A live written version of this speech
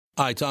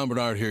Hi, Tom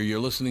Bernard here. You're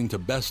listening to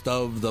Best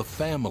of the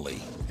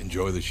Family.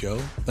 Enjoy the show.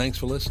 Thanks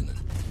for listening.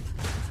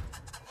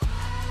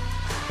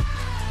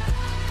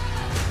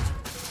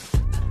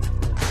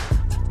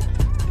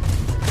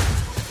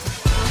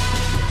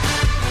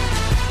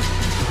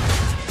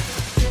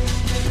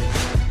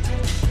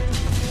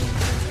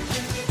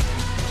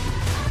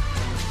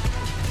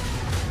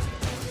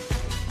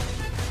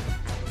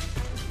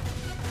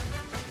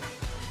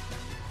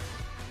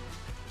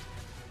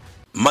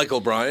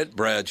 Michael Bryant,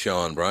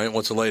 Bradshaw and Bryant,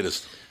 what's the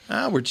latest?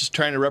 We're just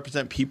trying to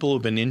represent people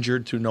who've been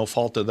injured through no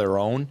fault of their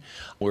own.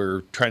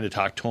 We're trying to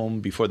talk to them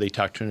before they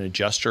talk to an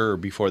adjuster or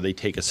before they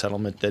take a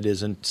settlement that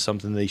isn't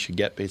something they should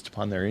get based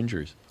upon their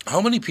injuries. How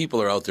many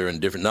people are out there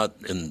not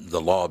in the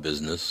law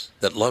business,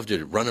 that love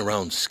to run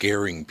around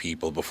scaring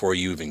people before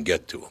you even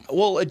get to them?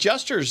 Well,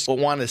 adjusters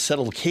want to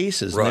settle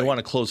cases and they want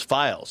to close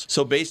files.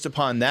 So based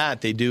upon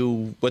that, they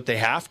do what they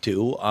have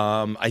to.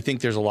 I think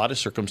there's a lot of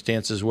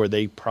circumstances where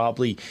they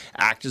probably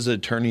act as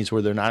attorneys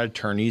where they're not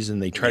attorneys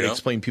and they try to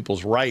explain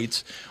people's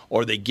rights,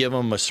 or they give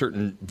them a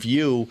certain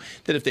view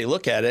that if they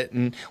look at it.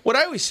 And what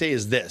I always say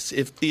is this: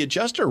 if the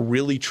adjuster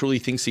really truly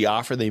thinks the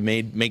offer they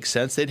made makes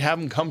sense, they'd have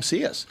them come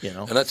see us.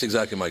 And that's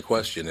exactly my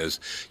question is,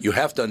 you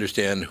have to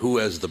understand who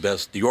has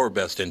your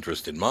best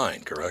interest in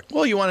mind, correct?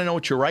 Well, you want to know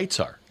what your rights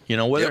are.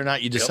 Whether or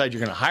not you decide you're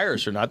going to hire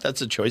us or not,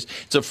 that's a choice.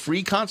 It's a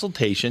free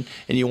consultation,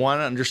 and you want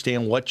to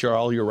understand what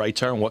all your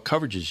rights are and what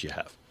coverages you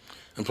have.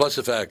 And plus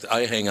the fact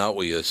I hang out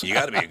with you, so you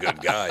got to be a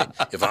good guy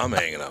if I'm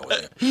hanging out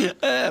with you.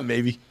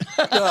 Maybe.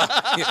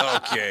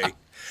 Okay.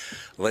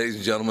 Ladies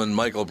and gentlemen,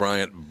 Michael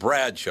Bryant,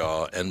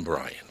 Bradshaw and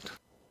Bryant.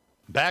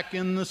 Back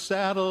in the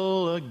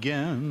saddle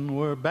again.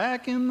 We're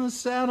back in the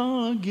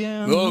saddle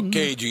again.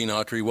 Okay, Gene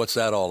Autry, what's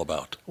that all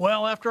about?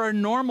 Well, after our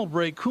normal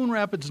break, Coon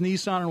Rapids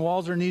Nissan and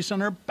Walser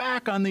Nissan are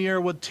back on the air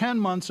with 10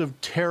 months of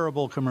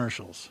terrible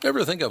commercials.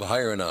 Ever think of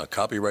hiring a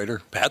copywriter?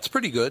 Pat's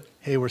pretty good.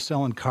 Hey, we're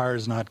selling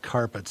cars, not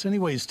carpets.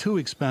 Anyways, too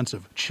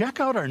expensive. Check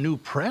out our new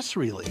press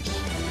release.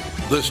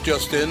 This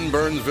just in,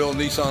 Burnsville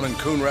Nissan and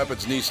Coon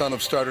Rapids Nissan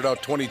have started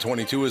out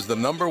 2022 as the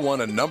number 1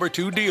 and number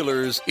 2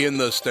 dealers in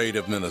the state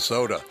of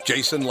Minnesota.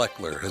 Jason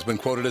Leckler has been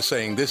quoted as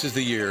saying, "This is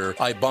the year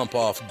I bump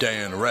off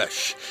Dan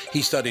Resch.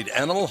 He studied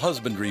animal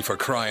husbandry, for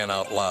crying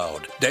out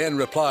loud." Dan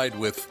replied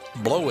with,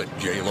 "Blow it,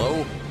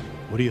 J-Lo."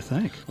 What do you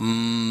think?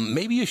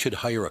 Maybe you should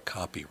hire a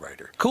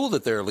copywriter. Cool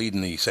that they're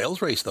leading the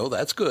sales race, though.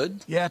 That's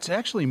good. Yeah, it's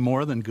actually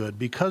more than good.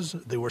 Because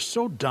they were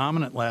so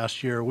dominant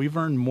last year, we've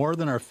earned more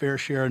than our fair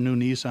share of new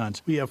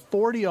Nissans. We have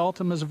 40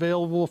 Altimas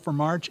available for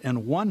March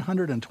and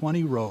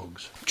 120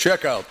 Rogues.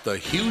 Check out the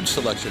huge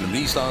selection of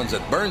Nissans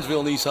at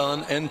Burnsville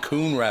Nissan and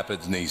Coon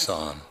Rapids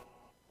Nissan.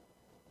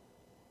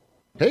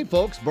 Hey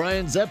folks,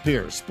 Brian Zepp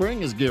here.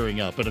 Spring is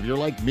gearing up, and if you're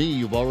like me,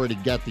 you've already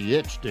got the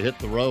itch to hit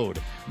the road.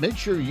 Make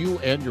sure you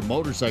and your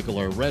motorcycle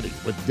are ready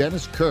with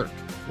Dennis Kirk.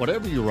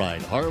 Whatever you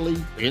ride,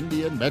 Harley,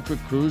 Indian, Metric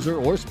Cruiser,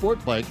 or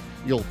sport bike,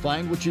 you'll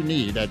find what you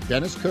need at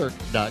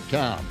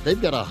DennisKirk.com.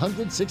 They've got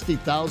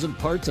 160,000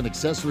 parts and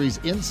accessories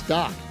in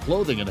stock,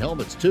 clothing and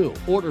helmets too.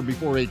 Order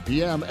before 8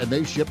 p.m. and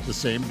they ship the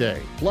same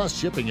day. Plus,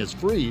 shipping is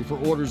free for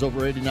orders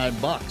over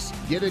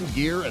 $89. Get in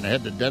gear and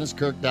head to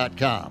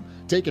DennisKirk.com.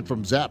 Take it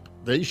from Zepp.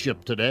 They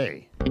ship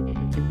today.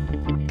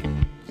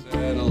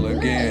 Saddle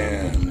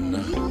again.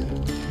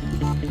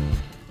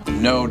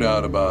 No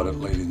doubt about it,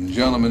 ladies and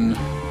gentlemen.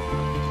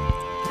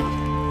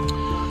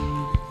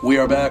 We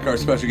are back. Our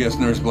special guest,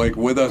 Nurse Blake,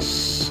 with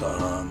us.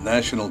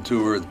 National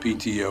tour, the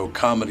PTO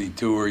comedy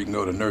tour. You can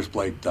go to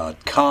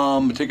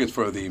nurseblake.com. Tickets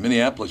for the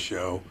Minneapolis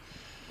show.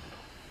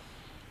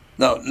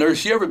 Now,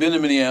 Nurse, you ever been to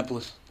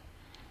Minneapolis?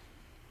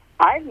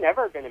 I've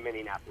never been to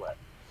Minneapolis.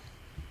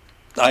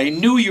 I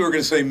knew you were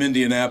going to say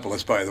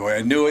Mindianapolis, by the way.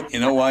 I knew it. You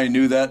know why I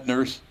knew that,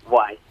 Nurse?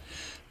 Why?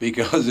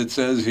 Because it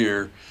says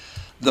here,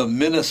 the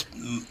Minneapolis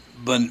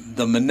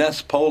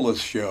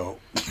show.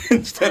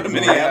 Instead of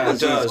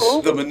Minneapolis,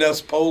 it's the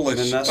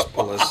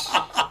Minneapolis.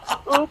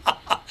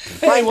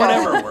 Hey,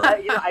 whatever.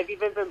 I've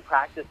even been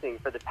practicing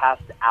for the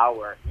past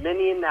hour.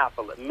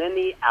 Minneapolis.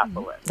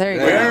 There you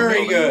go.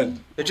 Very good.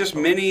 It's just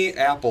mini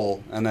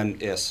apple and then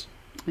is.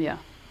 Yeah.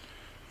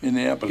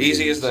 Minneapolis.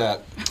 Easy as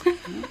that.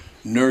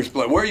 Nurse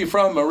Blake. Where are you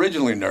from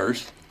originally,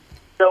 Nurse?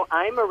 So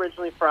I'm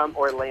originally from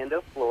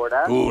Orlando,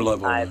 Florida. Ooh,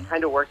 love Orlando. I've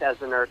kind of worked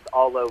as a nurse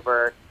all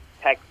over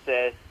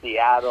Texas,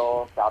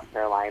 Seattle, South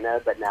Carolina,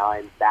 but now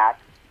I'm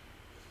back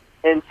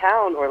in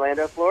town,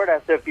 Orlando,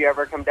 Florida. So if you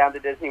ever come down to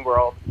Disney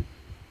World,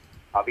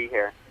 I'll be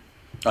here.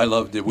 I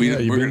loved it. You've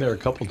been there a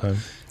couple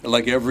times.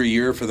 Like every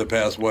year for the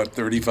past,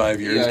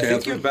 35 years, Yeah, I Catherine?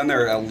 think you've been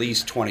there at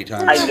least 20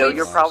 times. I know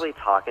you're probably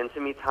talking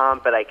to me,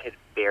 Tom, but I could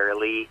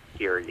barely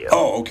hear you.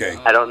 Oh, okay.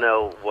 I don't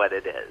know what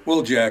it is.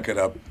 We'll jack it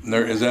up.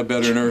 Is that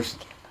better, Nurse?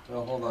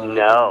 Oh, hold on.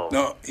 No.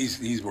 No,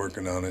 he's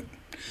working on it.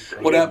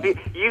 What happened?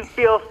 You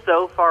feel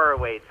so far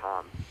away,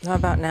 Tom. How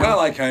about now? Well,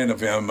 I kind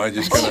of am. I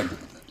just kind of... Is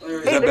Hey,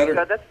 that there better? you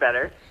go. That's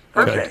better.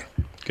 Perfect.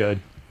 Good.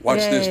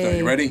 Watch this now. Yay.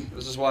 You ready?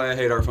 This is why I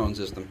hate our phone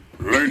system.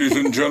 Ladies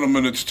and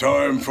gentlemen, it's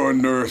time for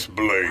Nurse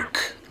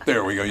Blake.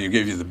 There we go. You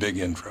gave you the big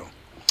intro.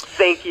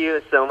 Thank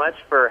you so much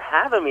for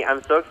having me.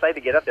 I'm so excited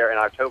to get up there in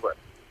October.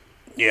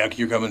 Yeah,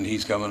 you're coming.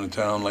 He's coming to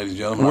town, ladies and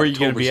gentlemen. Where are you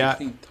going to be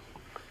October at? 16th.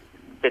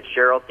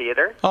 Fitzgerald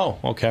Theater. Oh,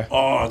 okay.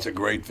 Oh, it's a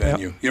great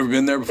venue. You ever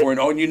been there before?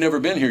 And you've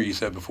never been here, you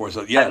said before.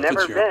 So yeah, I've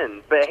never Fitzgerald.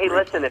 been. But hey,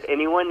 Great. listen, if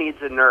anyone needs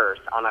a nurse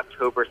on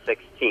October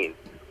 16th,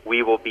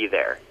 we will be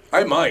there.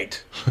 I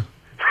might.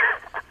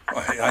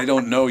 I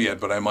don't know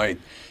yet, but I might.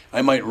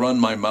 I might run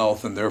my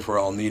mouth, and therefore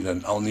I'll need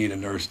a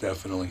nurse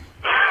definitely.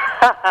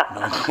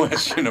 No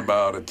question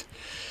about it.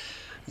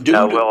 Dude,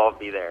 No, we'll all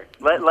be there.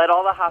 Let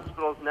all the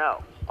hospitals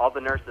know. All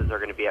the nurses are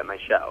going to be at my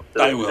show.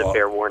 So I this is will. a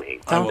fair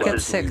warning. I will Don't get absolutely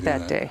sick do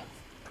that day.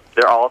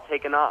 They're all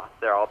taking off.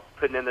 They're all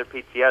putting in their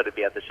PTO to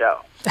be at the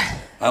show.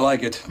 I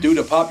like it. Due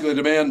to popular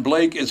demand,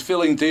 Blake is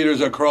filling theaters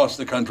across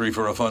the country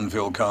for a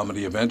fun-filled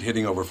comedy event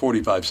hitting over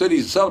 45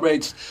 cities. It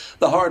celebrates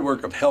the hard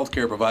work of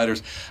healthcare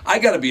providers. I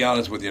got to be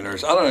honest with you,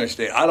 nurse. I don't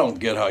understand. I don't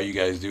get how you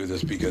guys do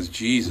this because,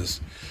 Jesus,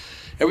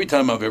 every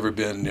time I've ever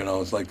been,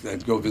 it's like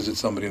I'd go visit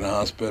somebody in a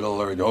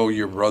hospital or, oh,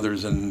 your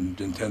brother's in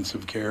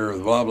intensive care or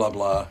blah, blah,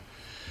 blah.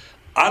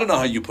 I don't know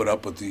how you put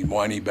up with the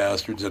whiny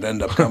bastards that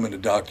end up coming to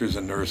doctors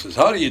and nurses.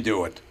 How do you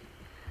do it?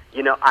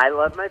 I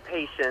love my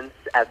patients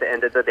at the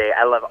end of the day.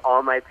 I love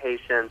all my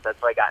patients. That's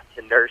why I got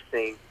to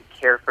nursing, to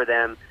care for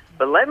them.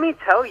 But let me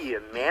tell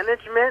you,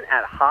 management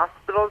at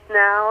hospitals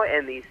now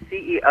and these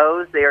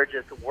CEOs, they are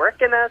just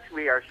working us.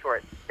 We are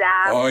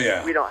short-staffed. Oh,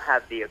 yeah. We don't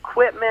have the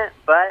equipment,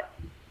 but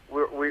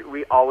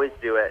we always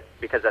do it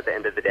because at the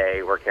end of the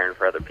day, we're caring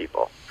for other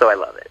people. So I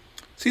love it.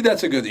 See,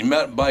 that's a good thing.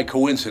 By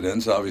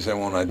coincidence, obviously I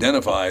won't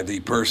identify the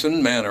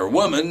person, man or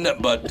woman,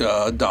 but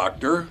a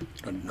doctor,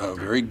 a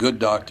very good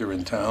doctor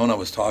in town. I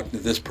was talking to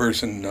this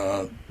person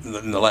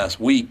in the last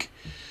week,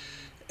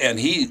 and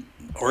he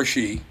or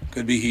she,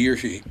 could be he or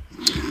she,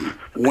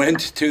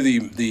 went to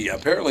the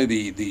apparently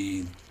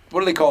the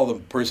what do they call the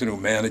person who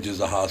manages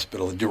the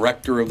hospital, the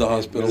director of the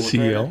hospital?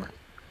 CEO?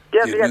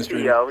 Yeah, The we got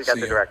administrator? CEO, we got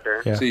the CEO.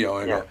 director. Yeah.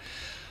 CEO, I Yeah. know.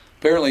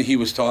 Apparently he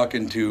was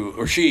talking to,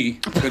 or she,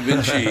 could have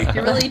been she.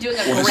 You're really doing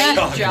a Was great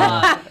talking-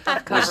 job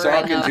of was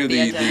covering talking up to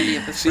the identity the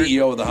of this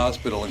CEO of the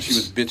hospital, and she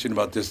was bitching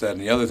about this, that, and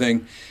the other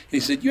thing. He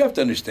said, you have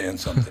to understand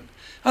something.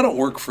 I don't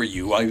work for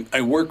you.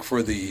 I work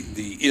for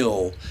the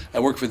ill. I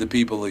work for the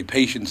people, the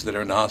patients that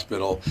are in the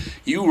hospital.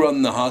 You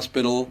run the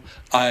hospital.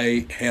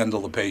 I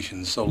handle the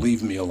patients, so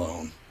leave me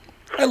alone.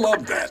 I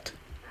love that.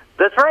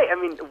 That's right.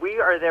 I mean, we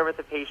are there with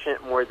the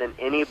patient more than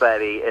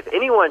anybody. If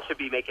anyone should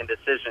be making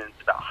decisions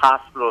about how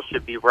hospitals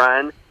should be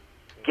run,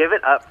 give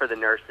it up for the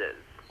nurses.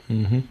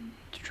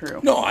 It's true.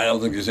 No, I don't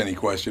think there's any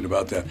question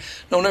about that.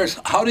 No, nurse,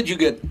 how did you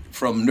get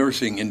from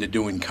nursing into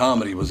doing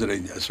comedy? Was it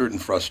a certain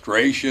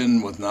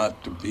frustration with not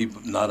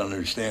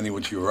understanding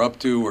what you were up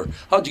to, or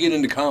how'd you get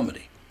into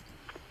comedy?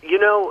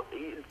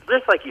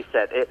 Just like you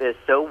said, it is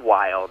so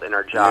wild, and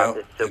our job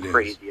is so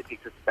crazy. It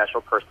takes a special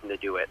person to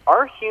do it.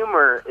 Our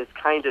humor is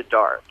kind of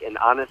dark, and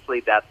honestly,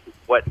 that's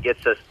what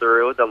gets us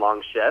through the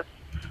long shifts.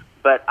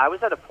 But I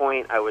was at a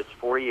point, I was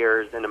 4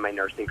 years into my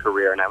nursing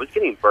career, and I was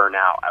getting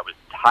burnout. I was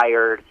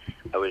tired.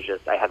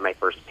 I had my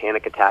first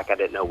panic attack. I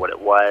didn't know what it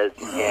was,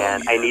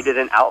 and I needed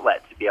an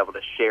outlet to be able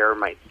to share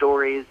my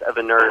stories of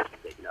a nurse,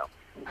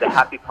 the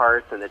happy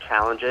parts and the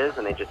challenges,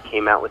 and I just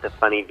came out with a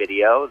funny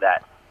video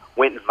that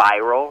went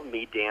viral,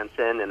 me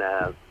dancing in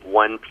a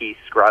one-piece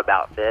scrub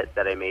outfit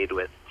that I made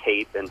with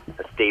tape and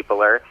a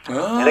stapler.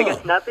 Oh. And I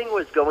guess nothing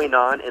was going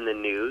on in the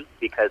news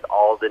because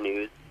all the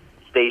news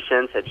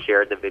stations had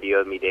shared the video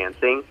of me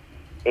dancing.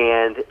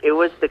 And it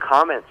was the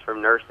comments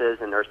from nurses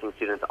and nursing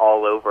students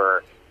all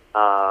over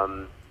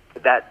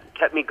that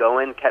kept me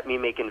going, kept me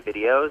making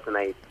videos. And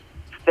I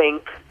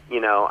think,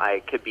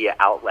 I could be an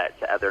outlet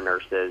to other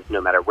nurses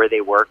no matter where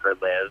they work or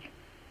live.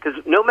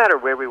 Because no matter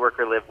where we work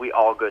or live, we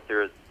all go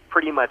through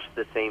pretty much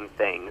the same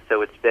thing.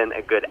 So it's been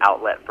a good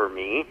outlet for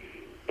me,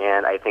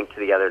 and I think to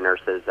the other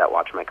nurses that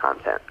watch my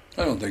content.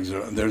 I don't think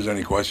there's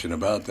any question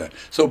about that.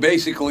 So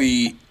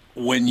basically,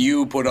 when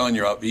you put on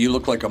you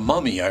look like a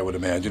mummy, I would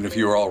imagine, if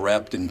you were all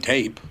wrapped in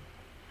tape.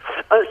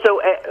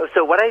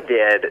 So what I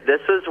did,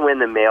 this was when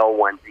the male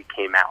onesie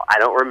came out. I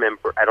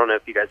don't know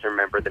if you guys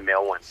remember the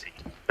male onesie,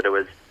 but it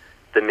was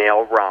the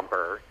male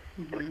romper.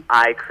 And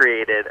I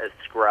created a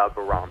scrub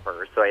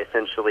romper. So I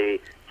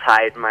essentially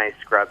tied my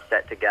scrub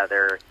set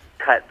together,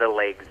 cut the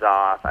legs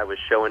off. I was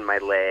showing my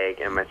leg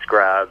and my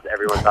scrubs.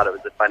 Everyone thought it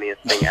was the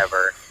funniest thing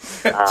ever.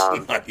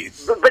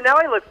 Nice. But now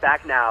I look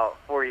back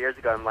 4 years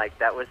ago, I'm like,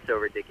 that was so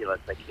ridiculous.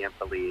 I can't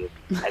believe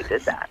I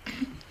did that.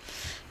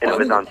 And it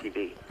was on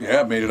TV. Yeah,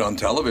 I made it on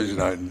television.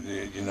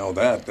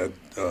 That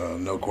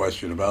no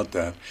question about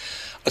that.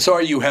 So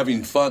are you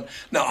having fun?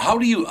 Now, how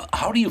do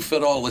you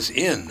fit all this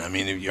in? I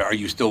mean, are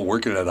you still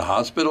working at a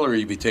hospital, or are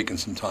you be taking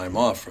some time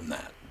off from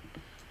that?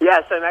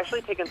 Yeah, so I'm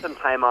actually taking some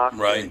time off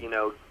Right.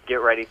 to,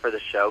 get ready for the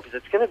show, because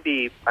it's going to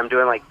be, I'm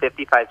doing like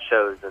 55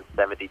 shows in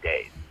 70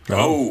 days.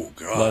 Oh,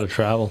 A lot God. of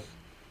travel.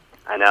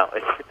 I know.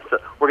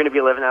 We're going to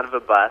be living out of a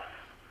bus,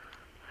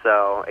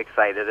 so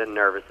excited and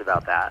nervous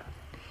about that.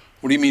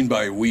 What do you mean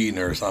by we,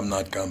 nurse? I'm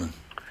not coming.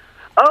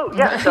 Oh,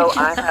 yeah, so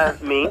I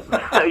have me.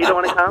 So you don't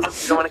want to come?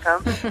 You don't want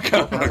to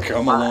come?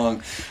 Come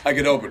along. I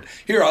could open.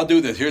 Here, I'll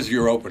do this. Here's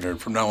your opener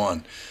from now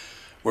on.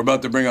 We're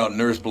about to bring out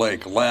Nurse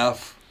Blake.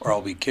 Laugh, or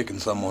I'll be kicking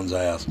someone's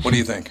ass. What do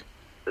you think?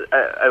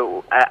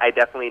 I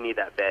definitely need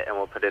that bit, and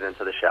we'll put it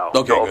into the show.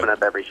 Okay, We'll good. open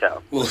up every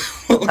show. We'll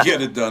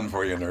get it done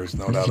for you, Nurse.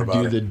 No doubt about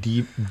Do it. the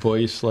deep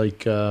voice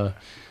like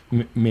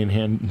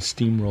Manhattan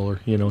Steamroller,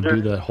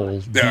 do that whole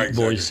deep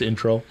exactly. voice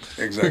intro.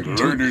 Exactly.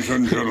 Ladies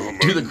and gentlemen.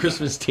 Do the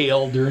Christmas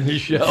tale during the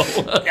show.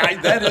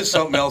 That is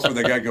something else where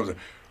the guy goes,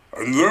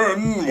 and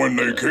then when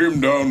they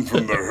came down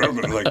from the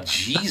heaven, like,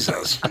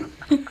 Jesus.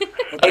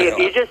 Hey, if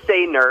you just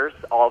say nurse,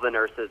 all the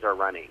nurses are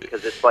running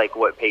because it's like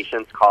what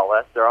patients call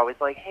us. They're always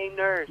like, hey,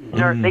 nurse,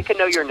 nurse. They can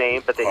know your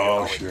name, but they don't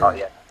always call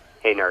you,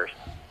 hey, nurse.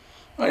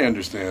 I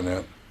understand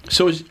that.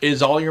 So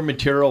is all your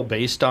material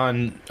based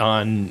on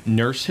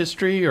nurse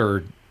history,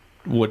 or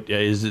what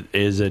is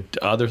it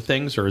other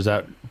things, or is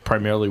that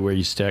primarily where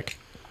you stick?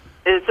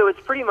 And so it's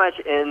pretty much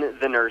in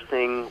the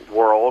nursing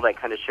world. I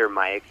kind of share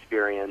my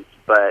experience,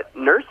 but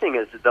nursing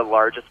is the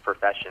largest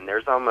profession.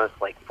 There's almost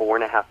like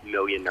 4.5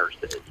 million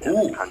nurses in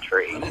this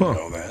country. I didn't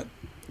know that.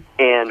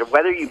 And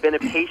whether you've been a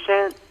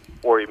patient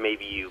or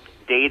maybe you've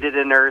dated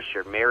a nurse,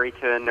 you're married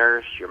to a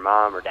nurse, your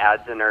mom or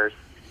dad's a nurse,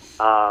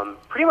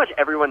 pretty much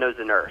everyone knows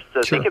a nurse.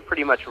 So Sure. they could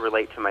pretty much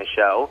relate to my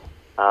show.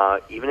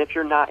 Even if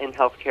you're not in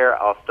healthcare,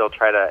 I'll still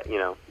try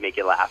to, make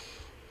you laugh.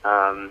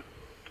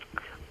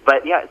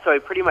 But yeah, so I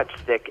pretty much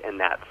stick in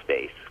that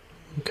space.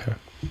 Okay.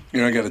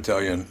 I got to tell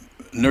you,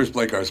 Nurse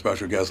Blake, our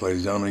special guest,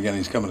 ladies and gentlemen, again,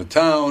 he's coming to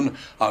town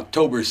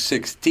October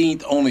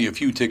 16th. Only a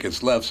few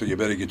tickets left, so you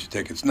better get your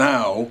tickets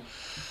now.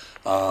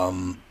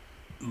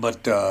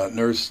 But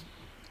Nurse,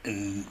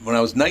 when I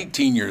was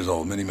 19 years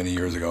old, many, many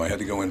years ago, I had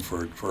to go in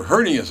for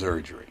hernia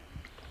surgery.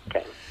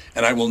 Okay.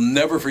 And I will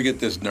never forget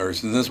this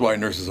nurse, and this is why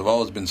nurses have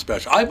always been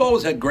special. I've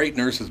always had great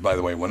nurses, by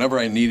the way. Whenever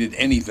I needed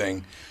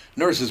anything,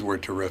 nurses were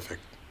terrific.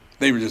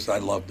 They were I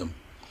loved them.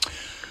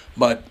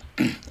 But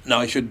now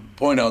I should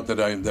point out that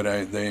I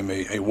am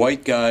a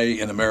white guy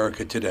in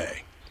America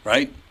today,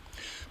 right?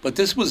 But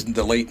this was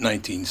the late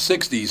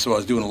 1960s, so I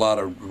was doing a lot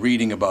of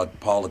reading about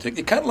politics.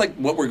 It kind of like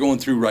what we're going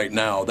through right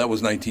now. That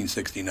was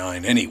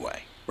 1969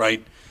 anyway,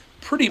 right?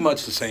 Pretty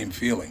much the same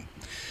feeling.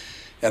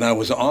 And I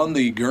was on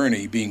the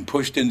gurney being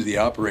pushed into the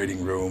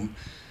operating room,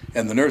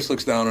 and the nurse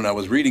looks down, and I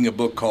was reading a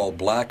book called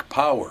Black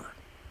Power.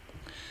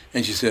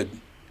 And she said,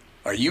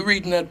 "Are you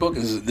reading that book?"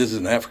 And this is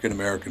an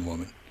African-American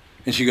woman.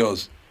 And she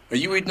goes, "Are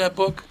you reading that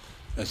book?"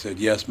 I said,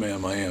 "Yes,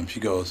 ma'am, I am." She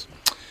goes,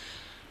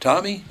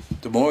 "Tommy,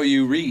 the more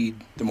you read,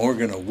 the more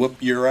going to whoop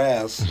your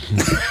ass."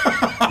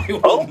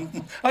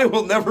 I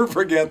will never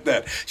forget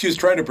that. She was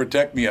trying to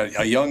protect me,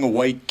 a young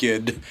white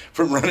kid,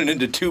 from running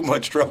into too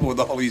much trouble with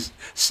all these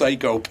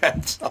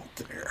psychopaths out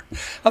there.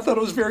 I thought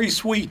it was very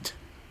sweet.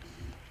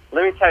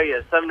 Let me tell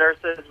you, some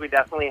nurses, we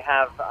definitely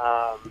have,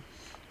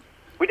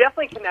 we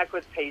definitely connect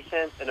with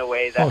patients in a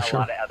way that a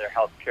lot of other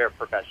healthcare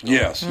professionals.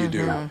 Yes, you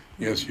do.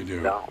 Yes, you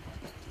do. No.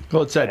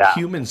 Well, it's that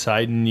human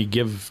side, and you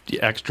give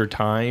extra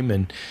time,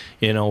 and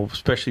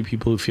especially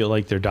people who feel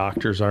like their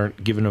doctors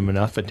aren't giving them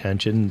enough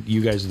attention.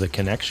 You guys are the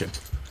connection.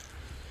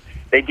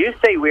 They do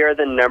say we are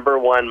the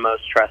 #1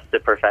 most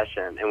trusted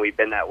profession, and we've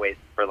been that way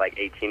for like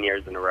 18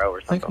 years in a row or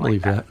I something can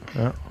believe like that.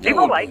 Yeah.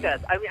 People like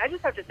us. I mean, I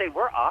just have to say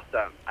we're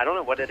awesome. I don't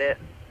know what it is.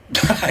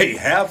 I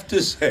have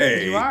to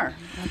say. You are.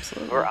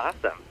 Absolutely. We're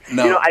awesome.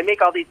 No. I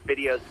make all these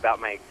videos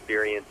about my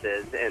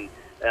experiences, and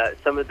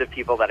some of the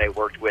people that I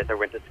worked with or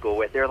went to school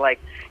with, they're like,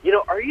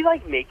 are you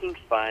like making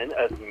fun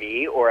of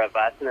me or of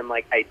us? And I'm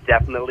like, I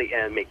definitely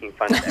am making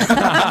fun of them.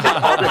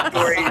 All the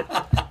stories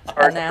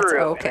are And that's true.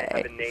 okay. And I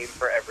have a name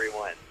for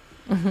everyone.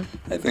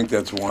 I think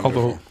that's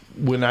wonderful. Although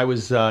when I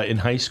was in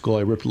high school,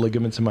 I ripped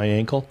ligaments in my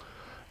ankle,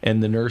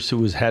 and the nurse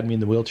who had me in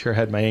the wheelchair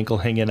had my ankle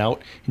hanging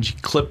out, and she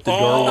clipped the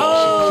door.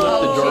 She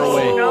clipped the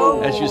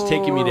doorway as she was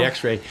taking me to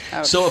X-ray.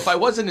 Ouch. So if I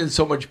wasn't in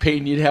so much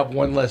pain, you'd have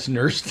one less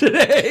nurse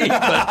today.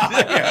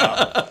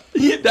 But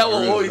that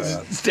will always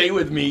stay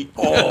with me.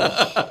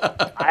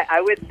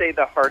 I would say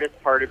the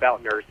hardest part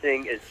about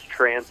nursing is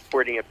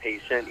transporting a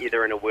patient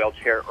either in a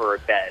wheelchair or a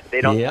bed.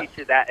 They don't teach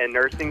you that in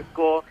nursing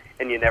school,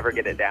 and you never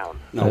get it down.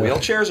 No,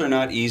 wheelchairs are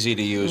not easy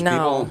to use.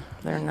 No,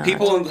 they're not.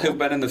 People who've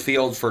been in the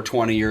field for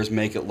 20 years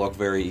make it look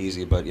very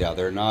easy, but yeah,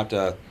 they're not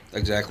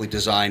exactly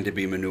designed to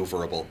be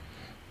maneuverable.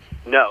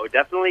 No,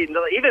 definitely.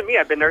 No, even me,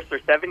 I've been nurse for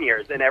 7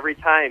 years, and every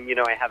time,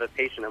 I have a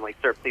patient, I'm like,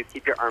 sir, please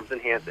keep your arms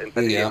and hands in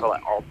the vehicle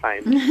at all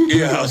times.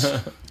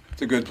 Yes.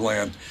 It's a good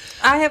plan.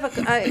 I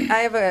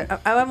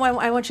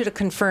want you to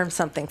confirm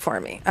something for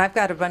me. I've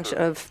got a bunch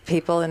of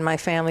people in my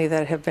family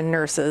that have been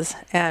nurses,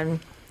 and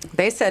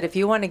they said if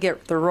you want to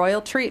get the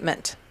royal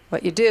treatment,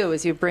 what you do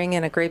is you bring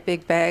in a great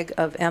big bag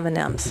of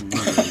M&Ms.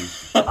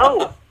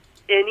 Oh,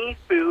 any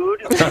food?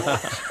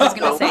 I was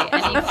going to say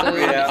any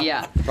food.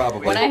 Yeah.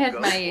 Probably. When I had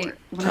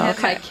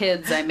my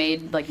kids, I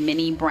made like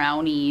mini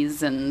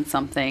brownies and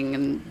something,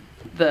 and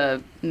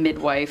the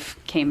midwife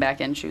came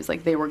back in. She was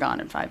like, they were gone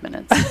in 5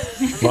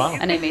 minutes. Wow.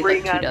 And I made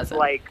Bring like 2 us dozen.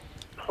 like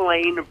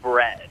plain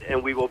bread,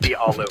 and we will be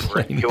all over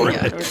it.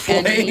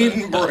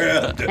 Plain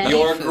bread.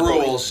 You're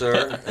cruel,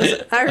 sir.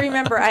 I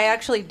remember I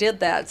actually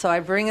did that. So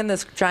I bring in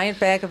this giant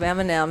bag of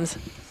M&Ms,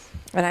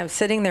 And I'm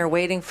sitting there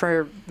waiting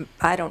for,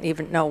 I don't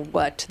even know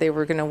what. They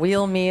were going to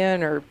wheel me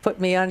in or put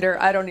me under.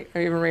 I don't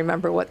even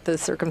remember what the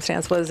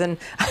circumstance was. And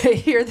I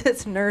hear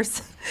this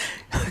nurse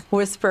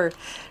whisper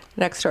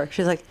next door.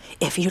 She's like,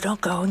 if you don't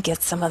go and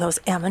get some of those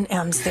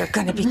M&Ms, they're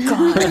going to be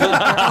gone.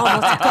 They're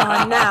almost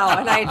gone now.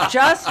 And I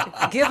just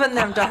given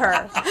them to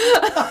her.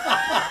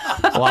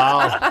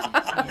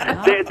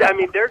 Wow.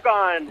 They're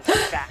gone.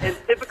 And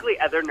typically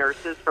other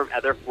nurses from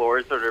other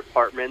floors or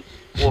departments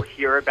will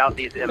hear about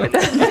these M&Ms.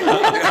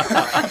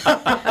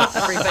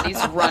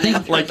 Everybody's running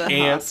through Like the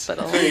ants.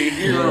 hospital. They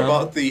hear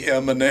about the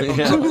M&Ms.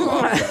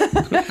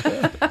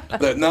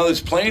 Now,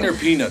 is plain or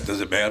peanut?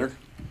 Does it matter?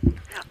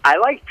 I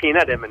like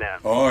peanut M&Ms.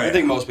 Oh, yeah. I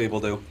think most people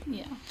do.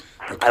 Yeah.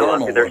 The I love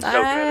caramel it. They're one. so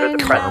good. They're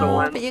the pretzel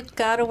ones. But you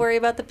got to worry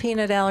about the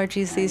peanut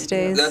allergies these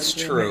days. That's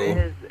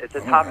true. It's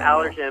a top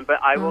allergen, but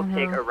I will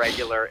take a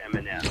regular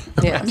M&M.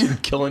 Yeah. You're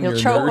killing You'll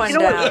your choke nerves.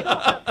 one down.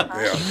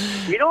 Yeah.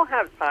 We don't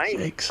have time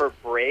Yikes. for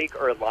break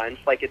or lunch.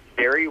 Like, it's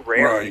very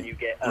rare Right, when you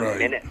get a right.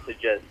 minute to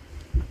just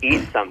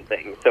eat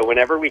something. So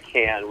whenever we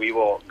can, we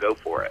will go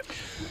for it.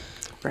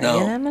 Bring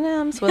No. in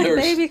M&Ms when the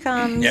There's- baby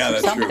comes. Yeah,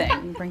 that's true.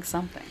 Something. Bring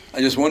something.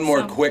 Just one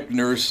more quick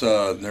nurse,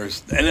 and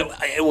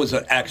it was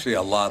actually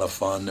a lot of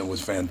fun. It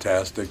was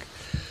fantastic.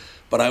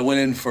 But I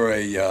went in for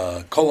a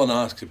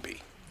colonoscopy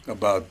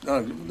about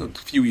a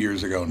few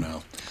years ago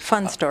now.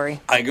 Fun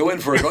story. I go in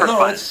for I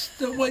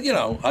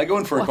go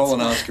in for a What's more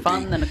colonoscopy.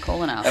 fun than a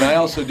colonoscopy? And I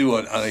also do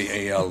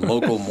a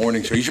local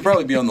morning show. You should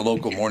probably be on the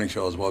local morning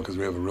show as well because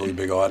we have a really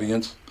big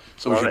audience.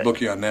 So we Love should it.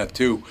 book you on that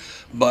too.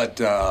 But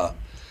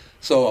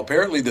so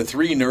apparently the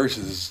 3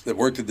 nurses that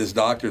worked at this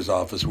doctor's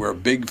office were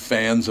big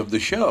fans of the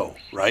show,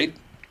 right?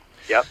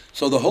 Yep.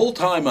 So the whole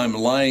time I'm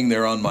lying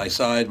there on my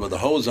side with a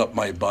hose up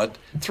my butt,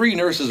 3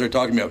 nurses are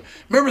talking to me.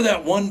 Remember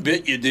that one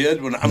bit you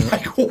did? When I'm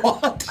like,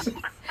 what?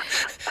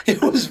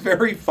 It was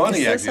very funny,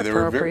 Is this actually.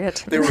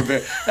 appropriate? They were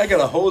very. I got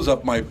a hose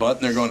up my butt,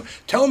 and they're going,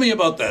 "Tell me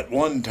about that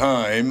one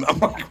time." I'm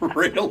like,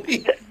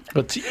 really?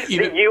 But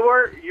You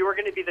were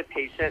going to be the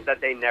patient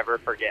that they never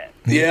forget.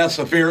 Yes,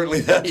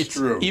 apparently that's it's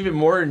true. even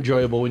more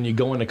enjoyable when you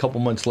go in a couple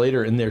months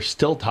later and they're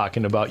still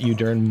talking about you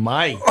during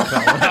my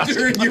colonoscopy.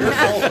 During your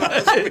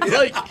colonoscopy. It's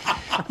like,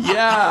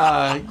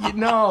 yeah, I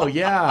know he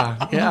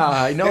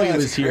Yeah,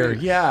 was it's here.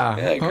 great. Yeah,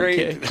 Yeah, great.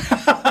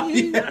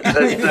 okay. That's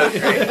so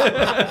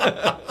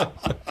great.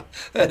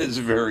 That is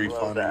very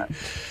funny. that.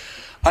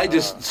 I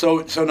just so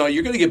now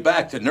you're going to get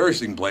back to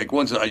nursing, Blake.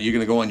 Once you're going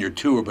to go on your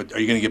tour, but are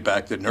you going to get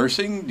back to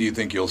nursing? Do you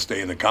think you'll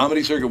stay in the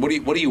comedy circuit? What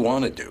do you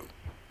want to do?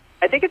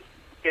 I think it's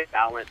a good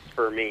balance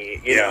for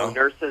me. You know,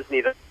 nurses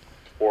need a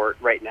support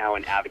right now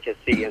in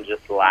advocacy and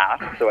just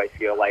laugh. So I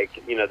feel like,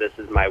 this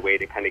is my way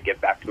to kind of get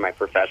back to my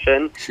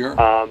profession. Sure.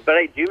 But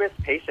I do miss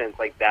patients.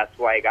 Like, that's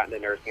why I got into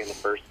nursing in the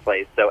first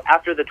place. So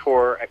after the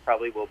tour, I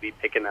probably will be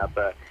picking up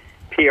a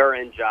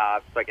PRN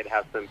job so I could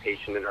have some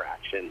patient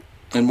interaction.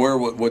 And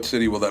what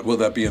city will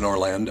that be in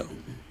Orlando?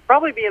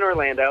 Probably be in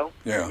Orlando.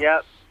 Yeah.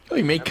 Yep. Oh,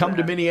 you may come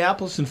to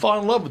Minneapolis and fall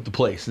in love with the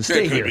place and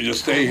stay Could here. you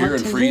just stay here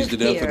and freeze to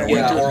death in the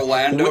Yeah, winter?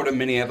 Orlando to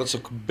Minneapolis, a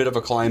bit of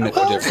a climate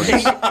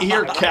difference.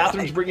 Here,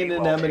 Catherine's bringing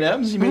in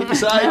M&Ms. You may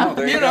decide,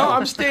 there you go.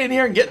 I'm staying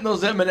here and getting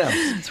those M&Ms.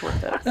 It's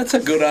worth it. That's a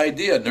good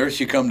idea. Nurse,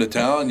 you come to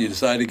town, you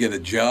decide to get a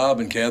job,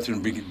 and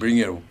Catherine bring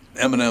you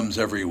M&Ms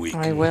every week.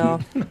 I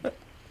will.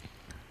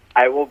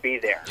 I will be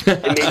there.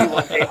 And maybe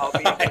one day I'll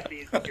be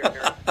your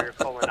nurse for your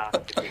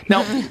colonoscopy.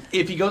 Now,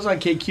 if he goes on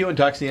KQ and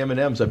talks to the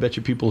M&Ms, I bet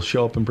you people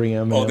show up and bring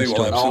M&Ms. Oh, they will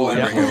to him.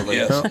 absolutely Oh, bring them.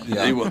 Yes, absolutely.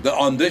 they will.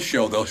 On this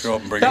show, they'll show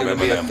up and bring That you would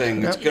be a M&Ms.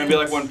 thing. It's going to be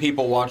like when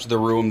people watch The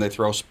Room, they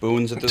throw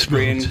spoons at the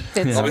screen.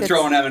 I'll be It's-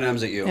 throwing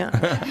M&Ms at you.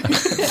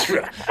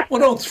 Well,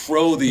 don't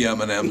throw the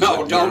M&Ms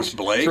No, at don't Nurse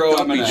Blake. throw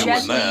Don't be M&Ms. doing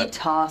Gently that.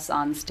 toss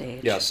on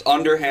stage. Yes,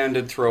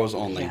 underhanded throws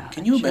only. Yeah.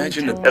 Can you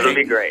imagine That'll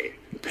be great.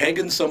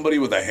 pegging somebody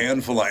with a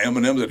handful of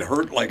M&Ms that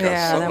hurt like a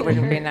Yeah, that son?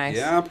 wouldn't be nice.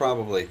 Yeah,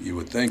 probably. You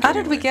would think. How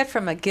did we anyway. get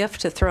from a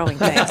gift to throwing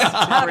things?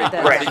 How did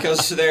that Right. happen?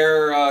 Because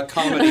they're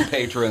comedy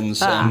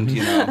patrons and,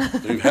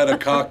 They've had a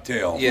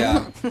cocktail.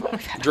 yeah.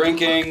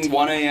 Drinking,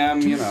 1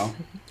 a.m.,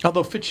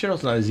 Although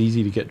Fitzgerald's not as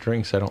easy to get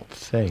drinks, I don't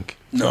think.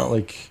 It's No. not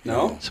like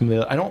No? some of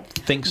the, I don't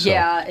think so.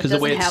 Yeah, it because the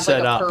way doesn't it's have set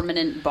like a up.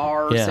 permanent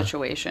bar Yeah.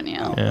 situation.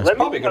 Yeah. Yeah. Let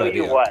probably me a good tell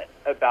you idea. what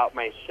about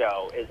my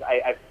show is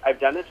I've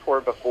done a tour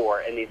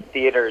before, and these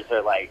theaters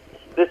are like,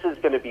 this is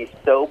going to be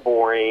so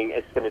boring.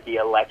 It's going to be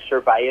a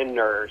lecture by a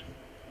nurse.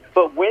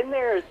 But when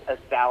there's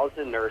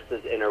 1,000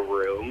 nurses in a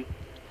room,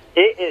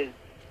 it is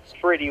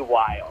pretty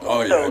wild.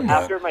 Oh, yeah, so I bet.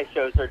 after my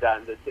shows are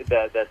done,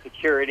 the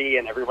security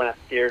and everyone at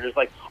the theater is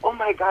like, oh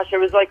my gosh, it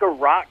was like a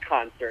rock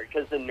concert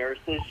because the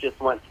nurses just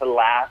want to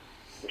laugh,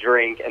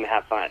 drink, and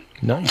have fun.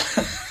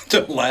 Nice.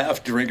 To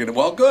laugh, drink, and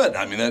well, good.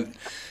 I mean,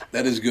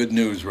 that is good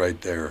news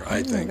right there, I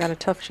You think. got a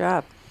tough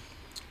job.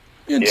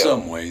 In Yeah.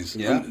 some ways.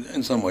 Yeah.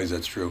 In some ways,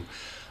 that's true.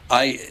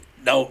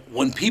 Now,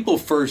 when people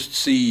first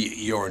see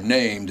your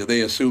name, do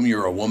they assume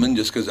you're a woman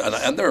just because,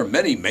 and there are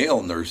many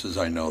male nurses,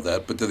 I know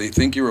that, but do they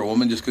think you're a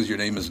woman just because your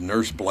name is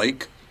Nurse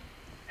Blake?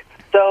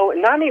 So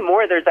not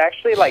anymore. There's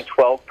actually like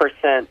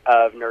 12%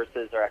 of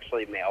nurses are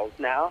actually males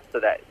now, so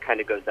that kind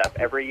of goes up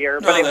every year.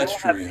 But I will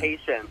have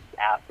patients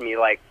ask me,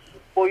 like,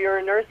 well, you're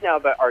a nurse now,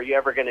 but are you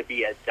ever going to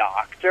be a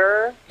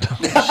doctor?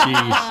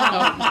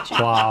 Jeez.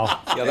 Wow.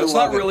 Yeah, that's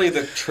not really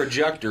the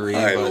trajectory.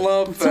 I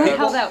love that. That's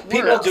how that works.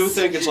 People do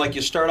think it's like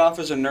you start off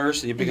as a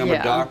nurse, and you become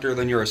a doctor,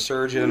 then you're a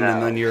surgeon,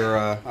 and then you're,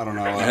 I don't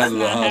know. Head of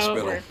the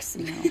hospital.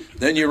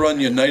 Then you run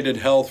United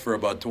Health for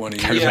about 20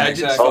 years. Yeah,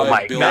 exactly.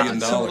 $5 billion.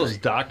 Some of those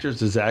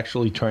doctors is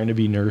actually trying to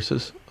be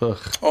nurses. Ugh.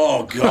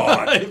 Oh,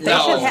 God.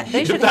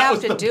 They should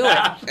have to do it.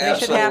 They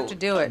should have to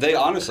do it. They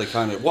honestly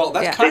kind of, well,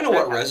 that's kind of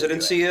what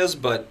residency is,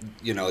 but,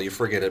 you know, you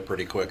forget it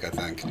pretty quick, I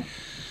think.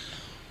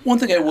 One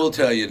thing I will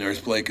tell you, Nurse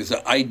Blake, is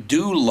that I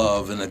do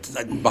love, and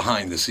it's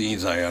behind the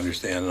scenes, I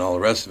understand, and all the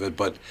rest of it,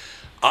 but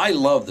I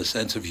love the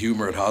sense of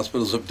humor at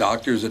hospitals of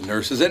doctors and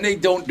nurses, and they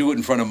don't do it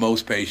in front of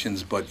most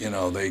patients, but, you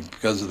know, they,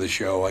 because of the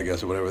show, I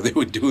guess, or whatever, they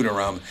would do it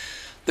around.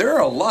 There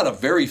are a lot of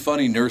very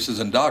funny nurses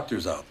and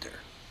doctors out there.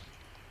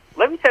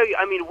 Let me tell you,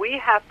 I mean, we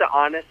have to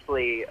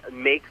honestly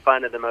make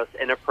fun of the most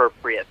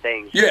inappropriate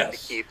things.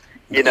 Yes. To keep,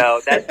 you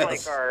know, that's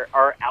like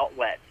our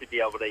outlet to be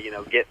able to, you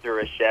know, get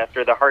through a shift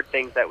or the hard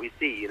things that we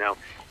see, you know.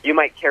 You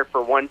might care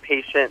for one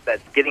patient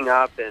that's getting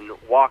up and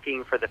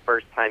walking for the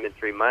first time in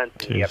 3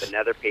 months, and you have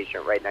another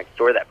patient right next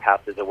door that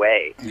passes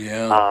away.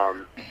 Yeah.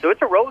 So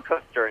it's a roller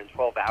coaster in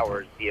 12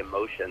 hours, the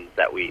emotions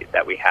that we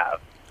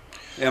have.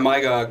 Yeah,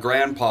 my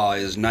grandpa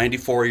is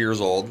 94 years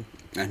old,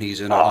 and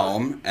he's in a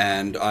home,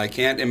 and I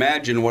can't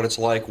imagine what it's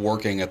like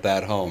working at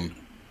that home.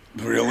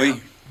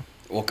 Really?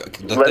 Well,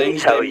 the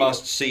things they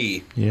must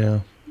see. Yeah.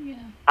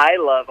 I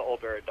love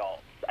older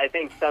adults. I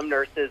think some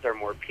nurses are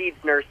more peds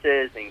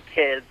nurses and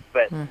kids,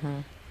 but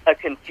a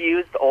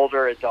confused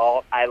older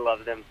adult, I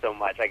love them so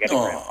much. I got a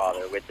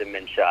grandfather with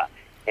dementia,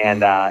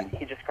 and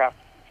he just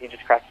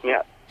cracks me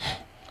up.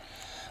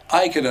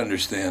 I could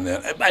understand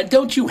that.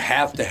 Don't you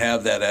have to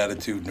have that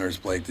attitude, Nurse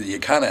Blake, that you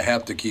kind of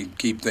have to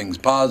keep things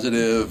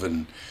positive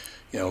and,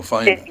 you know,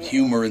 find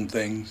humor in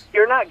things?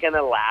 You're not going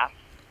to laugh,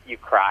 you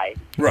cry.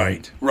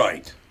 Right.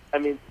 I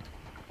mean,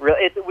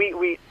 really,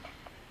 we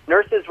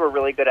nurses were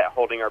really good at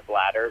holding our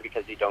bladder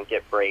because you don't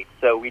get breaks.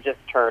 So we just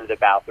turned the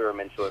bathroom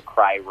into a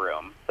cry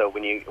room. So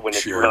when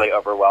it's really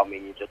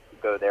overwhelming, you just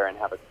go there and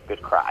have a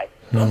good cry.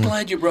 I'm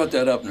glad you brought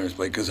that up, Nurse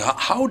Blake, because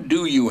how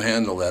do you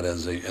handle that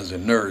as a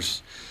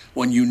nurse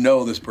when you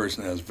know this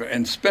person has,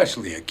 and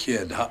especially a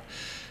kid,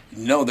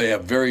 you know they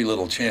have very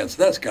little chance?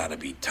 That's got to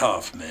be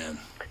tough, man.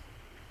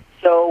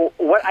 So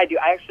what I do,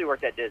 I actually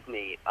worked at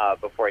Disney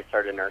before I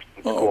started nursing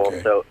school.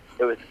 Okay. So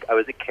I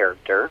was a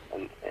character,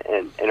 an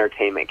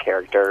entertainment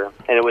character,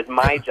 and it was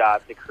my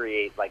job to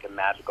create like a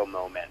magical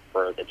moment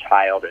for the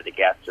child or the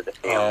guest or the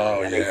family.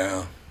 Oh, and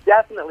yeah. I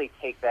definitely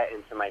take that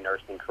into my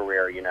nursing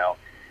career. You know,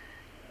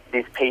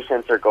 these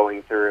patients are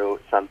going through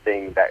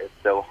something that is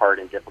so hard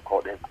and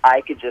difficult, and if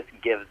I could just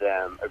give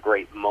them a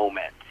great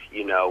moment,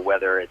 you know,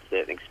 whether it's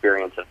an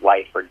experience of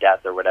life or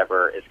death or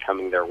whatever is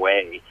coming their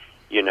way,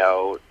 you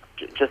know,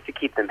 just to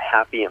keep them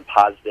happy and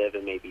positive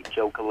and maybe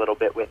joke a little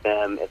bit with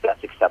them if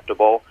that's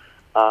acceptable.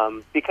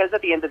 Because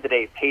at the end of the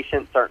day,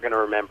 patients aren't going to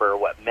remember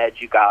what meds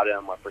you got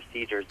them, what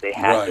procedures they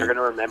had. Right. They're going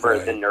to remember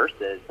the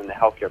nurses and the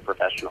healthcare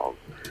professionals,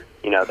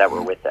 you know, that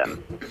were with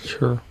them.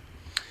 Sure.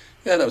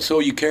 Yeah, no, so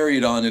you carry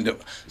it on into...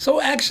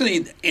 So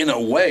actually, in a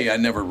way, I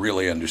never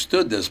really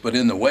understood this, but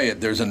in the way,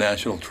 there's a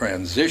natural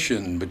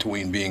transition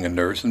between being a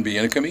nurse and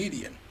being a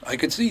comedian. I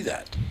could see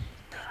that.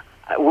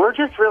 We're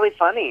just really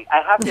funny.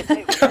 I have to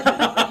say,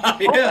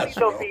 Yes,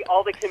 hopefully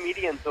all the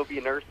comedians will be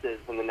nurses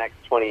in the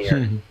next 20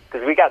 years,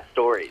 because we got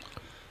stories.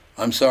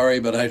 I'm sorry,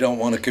 but I don't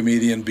want a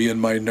comedian being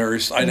my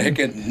nurse. I'd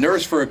get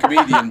nurse for a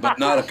comedian, but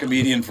not a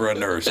comedian for a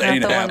nurse. Not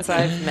Ain't the happening. ones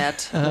I've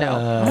met.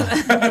 No.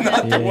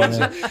 Not the ones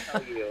that-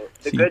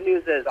 The good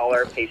news is all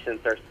our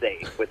patients are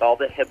safe with all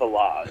the HIPAA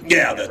laws.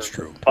 Yeah, that's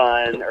true.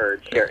 Fun or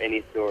share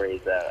any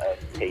stories of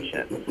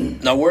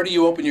patients. Now, where do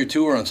you open your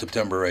tour on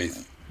September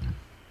 8th?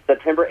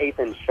 September 8th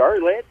in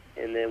Charlotte,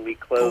 and then we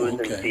close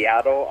in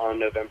Seattle on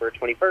November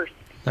 21st.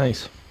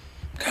 Nice.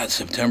 God,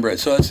 September 8th.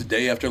 So that's the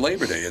day after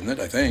Labor Day, isn't it,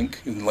 I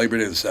think? Labor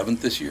Day the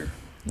 7th this year.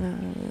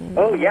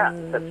 Oh, yeah,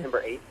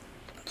 September 8th.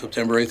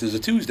 September 8th is a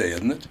Tuesday,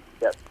 isn't it?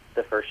 Yep,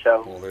 the first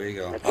show. Well, there you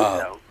go.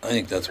 I I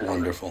think that's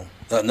wonderful.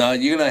 Now,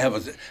 you're going to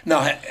have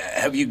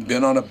have you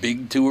been on a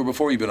big tour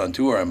before? You've been on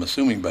tour, I'm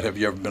assuming, but have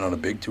you ever been on a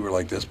big tour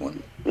like this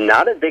one?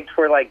 Not a big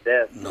tour like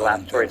this. The No,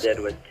 last tour I did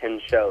was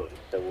 10 shows,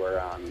 so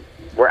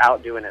we're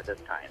out doing it this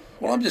time.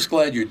 Well, I'm just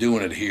glad you're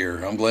doing it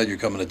here. I'm glad you're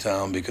coming to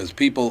town because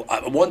people,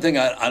 one thing,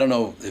 I don't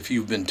know if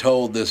you've been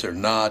told this or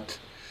not,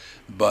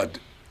 but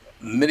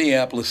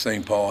Minneapolis,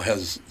 St. Paul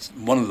has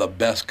one of the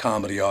best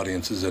comedy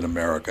audiences in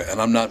America. And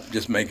I'm not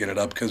just making it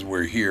up because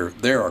we're here.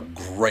 There are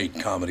great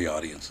comedy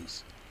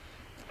audiences.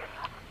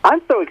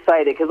 I'm so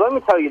excited because let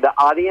me tell you, the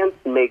audience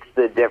makes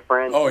the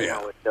difference in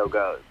how a show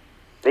goes.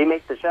 They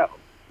make the show.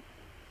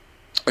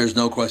 There's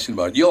no question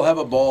about it. You'll have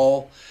a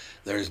ball.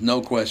 There's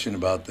no question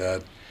about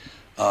that.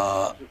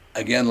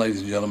 Again,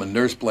 ladies and gentlemen,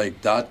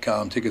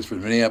 nurseblake.com. Tickets for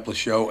the Minneapolis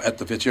show at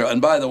the Fitzgerald.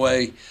 And by the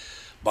way,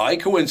 By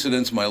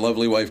coincidence, my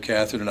lovely wife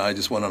Catherine and I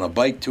just went on a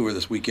bike tour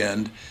this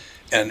weekend.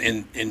 And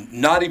in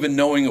not even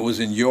knowing it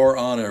was in your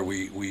honor,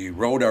 we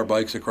rode our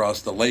bikes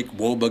across the Lake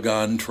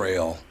Wobegon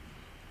Trail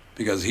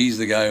because he's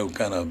the guy who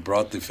kind of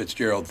brought the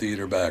Fitzgerald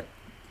Theater back,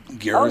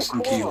 Garrison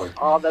Keillor.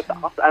 Oh, that's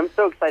awesome. I'm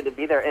so excited to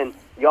be there. And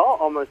y'all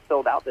almost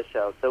sold out the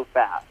show so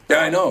fast. Yeah,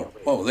 I know.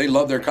 Oh, they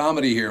love their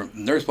comedy here.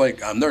 Nurse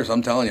Blake, I'm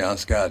telling you,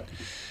 Scott,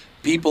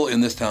 people in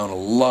this town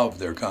love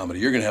their comedy.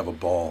 You're going to have a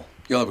ball.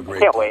 You'll have a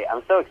great Can't time. wait.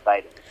 I'm so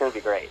excited. It's going to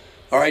be great.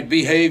 All right,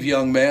 behave,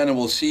 young man, and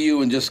we'll see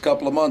you in just a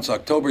couple of months.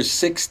 October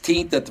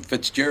 16th at the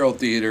Fitzgerald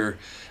Theater,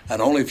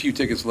 and only a few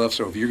tickets left,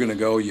 so if you're going to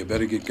go, you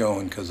better get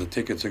going because the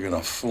tickets are going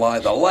to fly.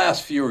 The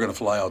last few are going to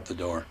fly out the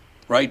door,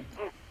 right?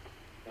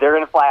 They're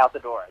going to fly out the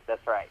door.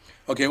 That's right.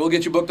 Okay, we'll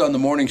get you booked on the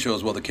morning show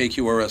as well, the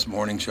KQRS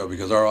morning show,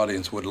 because our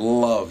audience would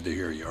love to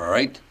hear you, all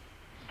right?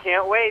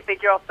 Can't wait.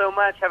 Thank you all so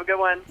much. Have a good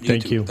one.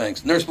 Thank you.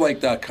 Thanks.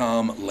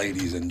 NurseBlake.com,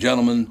 ladies and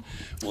gentlemen.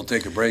 We'll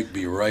take a break,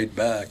 be right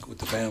back with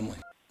the family.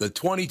 The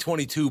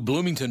 2022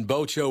 Bloomington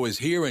Boat Show is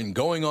here and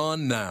going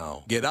on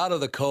now. Get out of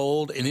the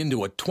cold and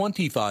into a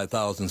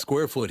 25,000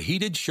 square foot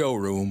heated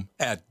showroom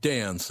at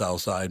Dan's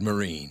Southside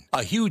Marine.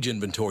 A huge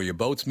inventory of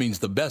boats means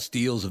the best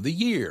deals of the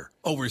year.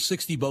 Over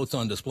 60 boats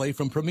on display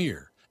from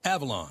Premier,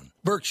 Avalon,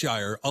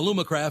 Berkshire,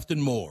 Alumacraft,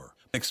 and more.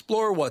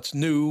 Explore what's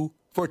new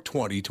for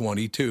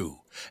 2022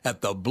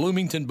 at the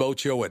Bloomington Boat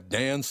Show at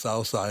Dan's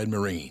Southside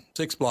Marine.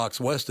 6 blocks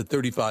west at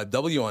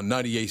 35W on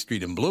 98th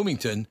Street in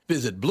Bloomington.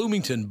 Visit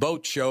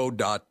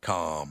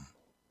bloomingtonboatshow.com.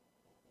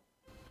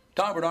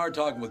 Tom Bernard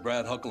talking with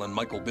Brad Huckle and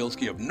Michael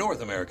Bilski of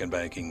North American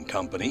Banking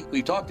Company.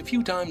 We've talked a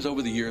few times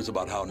over the years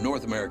about how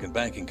North American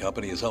Banking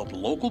Company has helped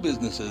local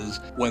businesses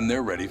when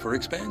they're ready for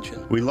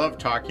expansion. We love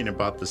talking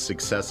about the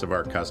success of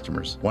our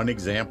customers. One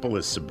example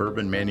is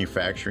Suburban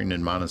Manufacturing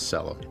in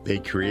Monticello. They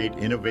create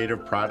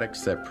innovative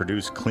products that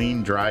produce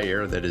clean, dry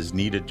air that is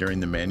needed during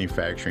the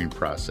manufacturing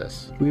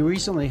process. We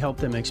recently helped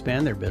them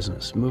expand their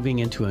business. Moving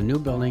into a new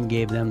building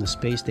gave them the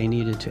space they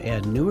needed to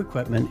add new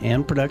equipment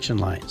and production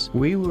lines.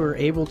 We were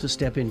able to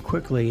step in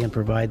quickly and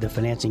provide the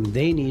financing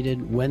they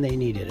needed when they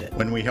needed it.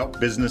 When we help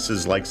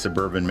businesses like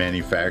Suburban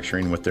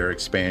Manufacturing with their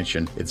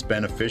expansion, it's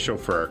beneficial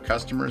for our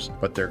customers,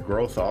 but their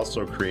growth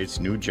also creates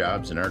new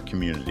jobs in our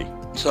community.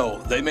 So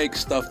they make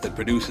stuff that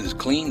produces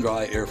clean,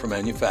 dry air for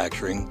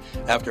manufacturing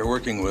after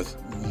working with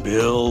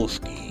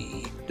Bilski.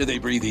 Do they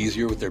breathe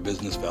easier with their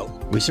business felt?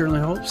 We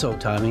certainly hope so,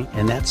 Tommy,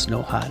 and that's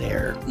no hot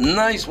air.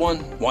 Nice one.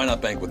 Why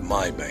not bank with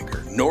my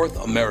banker?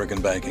 North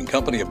American Banking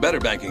Company, a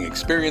better banking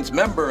experience,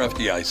 member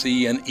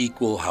FDIC, and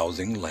equal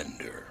housing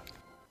lender.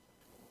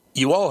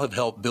 You all have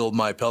helped build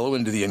MyPillow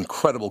into the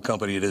incredible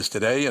company it is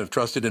today and have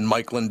trusted in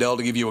Mike Lindell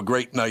to give you a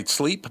great night's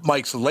sleep.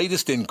 Mike's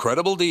latest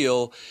incredible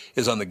deal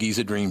is on the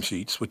Giza Dream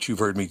Sheets, which you've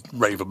heard me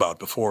rave about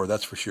before,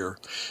 that's for sure.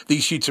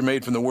 These sheets are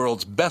made from the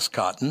world's best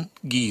cotton,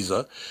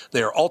 Giza.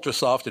 They are ultra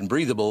soft and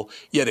breathable,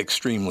 yet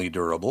extremely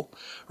durable.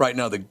 Right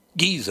now, the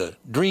Giza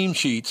Dream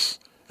Sheets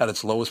at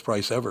its lowest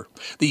price ever.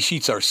 These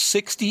sheets are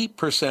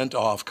 60%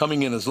 off,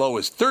 coming in as low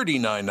as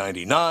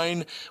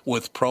 $39.99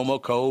 with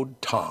promo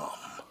code TOM.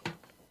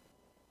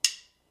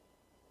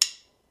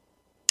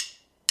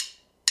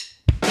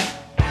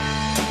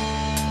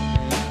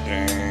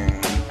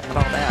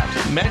 All that.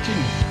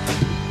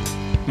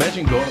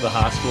 Imagine going to the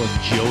hospital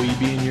and Joey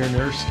being your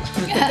nurse.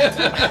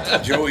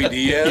 Joey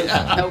Diaz?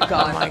 Oh,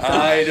 God. My God.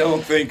 I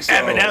don't think so.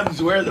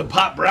 M&M's, where are the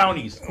pop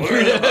brownies?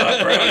 Where are the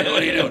pop brownies?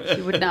 What are you doing?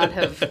 He would not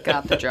have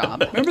got the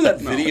job. Remember that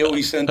video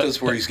he sent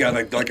us where he's got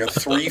like a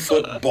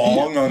 3-foot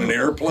bong on an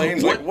airplane?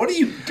 It's like, what are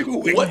you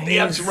doing? What the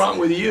F's wrong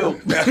with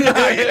you? Yeah,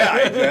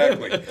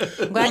 exactly.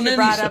 I'm glad you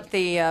brought up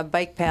the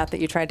bike path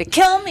that you tried to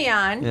kill me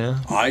on. Yeah.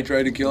 I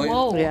tried to kill you?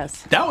 Whoa.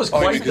 Yes. That was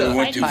quite because it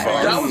went too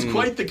far. That was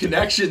quite the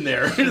connection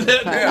there.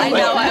 I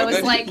know. I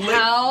was like,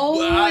 how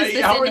is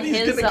this how are in these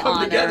his going to come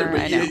honor? together? But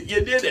I know.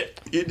 you did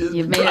it. You just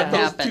You've made brought it those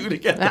happen. two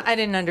together. I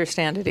didn't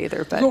understand it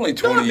either, but It's only No, it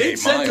 28 made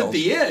sense miles. at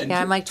the end.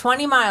 yeah, I'm like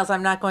 20 miles.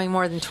 I'm not going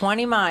more than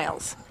 20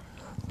 miles.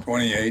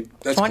 28.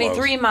 That's 23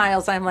 close.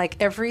 miles. I'm like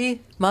every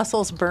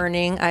muscle's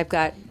burning. I've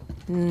got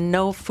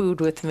no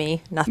food with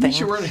me. At Nothing. least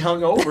you weren't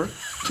hungover.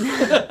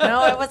 No,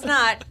 I was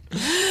not.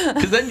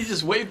 Because then you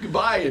just wave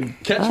goodbye and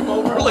catch them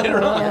over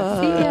later on.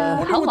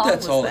 How what long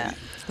that's was all- that?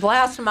 The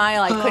last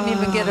mile, I couldn't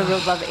even get it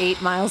above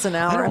 8 miles an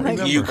hour. I'm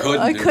like, You couldn't.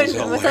 I It was couldn't.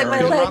 It was like my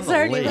hilarious. legs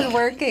aren't even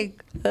working.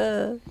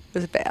 It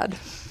was bad.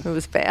 It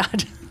was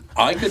bad.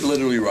 I could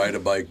literally ride a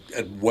bike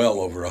at well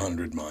over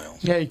 100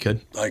 miles. Yeah, you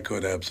could. I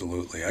could,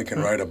 absolutely. I can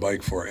ride a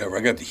bike forever. I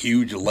got the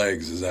huge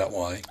legs. Is that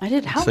why? I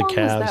did. How the long was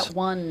calves. that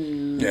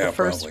one? Yeah, the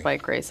first probably.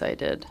 bike race I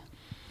did.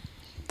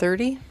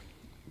 30?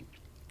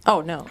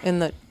 Oh no, in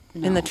the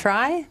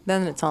try?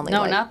 Then it's only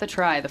No, like, not the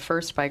try. The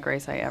first bike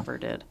race I ever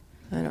did.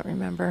 I don't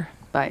remember.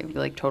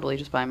 Totally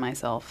just by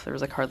myself. There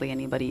was like hardly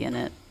anybody in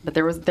it. But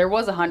there was a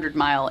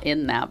 100-mile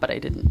in that, but I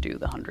didn't do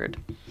the 100.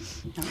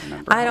 I don't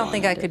remember. I how don't long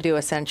think I could do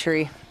a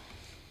century.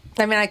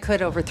 I mean, I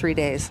could over 3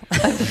 days.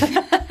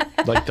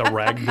 Like the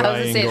rag I was bri gonna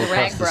and say go the across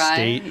rag the bri.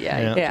 state.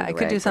 Yeah, Yeah, I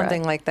could do Rag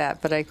something ride. like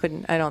that, but I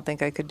couldn't. I don't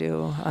think I could do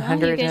you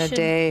 100 in guys a should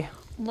day.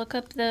 look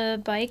up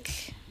the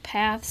bike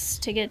paths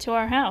to get to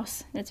our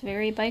house. It's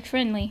very bike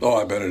friendly.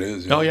 Oh, I bet it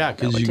is. Yeah. Oh, yeah,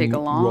 because you take can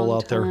a long roll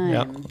out there.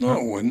 Yeah. No,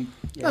 it wouldn't.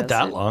 Not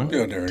that long.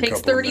 Yeah, there in a Takes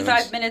couple of 35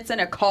 minutes. minutes in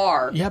a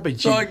car. Yeah, but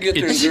So I get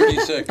there in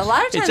 36. A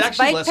lot of It's times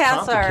actually bike less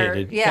paths are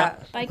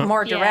complicated. Bike-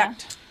 more yeah.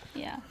 direct.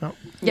 Yeah. You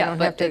Yeah, don't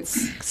but have to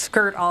it's-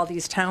 skirt all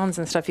these towns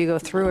and stuff. You go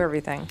through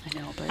everything. I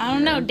know, but I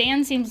don't know.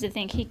 Dan seems to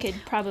think he could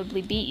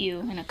probably beat you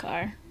in a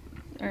car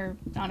or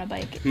on a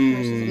bike.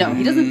 No,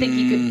 he doesn't think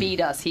he could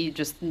beat us. He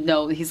just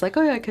he's like,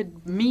 oh yeah, I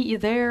could meet you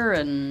there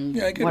and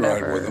Yeah, I could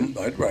whatever. ride with him.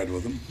 I'd ride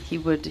with him.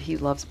 He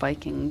loves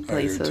biking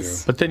I do,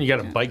 places. But then you got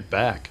to bike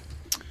back.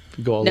 If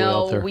you go all the way out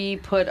No, there. we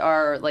put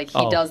our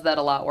he does that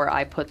a lot where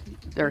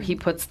he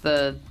puts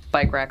the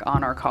bike rack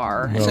on our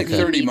car. It's like He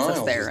 30 meets us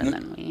miles, there, isn't and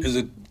it? then we. Is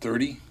it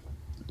 30?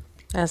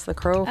 As the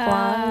crow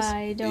flies.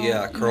 I don't.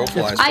 Yeah, crow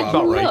flies. I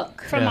about right.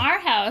 look. From Yeah. our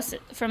house,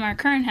 from our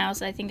current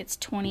house, I think it's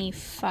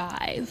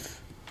 25.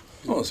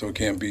 Oh, so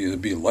it'd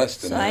be less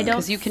than So that. I don't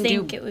 'Cause you can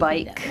think do it would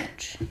bike. be that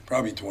much.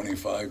 Probably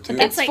 25 too.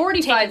 That's It's like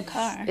 45. taking a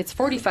car. It's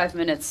 45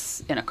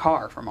 minutes in a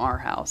car from our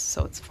house,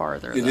 so it's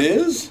farther. It than,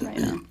 is? Right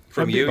now.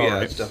 From That'd be you, about yeah,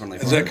 right. it's definitely.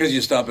 Is that because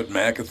you stop at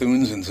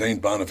Macathoon's in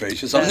St.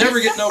 Bonifacius? I'm That's never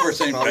getting over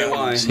St. probably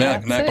why. Bonifacius.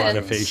 That's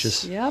it.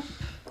 Bonifacius. Yep.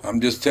 I'm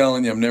just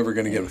telling you, I'm never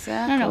going to get it.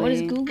 Exactly. I don't know. What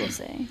does Google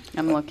say?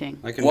 I'm looking.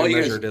 I can While do you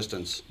measure guys-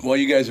 distance. While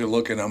you guys are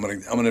looking, I'm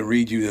gonna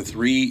read you the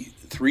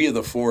three of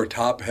the four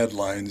top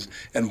headlines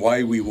and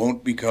why we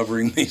won't be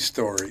covering these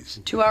stories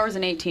 2 hours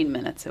and 18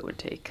 minutes it would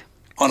take.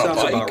 on a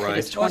Sounds bike. about right.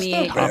 It's Well, that's not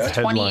 28, bad.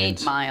 Top 28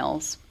 headlines.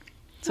 miles.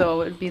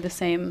 So it would be the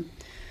same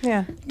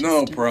Yeah.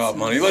 No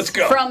problem, honey. Let's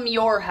go. from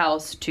your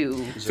house to.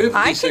 56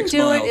 I can do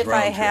miles it if I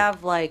round trip.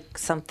 have like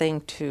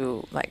something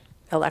to like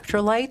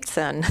electrolytes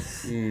and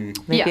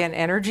maybe Yeah. an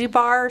energy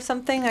bar or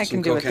something. I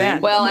can do it cocaine?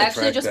 then. Well, I'm gonna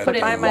actually, track just that put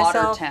it down. in By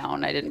myself.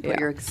 Watertown. I didn't put Yeah.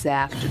 your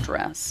exact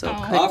address, so it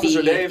could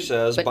Officer be, Dave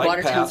says but bike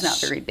Watertown's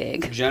paths not very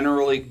big.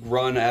 generally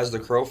run as the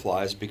crow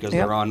flies because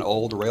Yep. they're on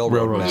old railroad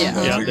Railroads. paths.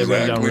 Yeah. Yeah, they run down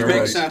Exactly. Which railroads.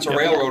 makes sense. A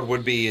railroad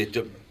would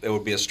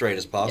be as straight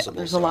as Yeah, possible.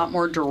 there's so. a lot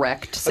more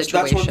direct That's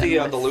situation. what the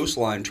with- loose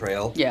line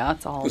trail. Yeah,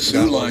 it's all. The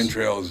Sioux Line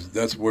Trails,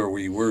 that's where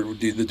we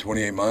did the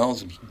 28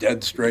 miles, it's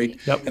dead straight.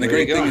 Yep. And the There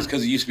you great thing go. is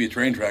because it used to be a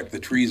train track, the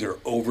trees are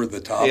over the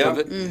top Yeah. of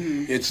it.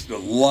 It's a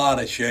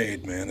lot of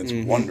shade, man. It's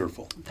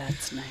wonderful.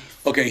 That's nice.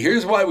 Okay,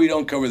 here's why we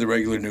don't cover the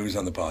regular news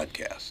on the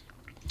podcast.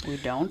 We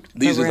don't.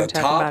 These We're are going the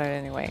to talk top. about it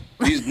anyway.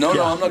 These, no, I'm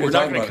not We're going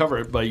not to going to cover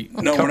it, but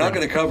No, we're not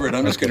going to cover it.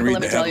 I'm just going to read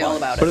Let the me tell you all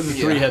headline. about What are it. the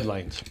three Yeah.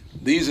 headlines?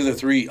 These are the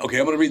three. Okay,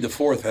 I'm going to read the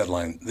fourth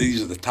headline.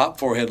 These are the top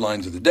four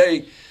headlines of the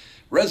day.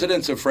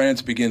 Residents of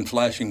France begin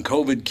flashing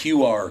COVID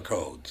QR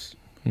codes.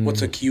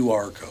 What's a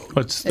QR code?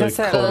 What's the It's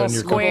that code little on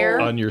your square.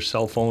 on your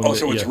cell phone? Oh,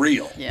 so that it's you-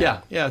 real. Yeah,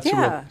 it's Yeah.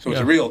 real. So it's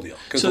a real deal.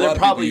 Because So a they're lot of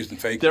people probably using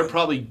fake they're ones.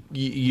 probably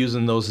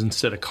using those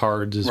instead of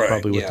cards. Is Right,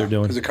 probably what yeah. they're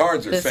doing. Because the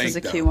cards are This fake is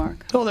a now. QR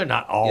code. No, they're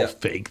not all Yeah.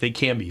 fake. They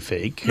can be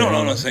fake. No, you no,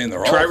 I'm know. not saying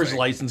they're all Driver's fake.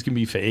 license can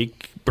be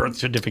fake. Birth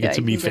certificates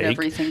Yeah, can you be can get fake.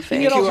 everything You fake.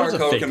 can get all QR sorts of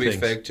code fake can be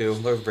things. fake too.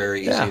 They're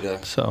very Yeah. easy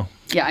to. So,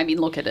 Yeah, I mean,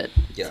 look at it.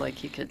 It's Yeah.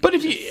 like you could. but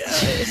if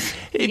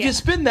you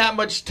spend that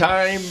much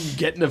time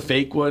getting a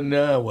fake one,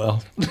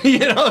 well, you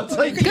know, it's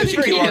like Good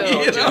for you. QR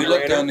code You know?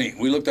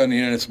 We looked on the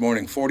internet this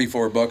morning.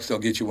 $44. They'll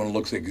get you one that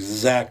looks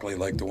exactly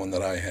like the one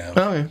that I have.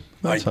 Oh, yeah.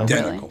 That's fine.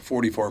 Identical.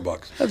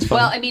 $44. That's fine.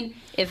 Well, I mean,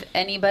 if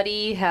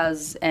anybody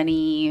has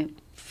any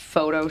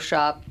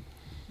Photoshop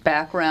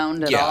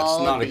background at Yeah, it's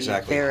all, not it'd be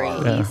exactly very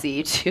hard. Yeah.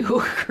 easy to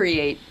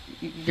create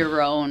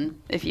your own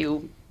if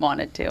you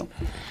wanted to.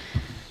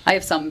 I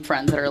have some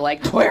friends that are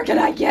like, "Where can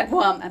I get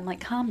one?" I'm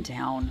like, "Calm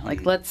down.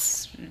 Like,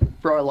 let's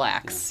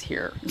relax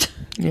here."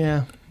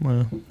 Yeah,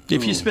 well,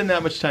 if you spend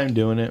that much time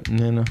doing it,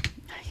 you know,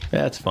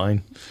 that's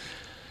fine.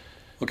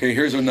 Okay,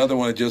 here's another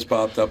one that just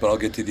popped up, and I'll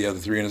get to the other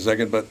three in a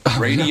second. But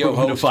radio we're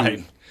going to host,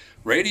 fight.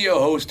 radio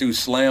host who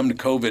slammed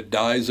COVID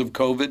dies of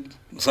COVID.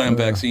 Slammed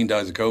vaccine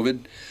dies of COVID.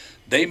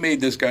 They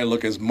made this guy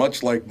look as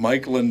much like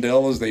Mike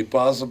Lindell as they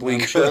possibly I'm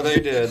could. sure they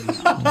did.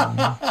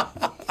 I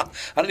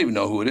don't even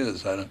know who it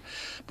is.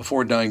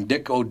 Before dying,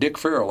 Dick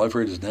Farrell, I've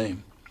heard his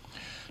name.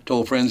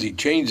 Told friends he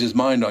changed his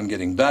mind on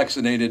getting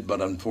vaccinated,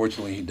 but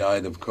unfortunately he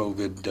died of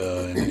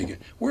COVID.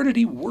 Where did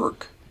he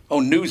work? Oh,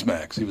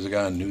 Newsmax. He was a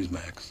guy on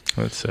Newsmax.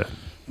 That's it.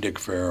 Dick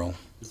Farrell.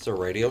 It's a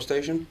radio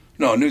station.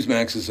 No,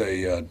 Newsmax is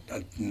a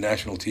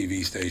national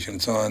TV station.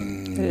 It's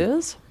on. It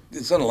is?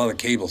 It's on a lot of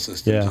cable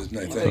systems, Yeah. isn't it,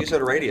 I You think?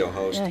 said radio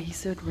host. Yeah, he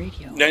said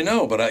radio. I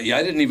know, but I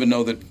didn't even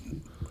know that.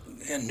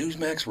 Man,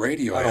 Newsmax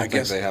Radio. I don't think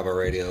guess they have a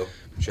radio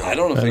show. I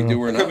don't know if they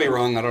do or I not. could be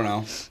wrong. I don't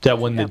know. That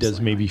one that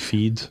does maybe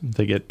feeds.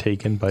 They get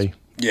taken by.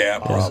 Yeah,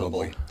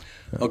 probably.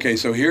 Okay,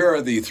 so here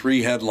are the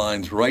three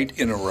headlines right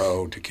in a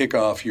row to kick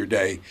off your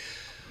day.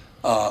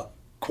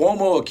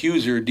 Cuomo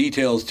accuser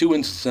details two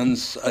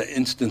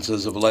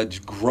instances of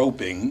alleged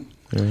groping.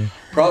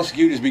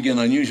 Prosecutors begin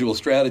unusual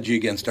strategy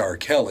against R.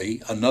 Kelly,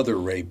 another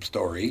rape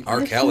story.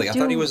 R. Kelly. I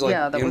thought he was like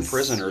Yeah, that in was-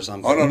 prison or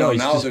something. Oh, no, he's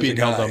now just there's being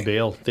a held guy. on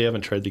bail. They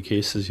haven't tried the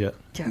cases yet.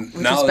 Yeah, which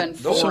Now- has been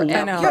Those- forever.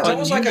 I know. Yeah, that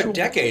was like a Unusual.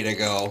 decade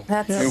ago.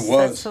 That's, It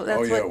was. That's, Oh,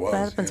 that's yeah, what it was,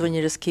 happens yeah. when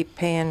you just keep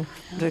paying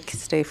to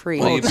stay free.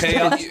 Well, you pay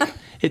out.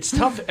 It's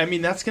tough. I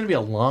mean, that's going to be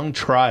a long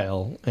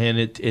trial, and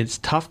it's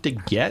tough to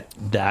get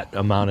that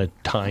amount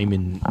of time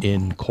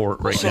in court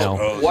right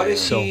now. What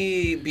is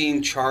he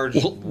being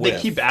charged with? They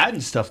keep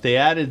adding stuff. They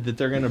added that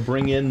they're going to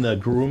bring in the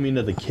grooming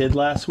of the kid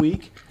last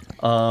week.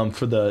 And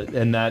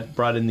that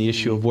brought in the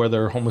issue of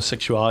whether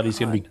homosexuality is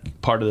going to be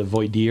part of the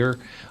voir dire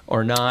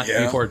or not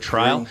before a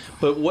trial.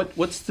 But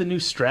what's the new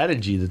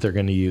strategy that they're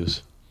going to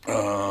use?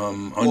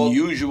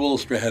 Unusual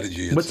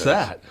strategy. What's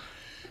that?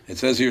 It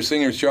says here,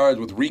 Singer's charged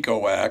with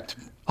RICO Act.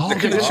 Oh, they're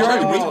going to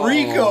charge with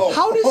RICO.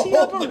 How does he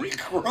have Holy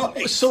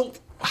Christ. So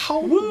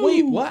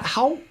wait, what?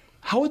 How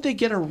would they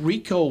get a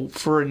RICO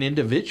for an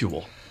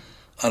individual?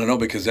 I don't know,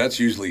 because that's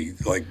usually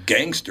like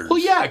gangsters. Well,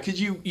 yeah,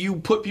 because you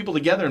put people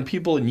together and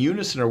people in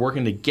unison are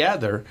working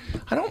together.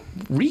 I don't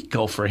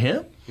RICO for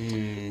him.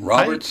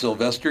 Robert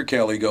Sylvester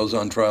Kelly goes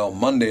on trial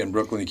Monday in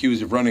Brooklyn,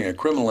 accused of running a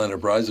criminal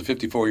enterprise. The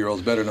 54-year-old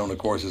is better known, of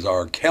course, as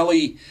R.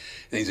 Kelly.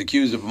 And he's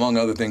accused of, among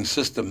other things,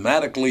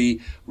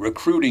 systematically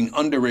recruiting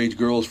underage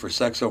girls for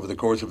sex over the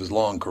course of his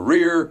long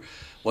career.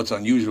 What's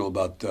unusual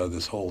about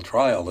this whole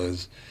trial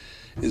is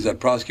that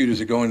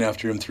prosecutors are going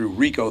after him through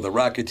RICO, the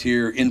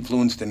Racketeer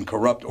Influenced and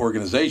Corrupt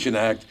Organization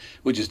Act,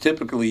 which is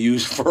typically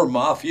used for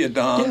mafia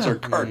dons or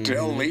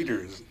cartel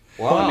leaders.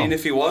 Well, I mean,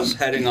 if he was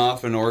heading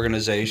off an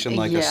organization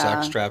like a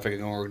sex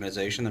trafficking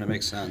organization, then it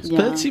makes sense. But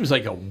that seems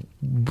like a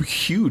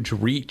huge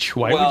reach.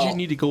 Why would you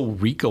need to go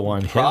RICO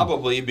on him?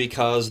 Probably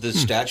because the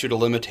statute of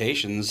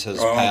limitations has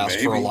passed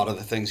for a lot of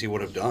the things he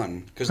would have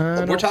done. Because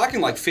we're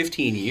talking like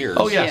 15 years.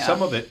 Oh, yeah,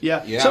 some of it.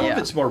 Yeah. Some of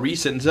it's more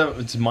recent, some of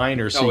it's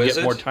minor, so you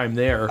get more time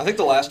there. I think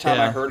the last time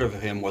I heard of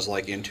him was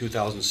like in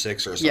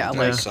 2006 or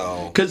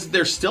something. Because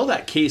there's still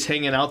that case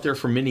hanging out there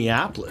from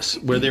Minneapolis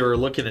where they were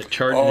looking at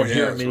charging him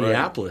here in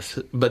Minneapolis.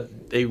 Right. But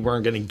they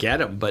weren't going to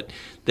get him, but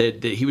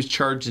he was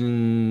charged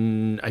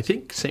in, I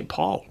think, St.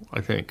 Paul,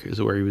 I think,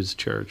 is where he was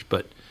charged.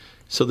 But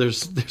so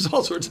there's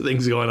all sorts of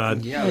things going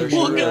on. Yeah, there's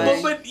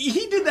but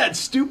he did that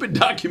stupid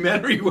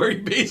documentary where he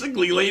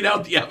basically laid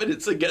out the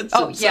evidence against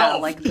himself. Yeah,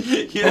 like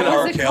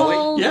R.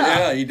 Kelly?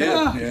 Yeah, he did.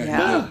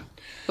 Yeah.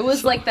 It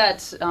was like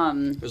that.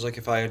 It was like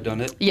If I Had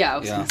Done It. Yeah, I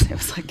was going to say it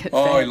was like If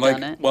I Had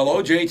Done It. Well,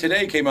 OJ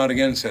today came out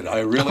again and said,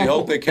 "I really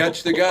hope they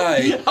catch the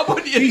guy." How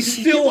about he's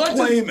still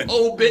claiming his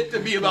whole bit to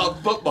be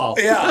about football?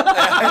 Yeah,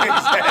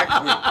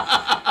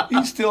 exactly.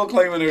 He's still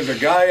claiming there's a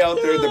guy out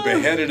there that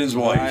beheaded his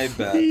wife. I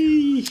bet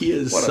he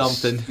is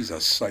something. He's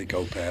a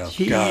psychopath.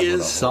 He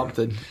is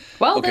something.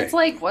 Well, that's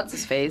like what's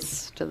his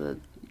face to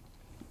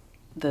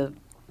the.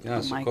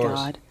 Yes, oh my of course.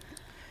 God!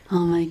 Oh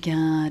my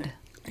God!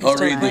 I'll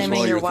read this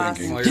while you're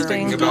thinking. While you're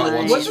thinking about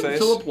what's his face.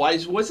 Philip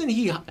Wise, wasn't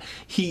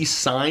he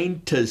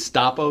signed to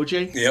stop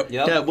OJ? Yep.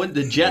 Yeah, when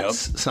the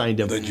Jets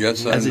signed him. The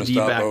Jets signed as a him to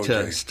stop D-back OJ.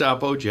 to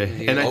stop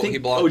OJ. And I think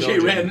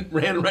OJ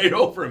ran right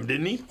over him,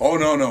 didn't he? Oh,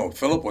 no.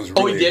 Philip was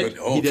really he did?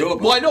 good. He did.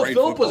 Philip Well, I know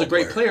Philip was a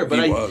great player,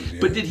 but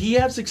but did he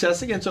have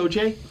success against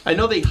OJ? I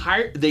know they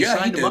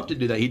signed him up to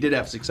do that. He did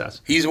have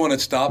success. He's the one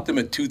that stopped him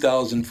at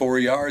 2,004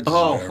 yards.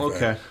 Oh,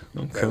 okay.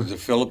 That was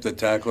Philip that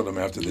tackled him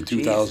after the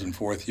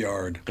 2,004th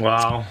yard.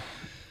 Wow.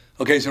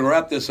 Okay, so to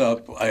wrap this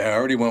up, I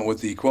already went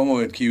with the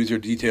Cuomo accuser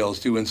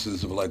details 2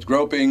 instances of alleged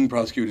groping.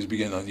 Prosecutors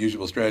begin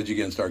unusual strategy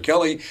against R.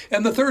 Kelly.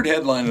 And the third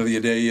headline of the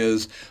day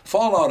is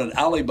fallout at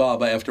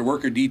Alibaba after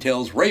worker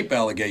details rape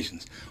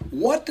allegations.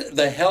 What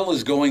the hell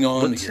is going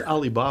on here?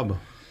 Alibaba?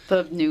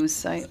 The news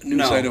site.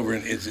 Site over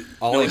in you're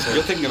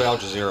thinking of Al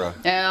Jazeera.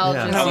 Al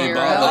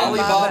Jazeera.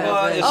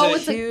 Alibaba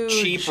is a huge,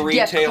 cheap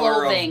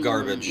retailer of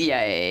garbage.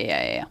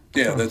 Yeah.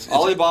 Yeah, that's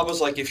Alibaba's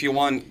like if you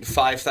want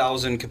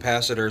 5,000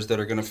 capacitors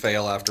that are going to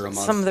fail after a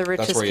month. Some of the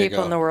richest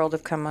people in the world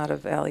have come out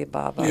of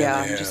Alibaba.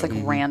 Yeah, just like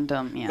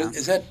random. Yeah.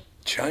 Is that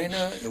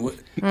China?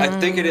 I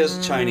think it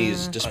is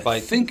Chinese,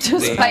 despite being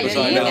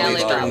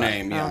Alibaba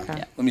name. Yeah.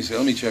 Okay. Let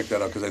me check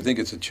that out because I think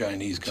it's a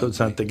Chinese company. So it's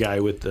not the guy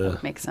with the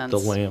Makes sense. the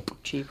lamp.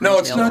 Cheap No,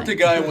 it's not the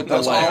guy with the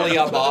That's lamp.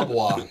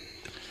 Alibaba.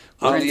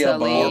 Prince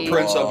Ali. Or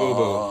Prince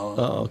Abubu.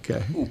 Oh,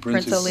 okay. Ooh,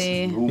 Prince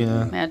Ali.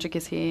 Yeah. Magic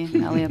is he.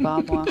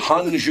 Alibaba.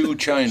 Hangzhou,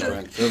 China.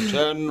 Strength of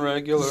 10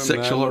 regular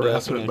Sexual men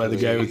harassment by the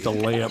guy with the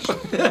lamp.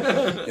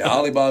 Yeah,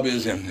 Alibaba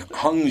is in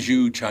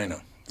Hangzhou,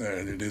 China.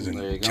 It is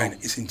in China.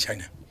 It's in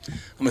China. I'm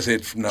going to say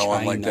it from now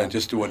on like that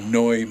just to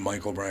annoy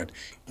Michael Bryant.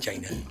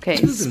 China. Okay,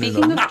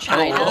 speaking of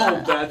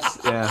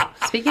China.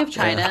 Speaking of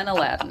China and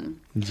Aladdin.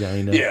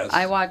 China. Yes.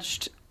 I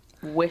watched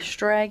Wish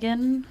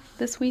Dragon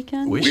this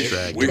weekend. Wish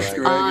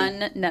Dragon. On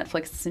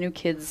Netflix. It's a new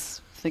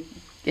kids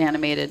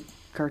animated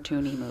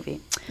cartoony movie.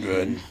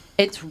 Good.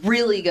 It's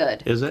really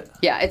good. Is it?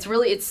 Yeah,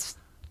 it's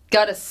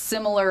got a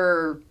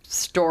similar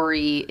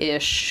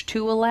story-ish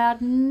to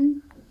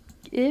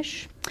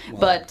Aladdin-ish.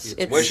 But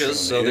it's wishes,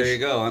 so there you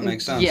go. That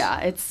makes sense.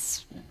 Yeah,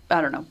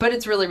 I don't know. But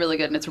it's really, really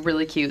good, and it's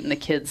really cute, and the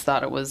kids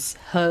thought it was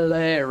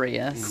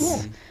hilarious.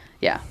 Cool.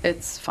 Yeah,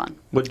 it's fun.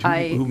 Who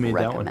made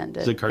that one? Recommend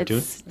it. Is it a cartoon?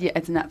 It's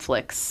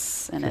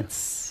Netflix, and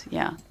it's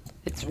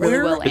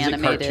really well animated. Is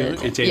it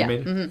cartoon? It's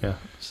animated? Yeah. Mm-hmm. Yeah.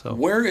 So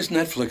where is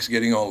Netflix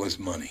getting all this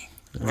money?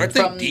 Aren't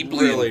they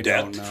deeply in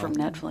debt? From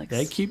Netflix.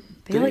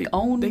 They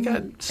own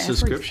got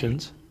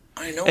subscriptions.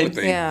 I know, And- but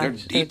they're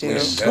deeply do.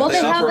 invested. Well, They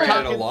they have operate a-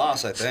 at a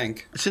loss, I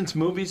think. Since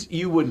movies,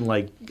 you wouldn't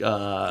like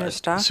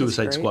stock is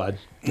Suicide great. Squad.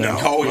 No,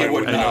 I you would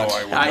would not.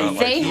 not. I would not.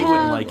 They you wouldn't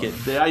have- like it.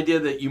 The idea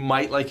that you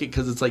might like it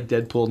because it's like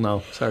Deadpool,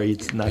 no. Sorry,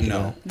 it's not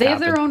gonna They have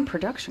their happen. own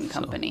production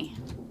company.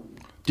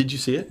 Did you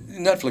see it?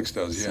 Netflix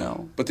does, yeah.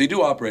 So- But they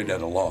do operate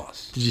at a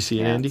loss. Did you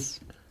see it, Andy? Yes.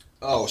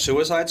 Oh,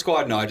 Suicide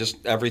Squad? No,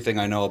 everything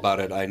I know about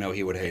it, I know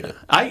he would hate it.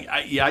 I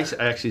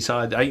actually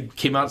saw it. I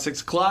came out at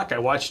 6 o'clock. I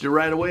watched it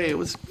right away. It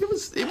was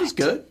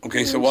good.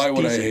 Okay, so why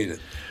would I hate it?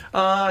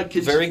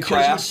 Very Because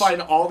crass. you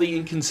find all the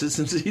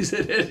inconsistencies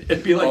in it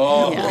and be like,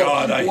 Oh,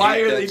 God, I why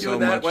hate are that they so doing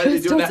that? much. Why are they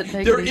This doing doesn't that?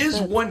 make There any is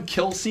sense. one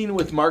kill scene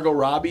with Margot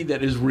Robbie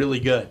that is really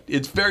good.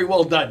 It's very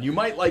well done. You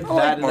might like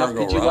that enough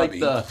Margot that you like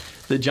Robbie.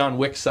 the John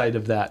Wick side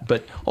of that.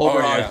 But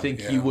overall, yeah, I think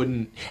yeah. you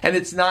wouldn't. And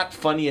it's not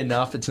funny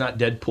enough. It's not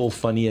Deadpool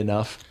funny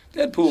enough.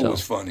 Deadpool So-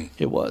 was funny.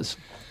 It was.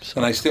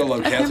 And I still love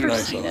I've Catherine never and I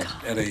saw seen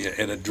it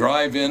at a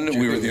drive-in.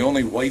 We were the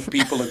only white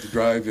people at the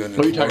drive-in What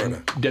are in you talking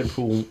Florida.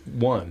 Deadpool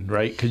 1,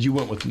 right? Because you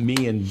went with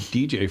me and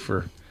DJ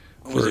for.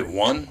 Was it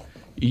one?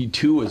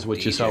 E2 is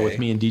what you saw DJ. with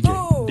me and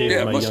DJ. David,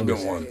 Yeah, it my must have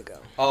youngest. been one.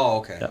 Oh,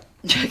 okay.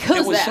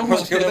 It was so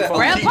much good fun.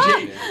 Grandpa?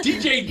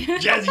 DJ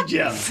Jazzy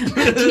Jeff.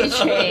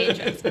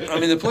 DJ. I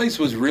mean, the place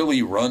was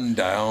really run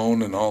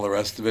down and all the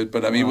rest of it,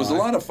 but I mean, it was a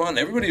lot of fun.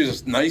 Everybody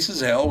was nice as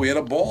hell. We had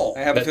a ball.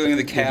 I have a feeling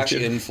the cash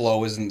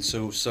inflow isn't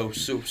so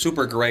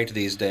super great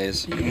these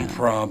days.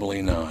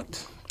 Probably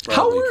not. How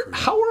Probably were true.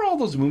 how were all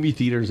those movie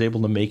theaters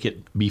able to make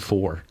it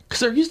before? Because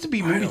there used to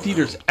be movie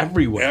theaters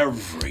everywhere.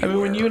 I mean,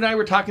 when you and I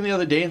were talking the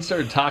other day and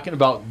started talking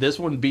about this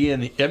one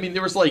being, I mean,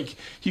 there was like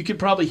you could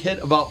probably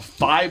hit about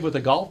 5 with a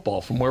golf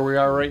ball from where we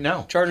are right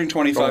now. Charging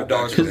 $25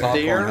 for Because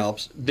popcorn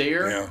helps.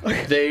 there, Yeah.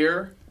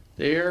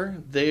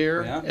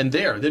 and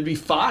there. There'd be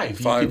 5. You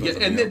 5 could of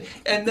get, them,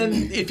 and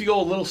then if you go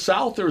a little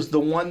south, there's the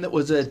one that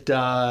was at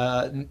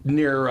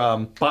near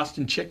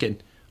Boston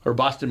Chicken or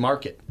Boston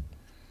Market.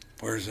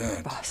 Where's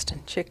that?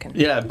 Boston Chicken.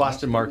 Yeah,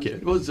 Boston Market.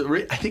 It was.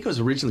 I think it was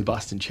originally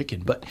Boston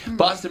Chicken, but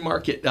Boston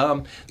Market,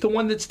 the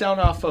one that's down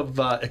off of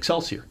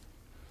Excelsior,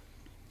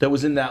 that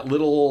was in that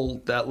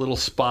little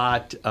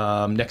spot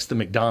next to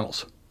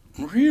McDonald's.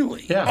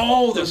 Really? Yeah.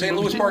 Oh, the St.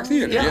 Louis Park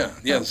Theater. Yeah.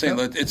 Yeah. The St.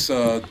 It's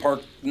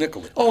Park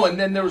Nicollet. Oh, and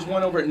then there was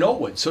one over at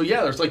Knollwood. So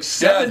yeah, there's like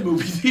 7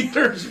 movie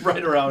theaters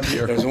right around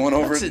here. There's one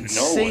over That's at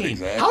insane. Knollwood,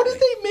 exactly. How did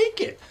they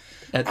make it?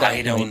 At that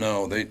I don't point?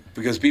 know.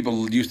 Because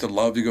people used to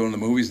love to go to the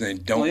movies and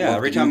they don't. Well, yeah, love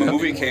every to do time a that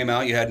movie anymore. came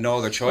out, you had no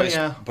other choice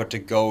yeah. but to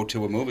go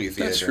to a movie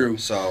theater. That's true.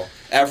 So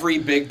every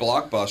big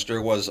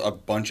blockbuster was a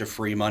bunch of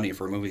free money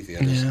for movie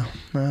theaters. Yeah,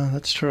 well,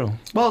 that's true.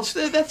 Well,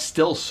 that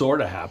still sort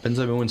of happens.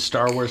 I mean, when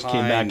Star Wars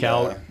came back Kinda.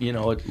 out,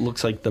 it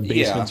looks like the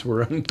basements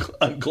were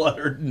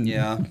uncluttered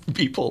and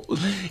people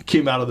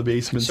came out of the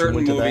basements. Certain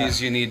and went to movies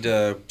that. you need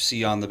to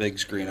see on the big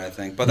screen, I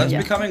think. But that's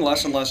becoming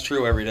less and less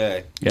true every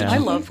day. Yeah. I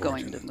love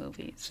going to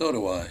movies. So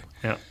do I.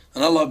 Yeah.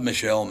 And I love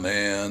Michelle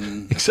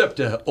Mann. Except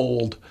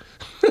old.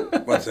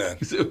 What's that?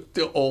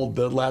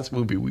 The last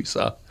movie we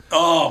saw.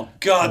 Oh,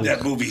 God,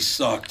 that movie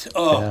sucked.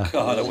 Oh, Yeah.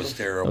 God, it was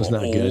terrible. That was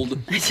not Old.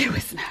 good. It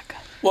was not good.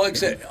 Well,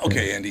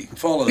 okay, Andy,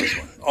 follow this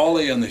one. All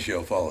of you on the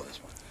show, follow this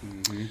one.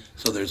 Mm-hmm.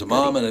 So there's a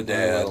mom and a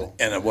dad,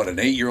 and an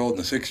 8-year-old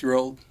and a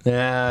 6-year-old?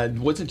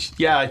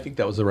 I think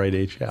that was the right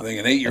age. Yeah. I think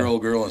an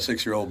 8-year-old girl and a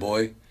 6-year-old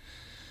boy.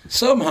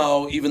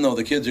 Somehow, even though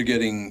the kids are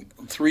getting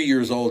 3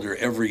 years older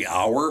every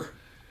hour,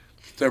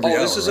 it's every hour,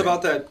 This is right?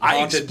 about that I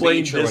haunted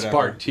explained beach or this whatever.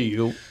 part to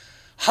you.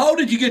 How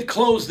did you get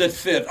clothes that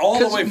fit all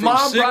the way from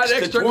Mom 6 brought to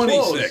extra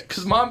 26? clothes.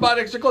 Because Mom bought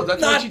extra clothes.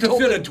 That's Not what she to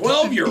told fit a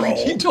 12-year-old.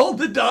 She told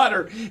the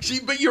daughter.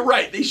 But you're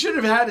right. They should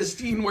have had a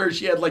scene where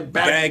she had like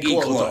baggy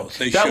clothes. clothes. On.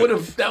 They That should. would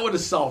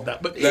have solved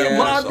that. But That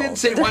Mom would've did solved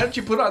say, it. "Why don't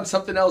you put on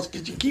something else?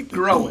 Because you keep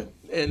growing."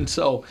 And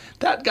so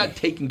that got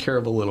taken care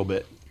of a little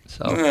bit.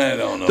 So I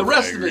don't know the if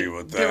rest I of agree it,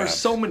 with there were that.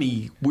 so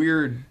many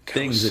weird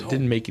things that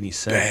didn't make any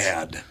sense.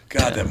 Bad.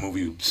 God, that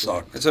movie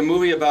sucked. It's a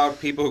movie about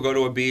people who go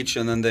to a beach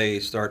and then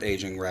they start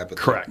aging rapidly.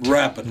 Correct.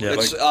 Rapidly.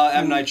 It's Like,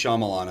 M. Night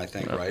Shyamalan, I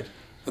think, right?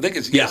 I think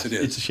it's, Yeah, yes, it is.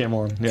 It's a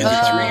Shyamalan. It's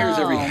Yeah. 3 years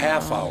every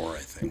half hour,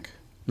 I think.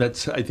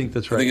 I think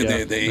that's I right. think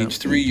yeah. they age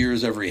 3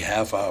 years every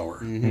half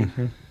hour.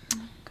 Mm-hmm.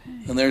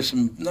 And there's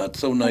some not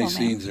so nice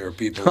scenes there,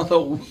 people.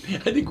 Although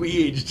I think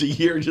we aged a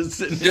year just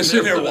sitting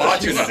there for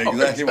watching that it. few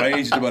Exactly. hours. I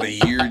aged about a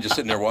year just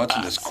sitting there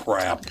watching this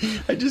crap.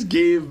 I just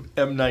gave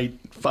M. Night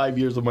 5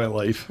 years of my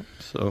life.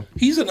 So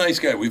He's a nice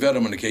guy. We've had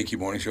him on the KQ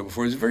Morning Show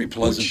before. He's a very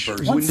pleasant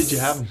person. when did you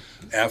have him?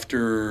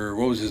 After,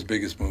 what was his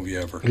biggest movie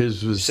ever?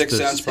 His was Sixth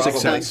the Sense, probably.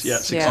 Sixth Sense. Yeah,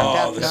 Sixth Yeah. Sense.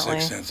 Oh, The Definitely.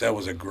 Sixth Sense. That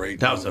was a great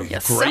That was a movie.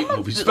 great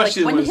movie,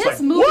 especially when when his it's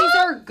like, movies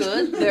are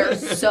good, they're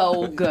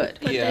so good.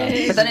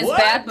 Yeah. But then his What?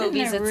 bad Then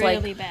movies, they're it's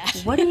really like, bad.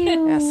 what do you?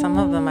 Yeah, some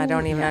of them I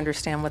don't even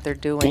understand what they're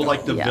doing. well,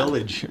 like The Yeah.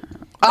 Village.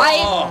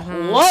 I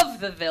love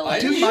The Village. I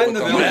didn't mind The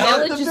The Village. love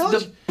Village The is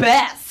Village? the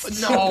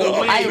best. No,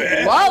 wait.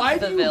 I love Why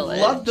The do you Village.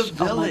 love The Oh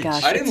my Village?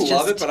 gosh, I didn't it's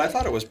love just- it, but I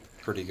thought it was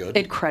pretty good.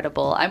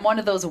 Incredible. I'm one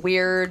of those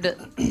weird,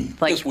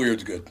 like, This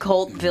weird's good.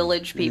 cult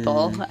village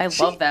people. I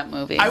love that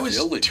movie. I was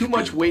too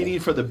much waiting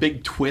for the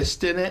big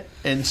twist in it,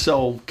 and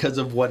so because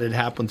of what had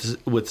happened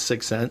with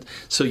Sixth Sense,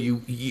 so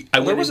I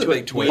went was a into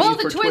big it twist. waiting Well,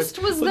 the for twist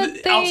twist. was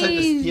that outside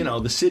they-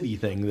 the city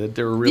thing that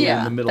they were really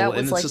in the middle, that was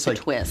and it's like just the like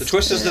twist. The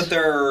twist is that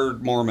they're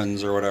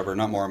Mormons or whatever,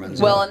 not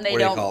Mormons. Well, and they what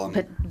do you don't call them?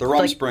 put- The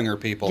like- Rumspringer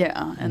people.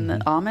 Yeah, and the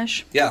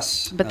Amish.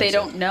 Yes. But they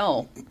that's don't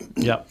know.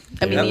 Yep.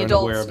 I mean, They're the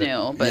unaware adults of it.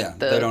 knew, but Yeah,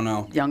 the they don't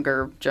know.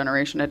 younger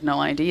generation had no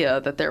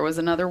idea that there was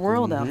another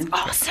world out there. Mm-hmm.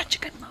 Oh, such a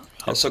good movie.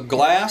 it. So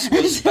Glass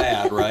was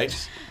bad, right?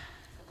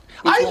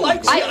 I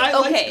liked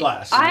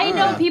Glass. I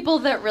know people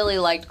that really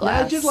liked Glass.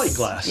 Yeah, I did like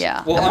Glass.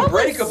 Yeah. Well, That one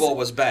was- Unbreakable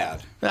was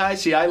bad. I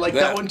see. I like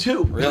that one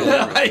too.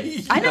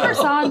 Really? I never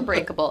saw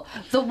Unbreakable.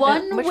 The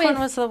one Which with one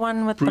was the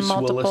one with Bruce the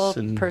multiple Willis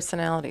and-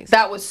 personalities?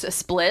 that was a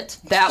Split.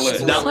 That was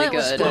Split. really Split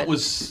was good. good. Split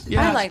was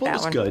yeah. I like Split that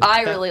was one. good.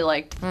 I really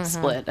liked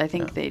Split. I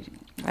think they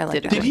I like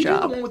did a that good Did he do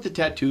job. the one with the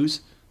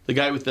tattoos? The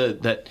guy with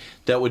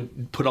that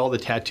would put all the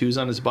tattoos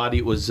on his body.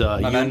 It was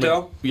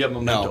Memento? Yeah,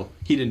 Memento. No.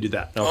 He didn't do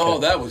that. Okay. Oh,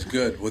 that was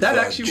good. With That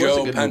actually was a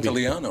Joe good movie.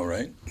 Pantoliano,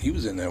 right? He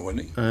was in there,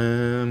 wasn't he? I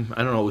don't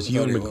know. It was thought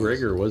Ewan he was.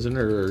 McGregor, wasn't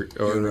it? Or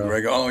Ewan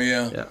McGregor. Oh,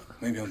 yeah. yeah.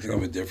 Maybe I'm thinking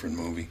of a different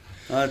movie.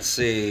 Let's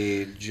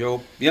see.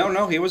 Joe. Yeah,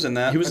 no, he was in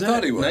that. He was I in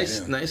thought it. he was.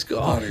 Nice, yeah. nice I guy.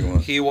 thought he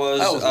was. He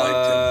was. I always liked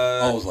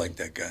him. Always liked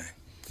that guy.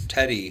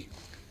 Teddy.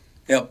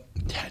 Yep.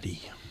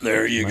 Teddy.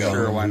 There you go.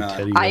 Sure, why not?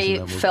 Teddy was in I that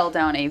movie. fell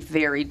down a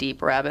very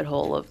deep rabbit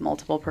hole of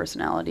multiple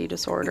personality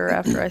disorder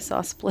after I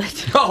saw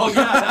Split. Oh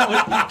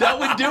yeah, that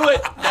would do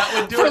it. That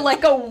would do For it.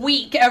 like a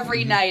week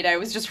every night, I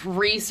was just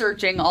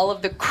researching all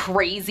of the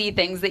crazy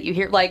things that you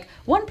hear. Like,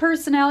 one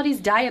personality's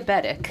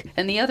diabetic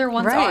and the other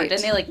ones Right. aren't,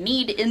 and they like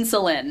need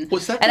insulin.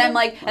 Was that And the I'm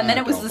like, and then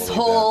I it was don't this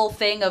believe whole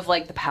thing of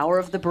like the power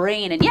of the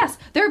brain. And yes,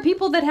 there are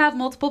people that have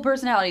multiple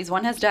personalities.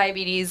 One has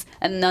diabetes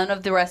and none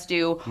of the rest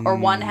do, or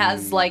one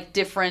has like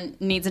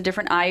different needs and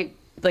different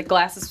like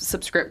glasses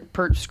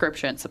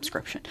subscription.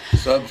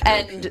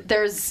 And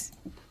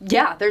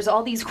there's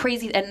all these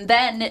crazy, and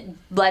then it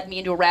led me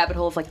into a rabbit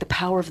hole of like the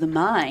power of the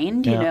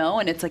mind, you Yeah. know,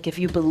 and it's like if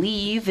you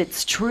believe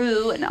it's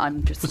true, and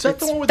I'm just Was that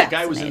the it's one where the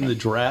guy was in the fascinating.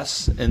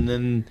 dress and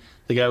then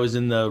the guy was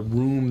in the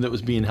room that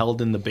was being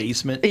held in the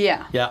basement?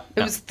 Yeah. Yeah.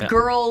 It was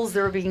girls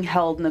that were being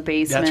held in the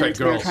basement. That's right,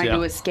 They were girls, trying yeah.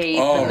 to escape,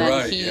 Oh, and then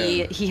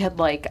right, he had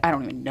like I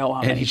don't even know how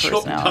And many he showed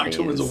up and talked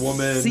to him as a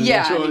woman. And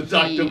Yeah, then showed up and and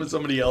talked to him he- as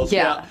somebody else.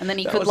 yeah, and then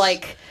he That could, was-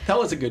 like- That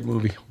was a good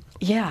movie.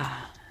 Yeah.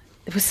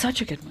 It was such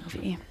a good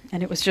movie.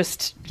 And it was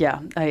just,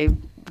 I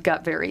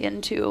got very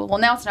into. Well,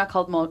 now it's not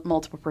called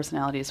multiple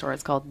personality disorder.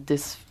 It's called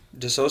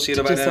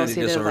Dissociative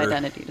identity disorder.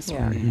 identity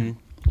disorder.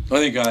 I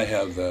think I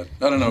have that.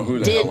 I don't know who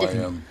the hell I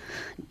am.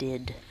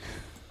 Did.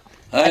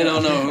 I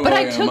don't know who But I I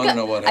am. took I don't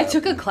know what I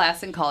took a happened.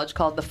 class in college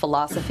called the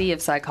Philosophy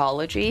of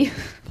Psychology.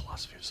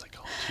 Philosophy of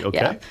psychology. Okay.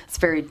 Yeah, it's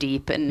very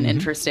deep and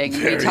interesting.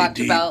 Very we talked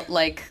deep. about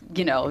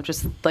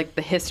just like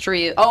the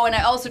history. Oh, and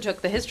I also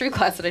took the history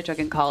class that I took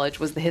in college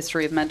was the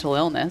history of mental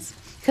illness.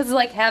 Because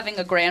like having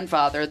a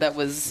grandfather that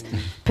was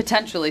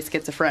potentially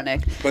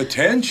schizophrenic.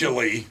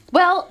 Potentially.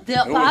 Well,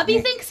 was Bobby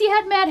me. thinks he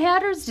had Mad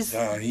Hatter's. Just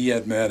He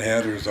had Mad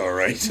Hatters, all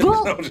right.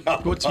 Well- No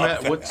doubt What's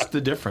about what's that. the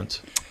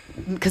difference?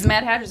 because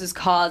Mad Hatter's is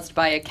caused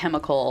by a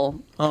chemical.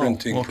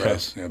 Printing okay.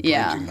 press.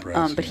 Yeah, Printing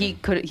press. but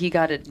he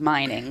got it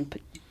mining.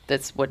 But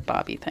that's what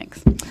Bobby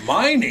thinks.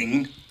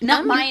 Mining?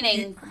 Not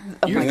mining.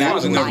 Oh Your my dad God,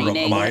 was never a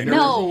mining. miner?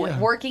 No, Yeah.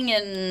 working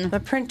in The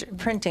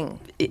printing.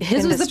 his was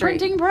the industry.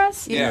 printing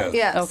press. Yeah.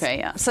 Yes. Okay,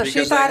 yeah. So Because she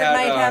they thought it had,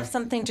 might have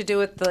something to do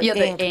with the Yeah,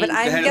 the ink, ink. but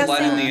They I'm had guessing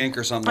lead in the ink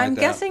or something I'm like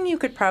that. guessing you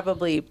could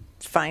probably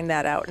find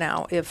that out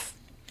now if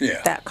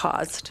Yeah. that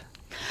caused.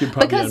 You'd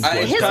probably Because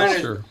unplug his that,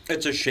 was- sure.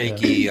 It's a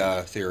shaky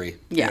theory.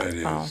 Yeah. it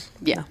is. Oh,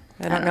 Yeah.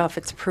 I don't know if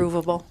it's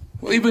provable.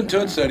 Well, even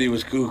Toot said he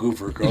was cuckoo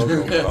for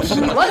Cocoa Puffs. He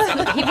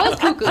was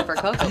cuckoo for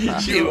Cocoa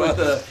Puffs. She was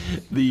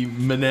the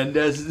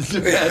Menendez.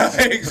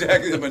 Yeah,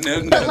 exactly, the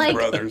Menendez But like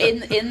brothers.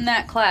 in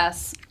that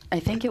class, I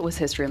think it was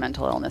history of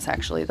mental illness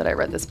actually that I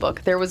read this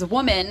book. There was a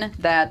woman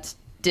that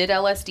did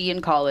LSD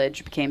in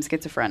college, became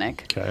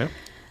schizophrenic. Okay.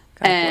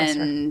 bless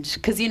her. And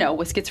because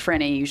with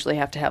schizophrenia you usually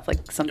have to have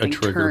like something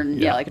trigger, turn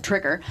yeah. like a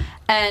trigger,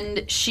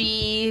 and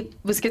she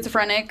was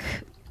schizophrenic,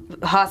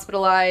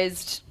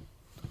 hospitalized,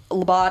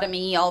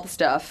 lobotomy, all the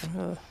stuff,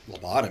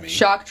 Lobotomy.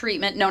 shock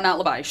treatment, no,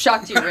 not lobotomy,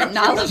 shock treatment,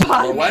 not lobotomy.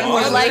 Well, why Or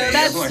was like it?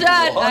 that's Like,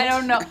 not, what? I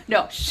don't know,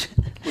 no,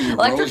 you're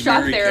electroshock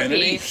Rosemary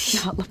therapy,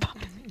 Kennedy? not lobotomy.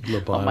 Oh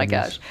Lobotomies. my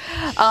gosh.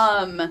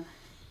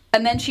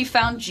 And then she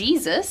found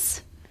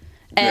Jesus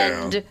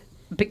and Yeah.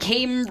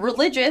 became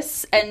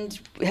religious and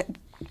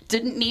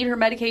didn't need her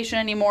medication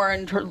anymore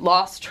and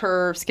lost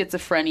her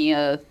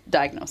schizophrenia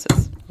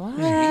diagnosis.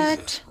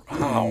 What?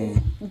 Wow.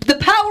 The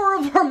power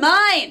of her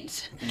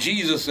mind!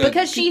 Jesus said,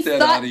 Because she "Get that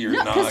thought, out of your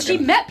because she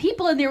noggin." met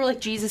people and they were like,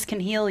 Jesus can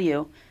heal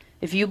you.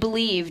 If you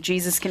believe,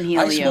 Jesus can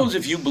heal I you. suppose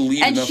if you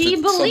believe And enough she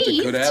that something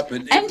believed, could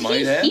happen, and it might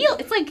he happen. healed.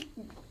 It's like,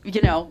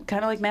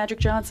 kind of like Magic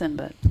Johnson,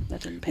 but that's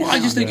that didn't pan Well, I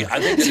out. just think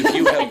that if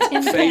you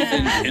have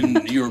faith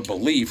in your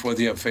belief,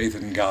 whether you have faith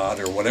in God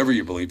or whatever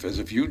your belief is,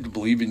 if you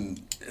believe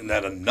in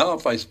that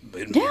enough,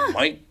 it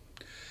might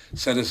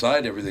set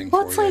aside everything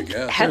Well, for it's you,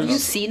 like, I guess. have you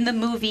seen the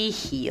movie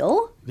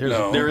Heal?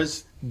 There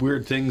is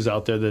weird things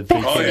out there that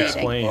they can't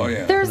explain. Oh,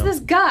 yeah. There's this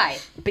guy,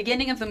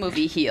 beginning of the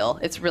movie Heal.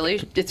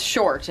 It's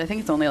short. I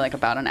think it's only like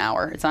about an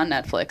hour. It's on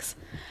Netflix.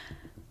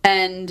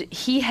 And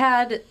he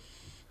had,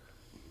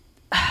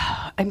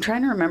 I'm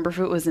trying to remember if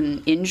it was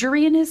an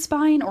injury in his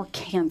spine or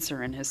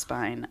cancer in his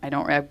spine.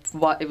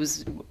 It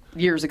was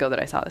years ago that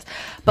I saw this.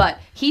 But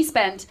he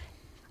spent,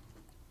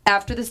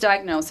 after this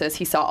diagnosis,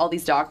 he saw all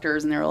these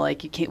doctors, and they were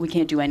like, we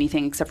can't do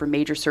anything except for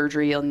major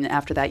surgery, and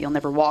after that, you'll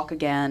never walk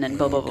again, and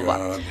blah, blah, blah,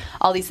 blah.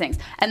 All these things.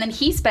 And then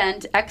he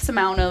spent X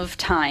amount of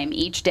time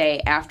each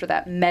day after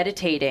that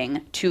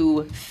meditating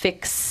to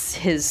fix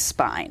his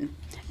spine.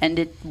 And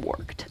it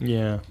worked.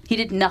 Yeah. He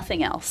did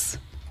nothing else.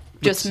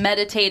 Just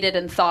meditated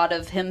and thought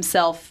of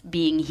himself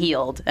being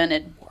healed, and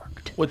it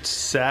worked. What's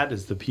sad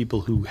is the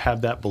people who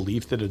have that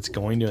belief that it's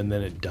going to, and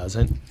then it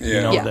doesn't.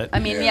 Yeah.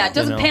 It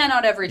doesn't pan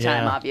out every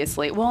time,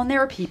 obviously. Well, and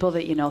there are people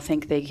that,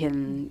 think they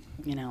can,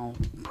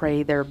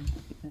 pray their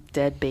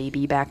dead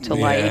baby back to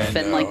life,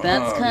 and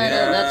that's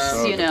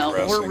kind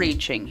of, we're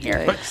reaching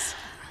here.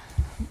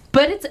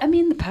 But it's,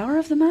 the power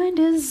of the mind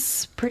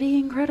is pretty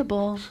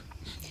incredible.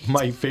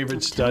 My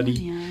favorite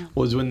study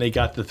was when they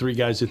got the three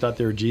guys who thought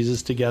they were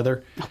Jesus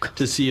together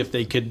to see if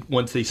they could,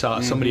 once they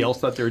saw somebody else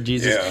thought they were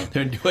Jesus, they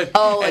would do it.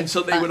 And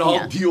so they would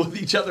all deal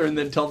with each other and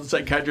then tell the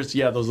psychiatrist,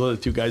 those other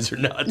two guys are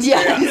nuts.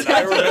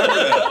 I remember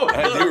that.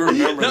 I do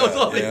remember that. That was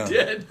all they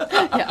did.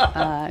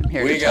 I'm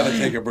here We got to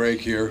take a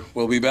break here.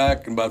 We'll be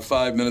back in about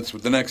 5 minutes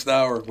with the next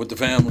hour with the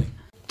family.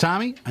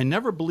 Tommy, I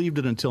never believed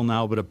it until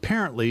now, but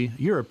apparently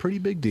you're a pretty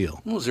big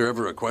deal. Was there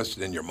ever a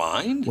question in your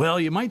mind? Well,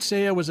 you might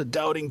say I was a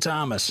doubting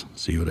Thomas.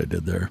 See what I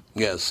did there?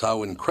 Yes,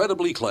 how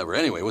incredibly clever.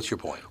 Anyway, what's your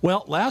point?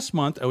 Well, last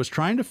month I was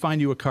trying to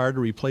find you a car to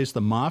replace the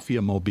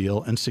Mafia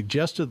Mobile and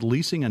suggested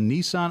leasing a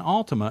Nissan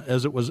Altima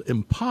as it was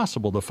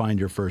impossible to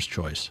find your first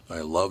choice. I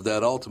love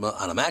that Altima,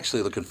 and I'm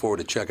actually looking forward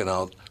to checking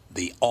out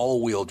the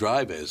all-wheel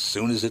drive as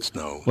soon as it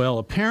snows. Well,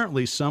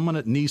 apparently someone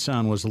at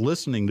Nissan was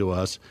listening to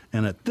us,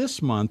 and at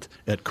this month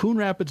at Coon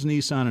Rapids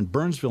Nissan and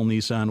Burnsville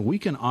Nissan, we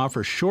can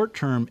offer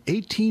short-term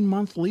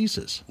 18-month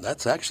leases.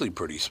 That's actually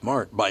pretty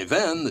smart. By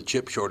then, the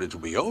chip shortage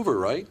will be over,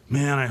 right?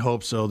 Man, I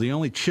hope so. The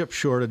only chip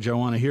shortage I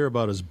want to hear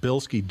about is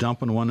Bilski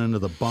dumping one into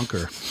the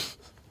bunker.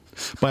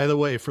 By the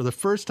way, for the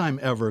first time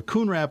ever,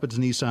 Coon Rapids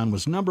Nissan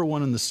was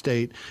 #1 in the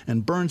state,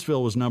 and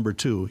Burnsville was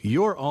 #2.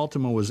 Your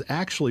Altima was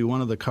actually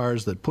one of the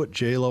cars that put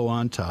J-Lo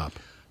on top.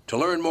 To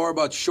learn more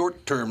about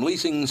short-term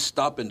leasing,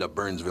 stop into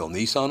Burnsville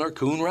Nissan or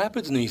Coon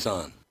Rapids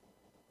Nissan.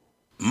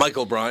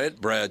 Michael Bryant,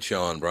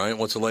 Bradshaw and Bryant,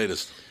 what's the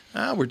latest?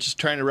 We're just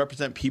trying to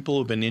represent people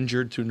who've been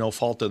injured through no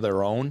fault of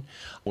their own.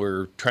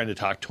 We're trying to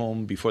talk to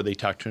them before they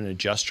talk to an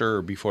adjuster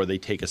or before they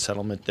take a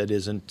settlement that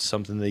isn't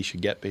something they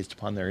should get based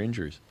upon their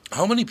injuries.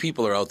 How many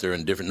people are out there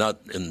not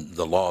in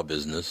the law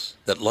business,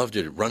 that love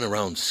to run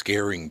around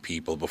scaring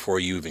people before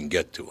you even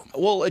get to them?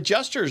 Well,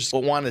 adjusters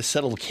want to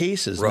settle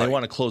cases and they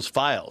want to close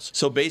files.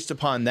 So based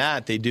upon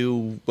that, they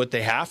do what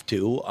they have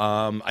to.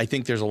 I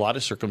think there's a lot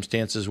of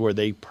circumstances where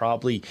they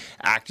probably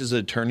act as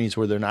attorneys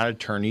where they're not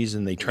attorneys,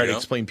 and they try to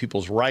explain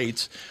people's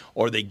rights,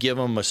 or they give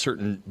them a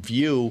certain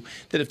view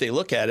that if they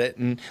look at it.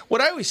 And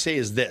what I always say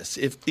is this: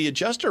 if the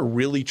adjuster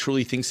really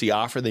truly thinks the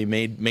offer they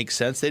made makes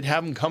sense, they'd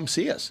have them come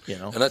see us.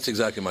 And that's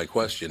exactly my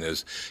question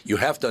is, you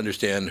have to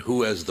understand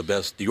who has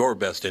your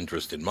best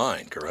interest in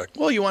mind, correct?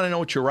 Well, you want to know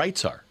what your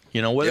rights are.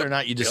 Whether or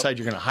not you decide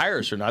you're going to hire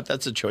us or not,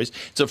 that's a choice.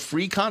 It's a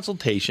free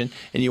consultation,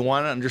 and you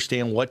want to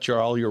understand what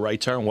all your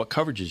rights are and what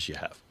coverages you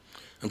have.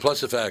 And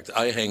plus the fact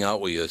I hang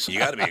out with you, so you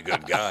got to be a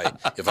good guy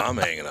if I'm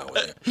hanging out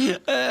with you.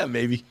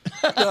 Maybe.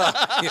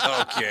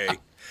 Okay.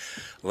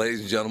 Ladies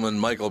and gentlemen,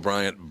 Michael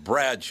Bryant,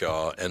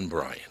 Bradshaw and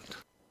Bryant.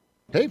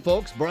 Hey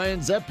folks,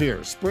 Brian Zepp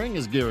here. Spring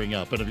is gearing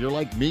up, and if you're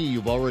like me,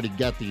 you've already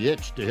got the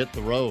itch to hit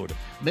the road.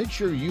 Make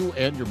sure you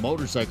and your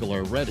motorcycle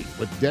are ready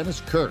with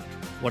Dennis Kirk.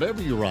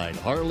 Whatever you ride,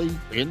 Harley,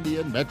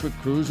 Indian, Metric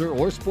Cruiser,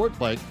 or Sport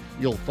Bike,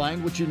 you'll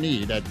find what you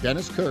need at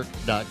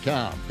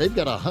DennisKirk.com. They've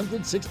got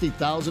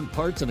 160,000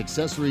 parts and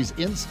accessories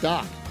in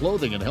stock,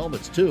 clothing and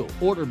helmets too.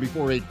 Order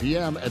before 8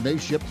 p.m. and they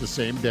ship the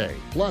same day.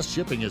 Plus,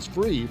 shipping is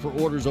free for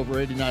orders over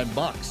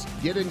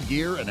 $89. Get in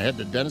gear and head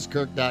to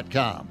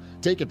DennisKirk.com.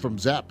 Take it from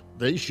Zepp.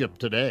 They ship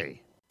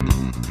today.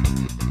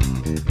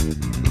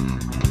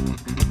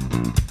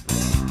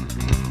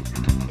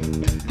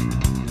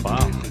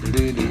 Wow.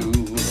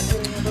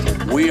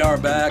 We are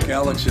back.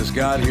 Alex just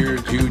got here.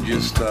 Jude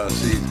just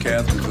sees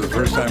Catherine for the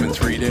first time in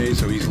 3 days,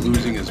 so he's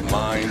losing his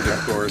mind, of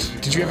course.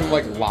 Did you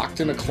have him,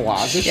 locked in a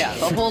closet? Yeah,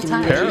 the whole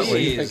time.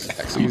 Apparently.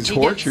 You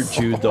tortured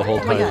Jude the whole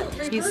time. Oh my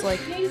God. He's like...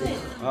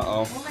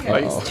 Uh-oh.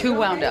 He's too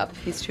wound up.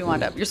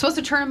 You're supposed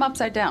to turn him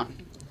upside down.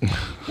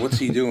 What's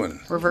he doing?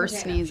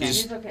 Reverse sneezing.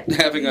 He's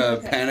having a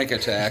panic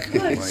attack.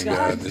 Oh, my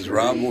God. Is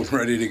Rob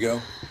ready to go?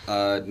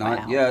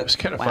 Not yet. It's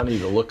kind of funny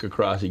the look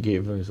across he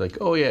gave him. He's like,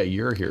 "Oh yeah,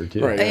 you're here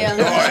too." Right. That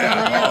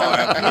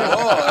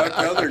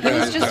other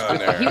guy's down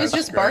there. He was That's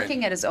just great.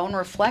 barking at his own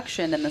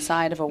reflection in the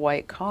side of a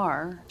white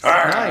car.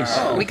 Nice.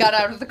 We got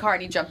out of the car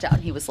and he jumped out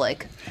and he was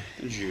like.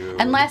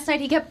 And last night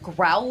he kept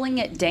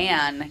growling at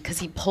Dan because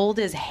he pulled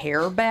his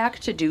hair back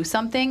to do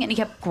something and he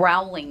kept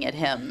growling at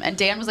him. And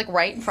Dan was like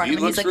right in front of him.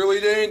 He looks He's like, really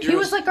dangerous. He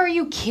was like, "Are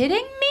you kidding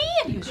me?"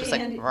 And he was just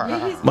like,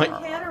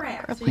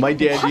 My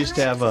dad used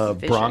to have a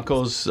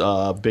Broncos,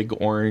 big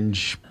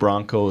orange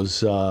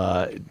Broncos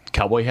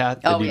cowboy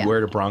hat that he'd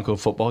wear to Bronco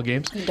football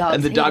games.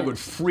 And the dog would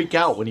freak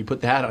out when he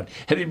put the hat on.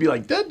 And he'd be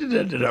like, da, da,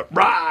 da, da, da,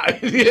 rah!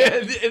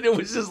 And it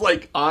was just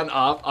like on,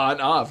 off, on,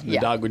 off. And the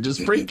dog would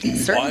just freak.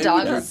 Certain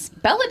dogs.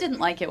 Bella didn't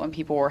like it when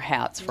people wore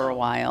hats for a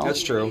while.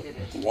 That's true.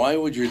 Why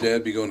would your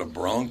dad be going to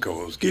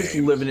Broncos games?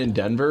 He's living in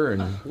Denver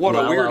and What a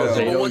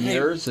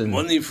weirdo.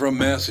 Wasn't he from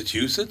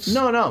Massachusetts?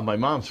 No. My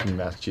mom's from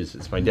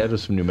Massachusetts. My dad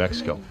was from New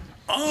Mexico.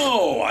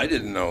 Oh, I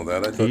didn't know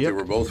that. I thought they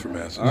were both from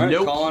Massachusetts. All right,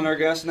 call on our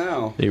guest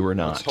now. They were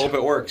not. Let's hope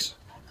it works.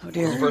 Oh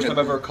dear. This is the first time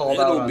I've ever called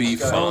out. It'll on be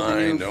Skype.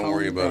 fine. Don't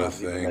worry about a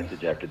thing.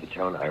 Message after the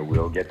tone. I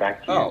will get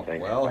back to you. Oh,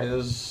 Thanks. well,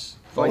 his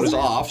phone's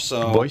off,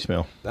 so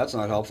Voicemail. that's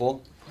not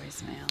helpful.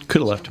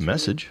 Could have left a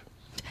message.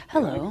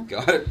 Hello.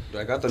 Got it.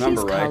 I got the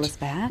number Please right. call us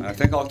back. I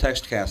think I'll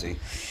text Cassie.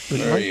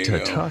 We'd There like you to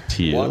go. talk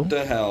to you. What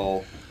the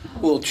hell?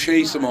 We'll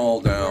chase them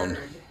all down.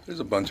 There's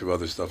a bunch of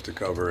other stuff to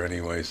cover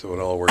anyway, so it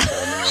all works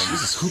out in the end.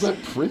 Jesus, who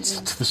let Prince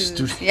into the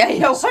studio?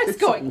 Yeah, what is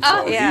going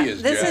on? Yeah, he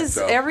is this jacked is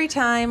up. every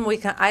time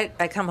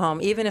I come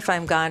home, even if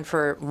I'm gone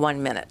for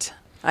 1 minute.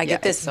 I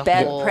get this it's a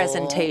bed whole-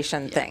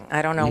 presentation thing.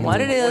 I don't know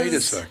what it is. Wait a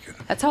second.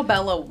 That's how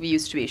Bella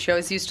used to be. She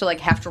always used to like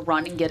have to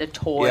run and get a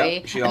toy,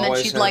 Yep, she and then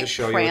always she'd had to like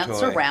show you a prance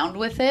toy. around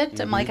with it.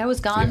 I'm like, I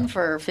was gone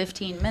for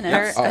 15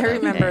 minutes. I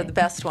remember the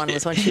best one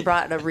was when she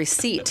brought a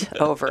receipt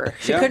over.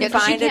 She Yeah. couldn't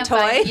 'cause she find a can't toy.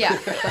 find- yeah,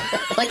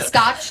 like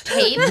Scotch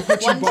tape.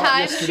 One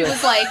time she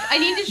was like, I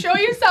need to show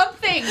you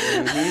something.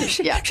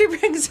 Yeah, She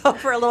brings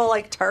over a little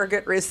like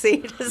Target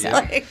receipt. It's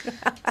like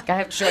I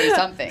have to show you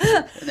something.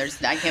 And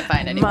I can't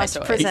find any of my must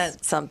toys.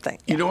 present something.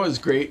 You know what was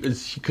great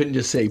is she couldn't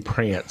just say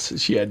prance.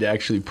 She had to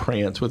actually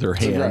prance with her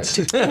hands.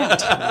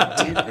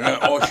 Yeah,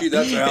 oh,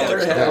 that's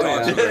Alex.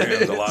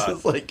 It's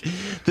just like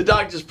the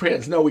dog just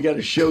pranced. No, we got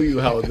to show you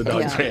how the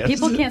dog Yeah. pranced.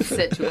 People can't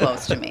sit too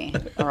close to me,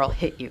 or I'll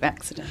hit you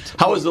accident.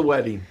 How was the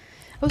wedding?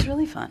 It was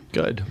really fun.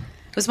 Good.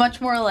 It was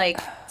much more like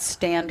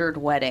standard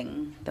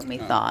wedding than we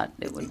thought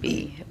it would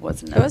be. It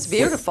wasn't. It was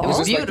beautiful. It was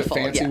Was this like the beautiful.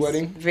 fancy yes.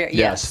 wedding? Very,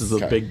 Yes,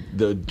 yes.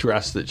 the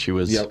dress that she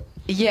was. Yep.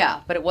 Yeah,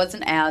 but it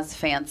wasn't as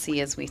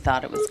fancy as we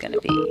thought it was going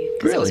to be.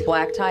 Because it was Really?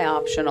 black tie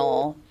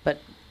optional, but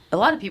a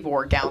lot of people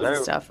wore gowns and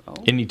stuff. Oh,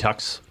 Any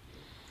tux.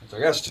 That's our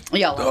guest.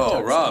 yeah. a lot of Oh,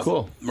 tuxes. Rob.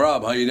 Cool.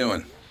 Rob, how you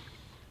doing?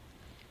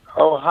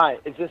 Oh, hi.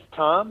 Is this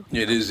Tom?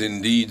 It is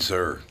indeed,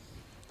 sir.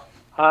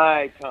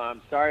 Hi,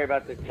 Tom. Sorry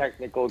about the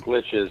technical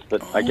glitches,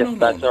 but I guess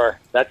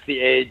that's the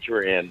age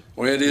we're in.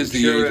 Well, it is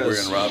the Sure age we're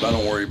is. in, Rob. I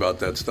don't worry about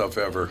that stuff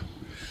ever.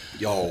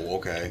 Yo,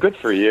 okay. Good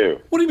for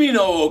you. What do you mean,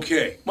 oh,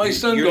 okay? My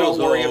son You goes,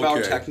 don't worry oh, about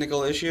okay.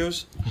 technical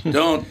issues?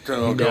 Don't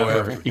go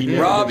Never. after He me.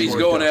 never Rob, gets he's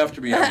worked going up.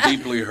 after me. I'm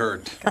deeply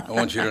hurt. I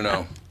want you to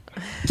know.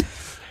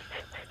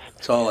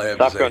 That's all I have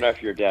Stop to going say.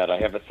 after your dad. I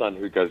have a son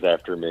who goes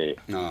after me.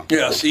 No.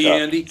 Yeah, see,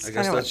 Andy? I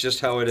guess that's just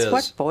how it It's is.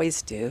 what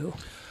boys do.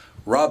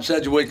 Rob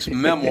Sedgwick's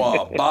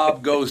memoir,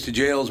 Bob Goes to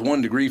Jail, is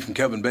 1 degree from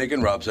Kevin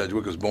Bacon. Rob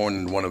Sedgwick was born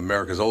in one of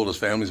America's oldest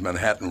families,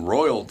 Manhattan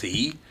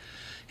royalty.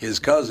 His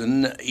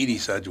cousin, Edie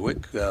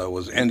Sedgwick,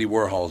 was Andy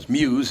Warhol's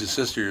muse. His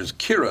sister is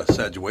Kira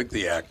Sedgwick,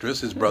 the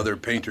actress. His brother,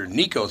 painter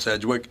Nico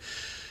Sedgwick.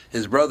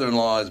 His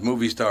brother-in-law is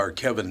movie star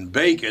Kevin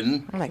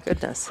Bacon. Oh my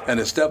goodness. And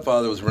his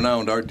stepfather was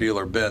renowned art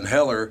dealer Ben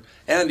Heller.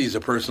 And he's a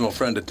personal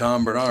friend of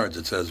Tom Bernard's,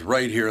 it says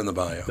right here in the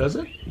bio. Does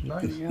it?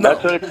 Nice.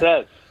 That's what it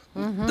says.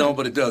 No,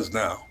 but it does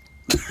now.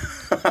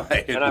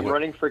 And I'm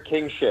running for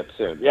kingship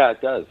soon. Yeah, it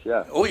does.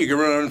 Yeah. Oh, you can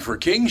run for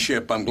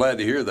kingship. I'm glad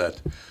to hear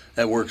that.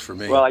 That works for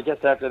me. Well, I guess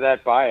after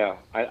that bio,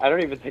 I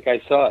don't even think I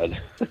saw it.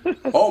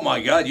 Oh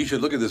my God! You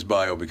should look at this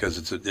bio because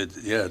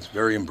it's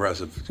very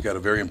impressive. It's got a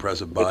very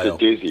impressive bio.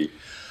 It's a doozy.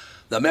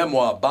 The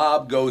memoir,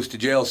 Bob Goes to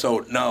Jail. So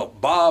now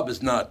Bob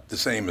is not the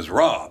same as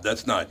Rob.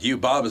 That's not you.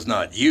 Bob is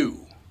not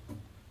you.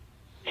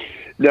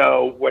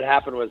 No, what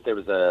happened was there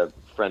was a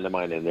friend of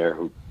mine in there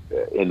who,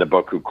 in the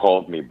book, who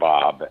called me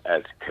Bob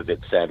because it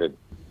sounded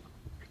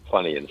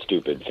funny and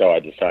stupid. So I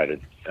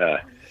decided.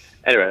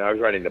 Anyway, I was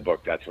writing the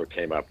book. That's what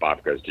came up.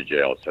 Bob Goes to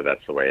Jail. So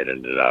that's the way it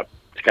ended up.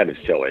 It's kind of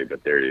silly,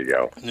 but there you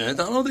go. I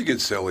don't think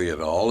it's silly at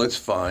all. It's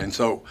fine.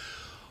 So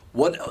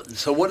what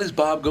is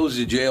Bob Goes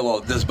to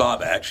Jail? Does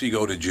Bob actually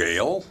go to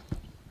jail?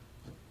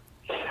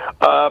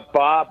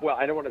 Bob, well,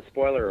 I don't want to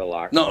spoil her a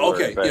lot. No, for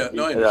her, okay, but yeah,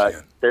 no, I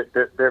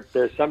understand.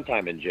 There's some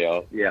time in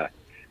jail, yeah.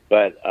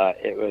 But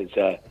it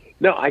was,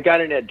 no, I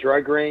got in a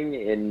drug ring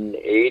in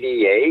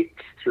 '88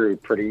 through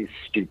pretty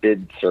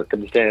stupid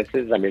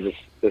circumstances. I mean,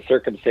 the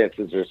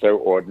circumstances are so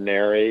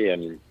ordinary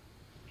and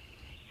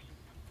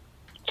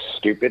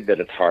stupid that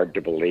it's hard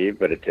to believe,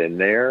 but it's in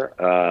there.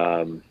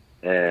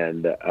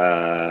 And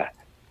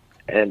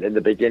And in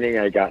the beginning,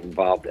 I got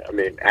involved. I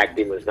mean,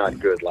 acting was not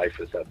good. Life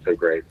was not so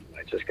great.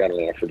 I just got an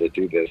offer to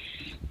do this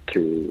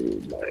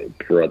to my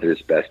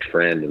brother's best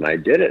friend, and I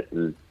did it.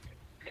 And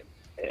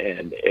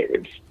it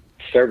was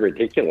so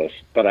ridiculous,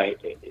 but I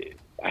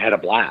had a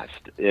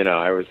blast. You know,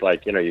 I was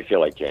like, you feel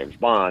like James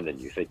Bond, and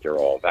you think you're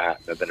all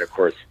that. And then, of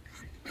course,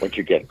 once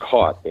you get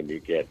caught, then you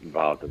get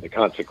involved in the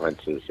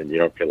consequences, and you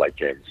don't feel like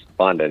James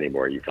Bond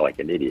anymore. You feel like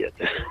an idiot.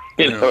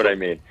 You know what I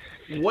mean?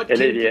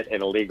 Idiot,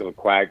 an illegal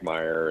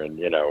quagmire, and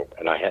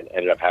and I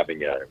ended up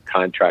having a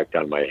contract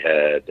on my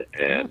head,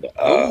 and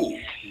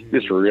it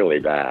was really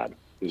bad.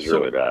 It was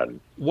really bad.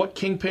 What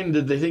kingpin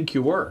did they think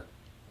you were?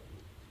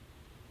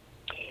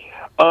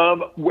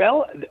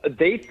 Well,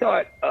 they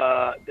thought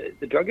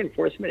the Drug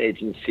Enforcement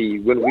Agency,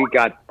 when we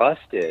got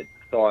busted,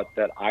 thought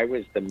that I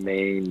was the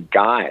main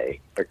guy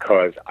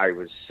because I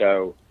was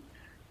so,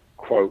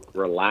 quote,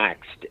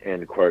 relaxed,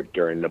 end quote,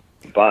 during the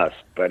bust.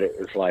 But it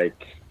was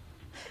like,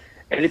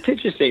 and it's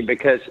interesting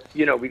because,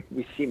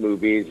 we see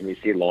movies and we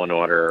see Law and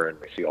Order and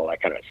we see all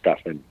that kind of stuff.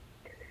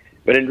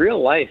 But in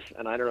real life,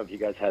 and I don't know if you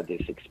guys had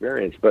this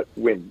experience, but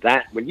when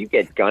you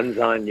get guns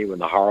on you and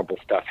the horrible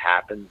stuff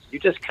happens, you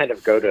just kind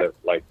of go to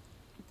like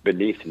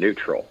beneath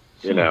neutral,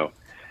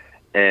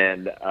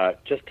 and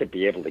just to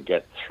be able to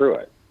get through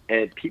it.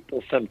 And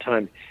people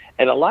sometimes,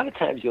 and a lot of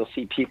times you'll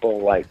see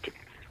people like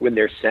when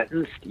they're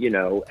sentenced,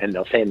 and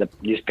they'll say in the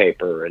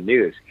newspaper or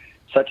news,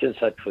 such and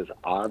such was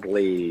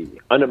oddly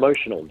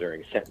unemotional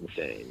during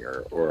sentencing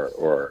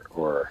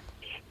or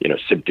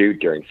subdued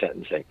during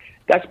sentencing.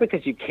 That's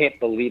because you can't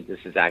believe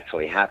this is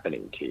actually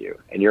happening to you,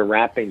 and you're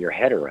wrapping your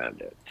head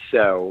around it.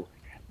 So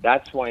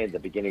that's why in the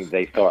beginning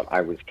they thought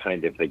I was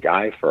kind of the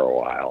guy for a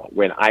while,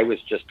 when I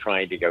was just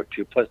trying to go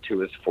 2 +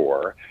 2 is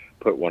 4,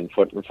 put one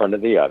foot in front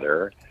of the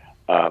other.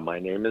 My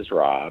name is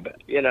Rob.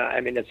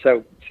 It's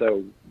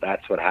so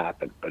that's what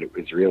happened. But it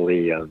was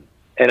really, and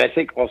I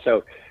think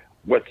also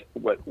what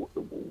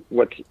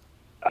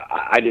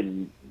I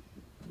didn't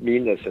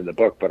mean this in the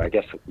book, but I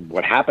guess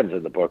what happens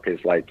in the book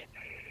is like,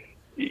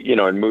 in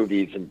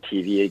movies and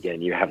TV,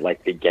 again, you have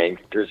like the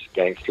gangsters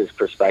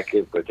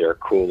perspective, but they're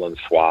cool and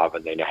suave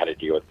and they know how to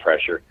deal with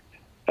pressure,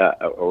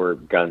 or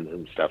guns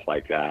and stuff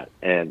like that.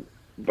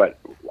 But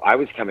I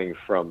was coming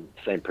from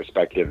the same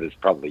perspective as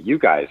probably you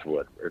guys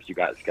would, or if you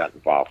guys got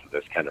involved with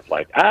this kind of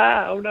like,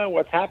 oh no,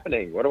 what's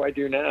happening? What do I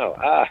do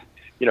now?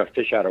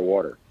 Fish out of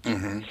water.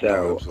 Mm-hmm.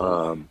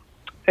 So,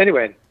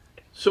 anyway.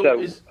 So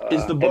is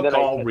the book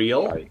all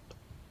real? Sorry.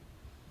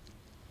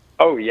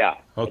 Oh yeah.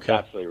 Okay. It's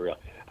absolutely real.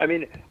 I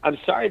mean, I'm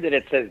sorry that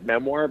it says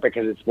memoir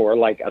because it's more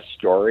like a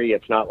story.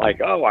 It's not like,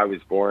 oh, I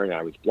was born,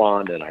 I was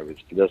blonde, and I was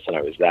this and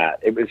I was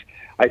that.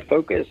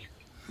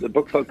 The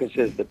book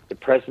focuses the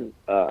present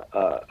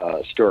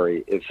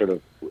story is sort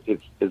of is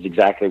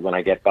exactly when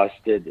I get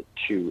busted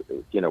to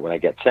when I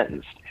get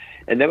sentenced,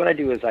 and then what I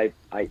do is I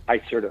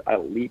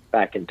leap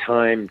back in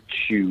time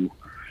to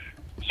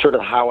sort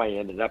of how I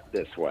ended up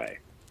this way,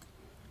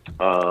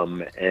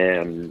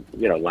 and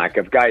lack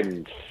of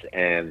guidance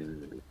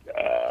and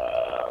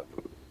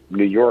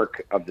New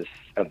York of the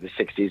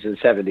 60s and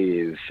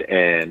 70s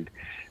and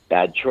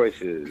bad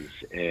choices,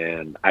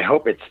 and I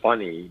hope it's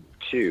funny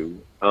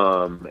too.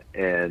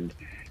 And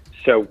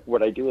so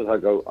what I do is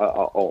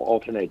I'll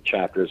alternate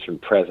chapters from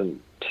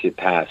present to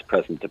past,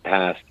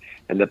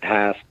 and the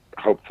past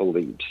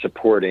hopefully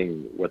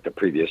supporting what the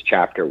previous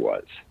chapter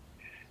was.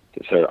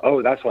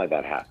 So, that's why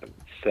that happened.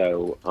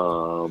 So,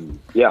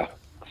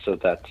 so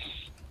that's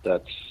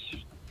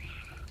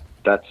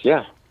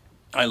yeah.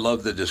 I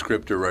love the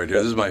descriptor right here.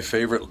 This is my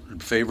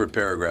favorite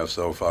paragraph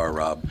so far,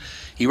 Rob.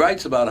 He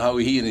writes about how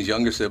he and his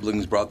younger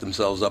siblings brought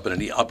themselves up in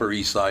an Upper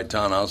East Side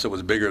townhouse that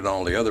was bigger than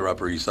all the other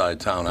Upper East Side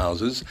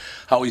townhouses,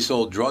 how he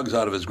sold drugs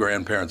out of his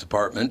grandparents'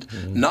 apartment,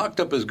 knocked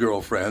up his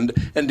girlfriend,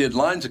 and did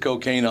lines of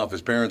cocaine off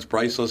his parents'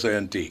 priceless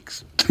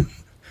antiques.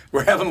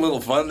 We're having a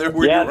little fun there,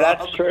 yeah, Rob?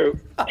 That's true.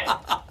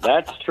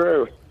 That's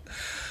true.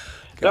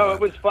 No, it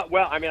was fun.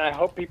 Well, I mean, I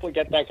hope people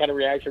get that kind of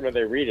reaction when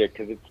they read it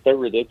because it's so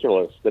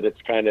ridiculous that it's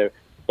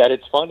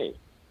funny,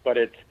 but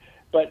as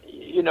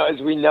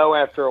we know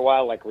after a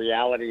while, like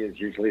reality is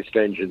usually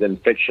stranger than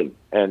fiction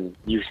and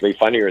usually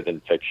funnier than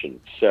fiction.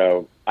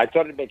 So I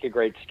thought it'd make a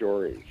great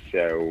story.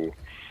 So,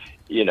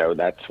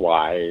 that's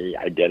why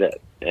I did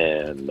it.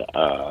 And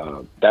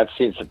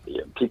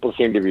people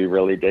seem to be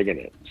really digging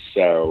it.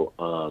 So,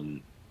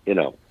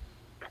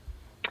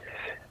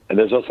 and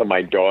there's also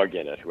my dog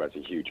in it who has a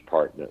huge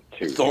part in it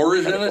too. Thor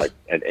is in it? Like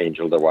an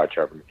angel to watch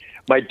over me.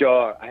 My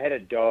dog, I had a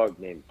dog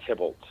named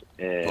Tybalt,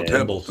 and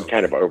he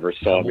kind of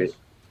oversaw me.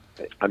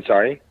 I'm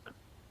sorry?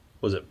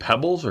 Was it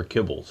Pebbles or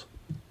Kibbles?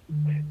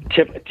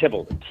 Tybalt,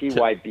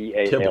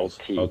 Tybalt,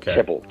 okay.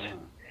 Tybalt.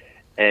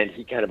 And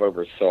he kind of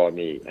oversaw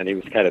me, and he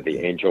was kind of the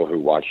angel who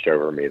watched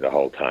over me the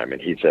whole time,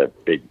 and he's a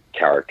big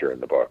character in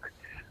the book.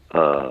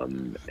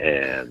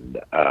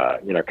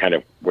 Kind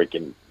of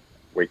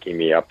waking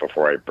me up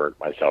before I burnt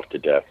myself to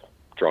death,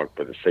 drunk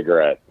with a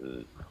cigarette,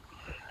 and,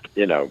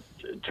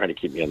 trying to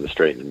keep me on the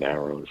straight and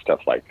narrow and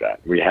stuff like that.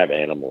 We have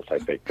animals, I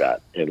think,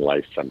 that in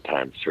life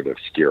sometimes sort of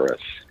steer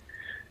us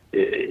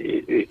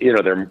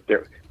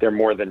they're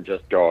more than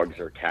just dogs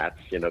or cats.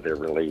 They're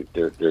really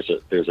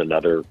there's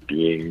another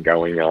being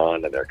going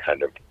on, and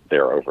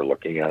they're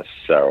overlooking us.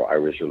 So I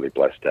was really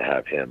blessed to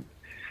have him,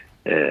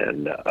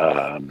 and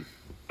so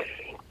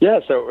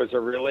it was a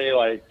really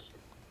like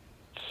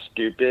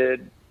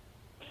stupid,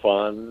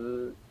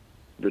 fun,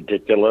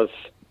 ridiculous,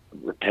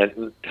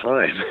 repentant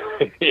time.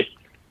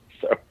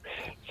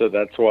 So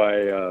that's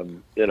why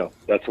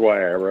that's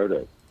why I wrote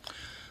it.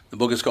 The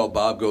book is called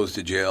Bob Goes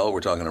to Jail. We're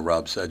talking to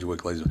Rob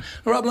Sedgwick, ladies.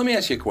 Rob, let me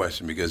ask you a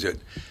question, because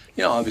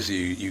obviously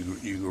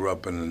you grew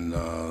up in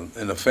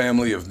a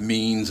family of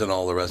means and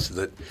all the rest of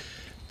it.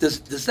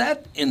 Does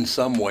that in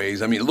some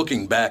ways, I mean,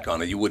 looking back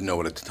on it, you wouldn't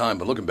know it at the time,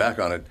 but looking back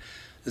on it,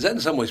 does that in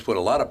some ways put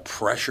a lot of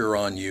pressure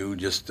on you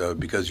just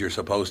because you're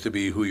supposed to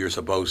be who you're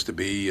supposed to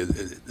be?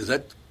 Does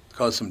that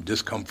cause some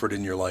discomfort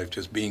in your life,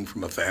 just being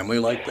from a family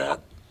like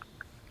that?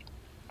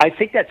 I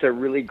think that's a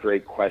really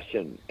great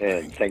question,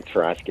 and thanks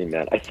for asking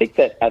that. I think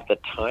that at the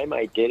time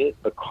I did it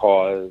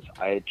because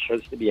I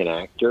chose to be an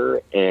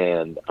actor,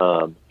 and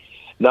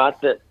not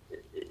that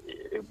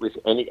it was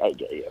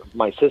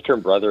my sister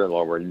and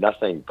brother-in-law were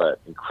nothing but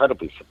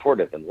incredibly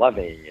supportive and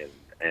loving,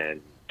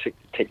 and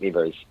took me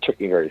very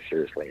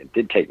seriously, and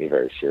did take me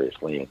very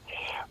seriously.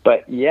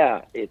 But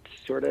yeah, it's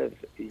sort of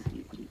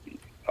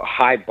a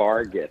high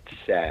bar gets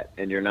set,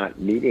 and you're not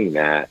meeting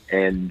that,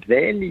 and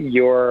then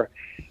your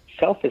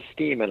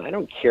self-esteem, and I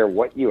don't care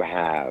what you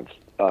have,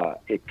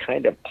 it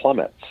kind of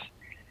plummets.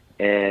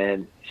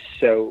 And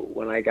so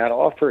when I got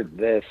offered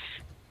this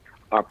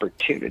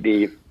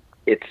opportunity,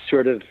 it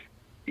sort of,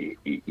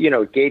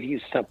 gave you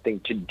something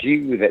to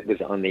do that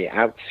was on the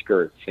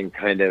outskirts and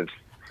kind of,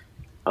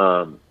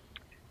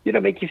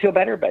 make you feel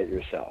better about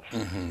yourself.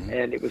 Mm-hmm.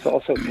 And it was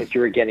also because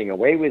you were getting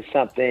away with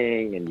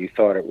something, and you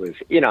thought it was,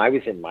 I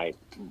was in my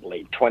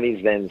late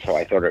 20s then, so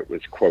I thought it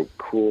was, quote,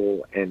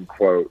 cool, end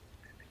quote.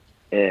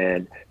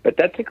 But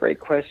that's a great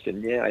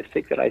question. Yeah, I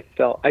think that I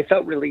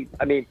felt really,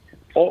 I mean,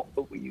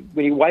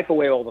 when you wipe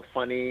away all the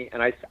funny,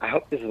 and I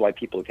hope this is why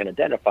people can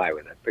identify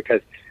with it,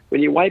 because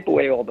when you wipe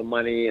away all the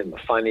money and the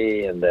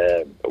funny and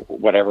the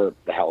whatever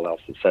the hell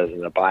else it says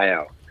in the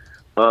bio,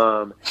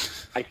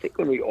 I think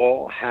when we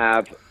all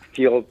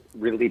feel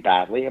really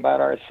badly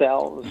about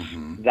ourselves,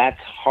 mm-hmm.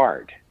 that's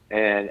hard.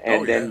 And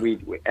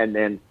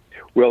then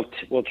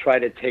we'll try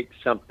to take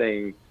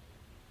something.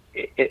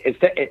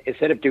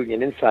 Instead of doing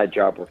an inside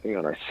job working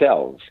on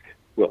ourselves,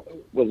 we'll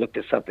look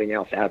to something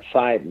else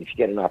outside. And if you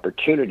get an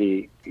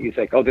opportunity, you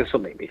think, "Oh, this will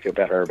make me feel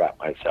better about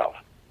myself,"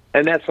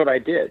 and that's what I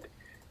did.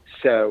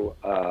 So,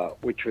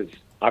 which was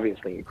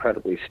obviously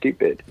incredibly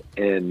stupid.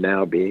 And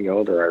now, being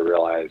older, I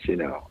realize,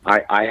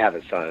 I have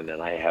a son and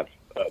I have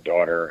a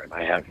daughter and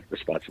I have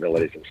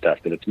responsibilities and stuff.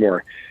 And it's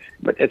more,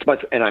 but it's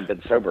much. And I've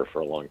been sober for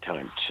a long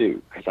time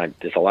too, because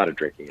there's a lot of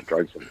drinking and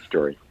drugs in the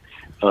story.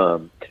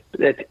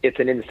 It's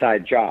an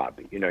inside job.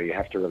 You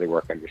have to really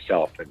work on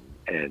yourself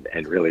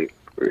and really,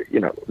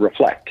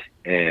 reflect.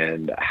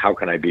 And how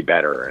can I be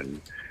better? And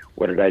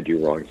what did I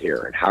do wrong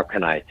here? And how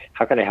can I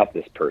help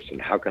this person?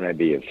 How can I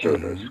be of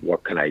service? Mm-hmm.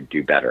 What can I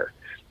do better?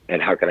 And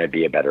how can I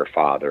be a better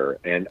father?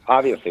 And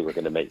obviously we're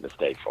going to make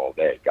mistakes all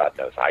day. God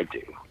knows I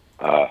do.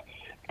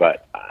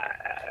 But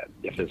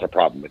if there's a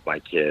problem with my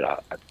kid, I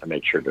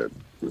make sure to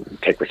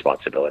take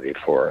responsibility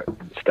for it,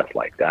 and stuff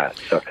like that.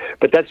 So,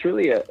 but that's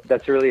really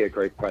a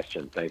great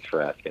question. Thanks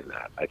for asking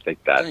that. I think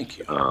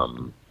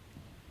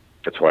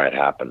that's why it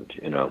happened.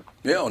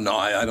 Yeah, no,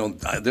 I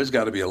don't. There's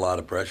got to be a lot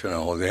of pressure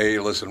now. Hey,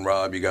 listen,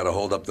 Rob, you got to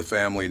hold up the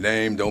family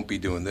name. Don't be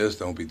doing this.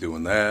 Don't be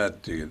doing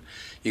that. You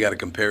got to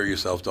compare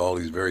yourself to all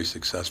these very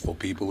successful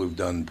people who've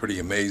done pretty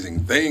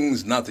amazing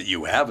things. Not that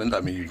you haven't. I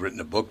mean, you've written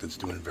a book that's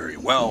doing very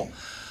well.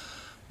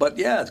 But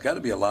yeah, it's got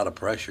to be a lot of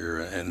pressure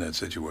in that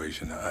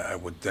situation, I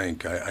would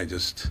think.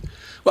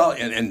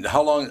 And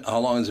how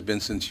long has it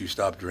been since you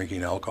stopped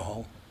drinking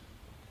alcohol?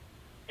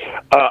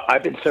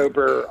 I've been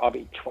sober. I'll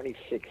be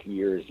 26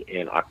 years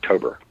in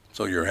October.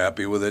 So you're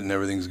happy with it and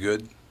everything's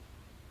good?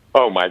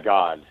 Oh my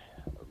God,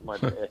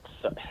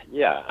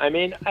 yeah. I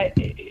mean,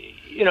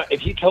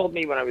 if you told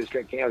me when I was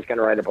drinking I was going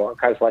to write a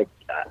book, I was like,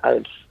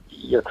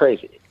 you're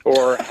crazy,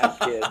 or have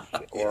kids,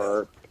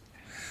 or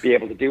be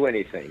able to do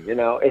anything.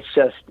 It's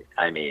just,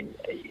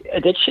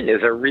 addiction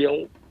is I've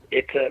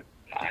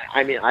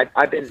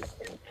been in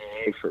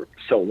AA for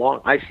so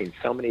long. I've seen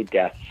so many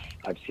deaths.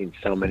 I've seen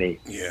so many.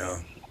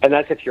 Yeah. And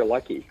that's if you're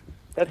lucky.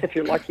 A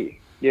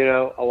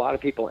lot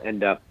of people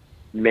end up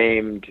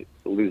maimed,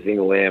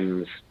 losing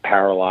limbs,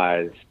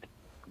 paralyzed,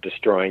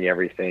 destroying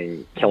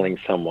everything, killing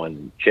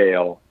someone,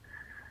 jail.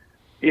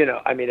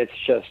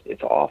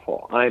 It's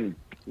awful. I'm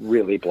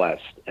really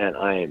blessed, and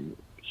I'm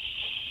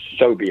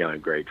so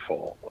beyond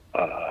grateful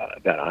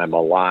that I'm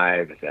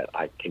alive, that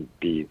I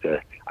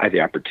have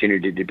the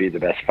opportunity to be the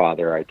best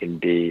father I can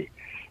be,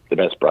 the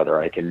best brother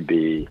I can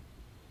be,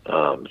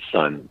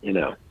 son,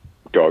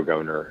 dog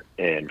owner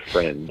and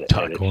friend.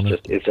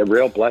 It's a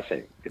real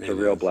blessing. It's a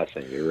real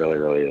blessing. It really,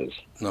 really is.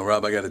 No,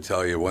 Rob, I got to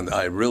tell you,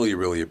 I really,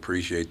 really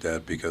appreciate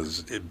that,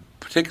 because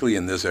particularly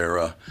in this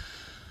era,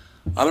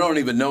 I don't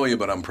even know you,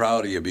 but I'm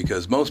proud of you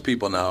because most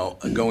people now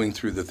are going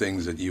through the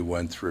things that you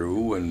went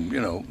through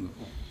and,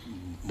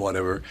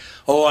 whatever.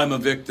 Oh, I'm a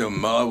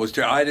victim.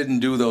 I didn't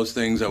do those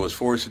things. I was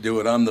forced to do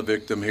it. I'm the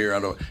victim here.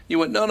 You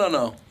went,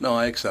 no,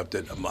 I accept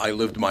it. I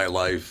lived my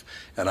life,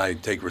 and I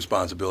take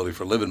responsibility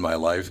for living my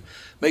life.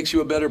 Makes you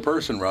a better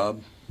person,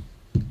 Rob.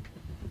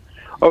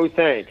 Oh,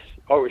 thanks.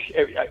 Oh,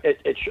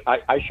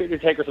 I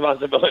should take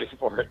responsibility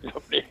for it.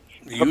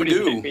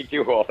 Nobody made me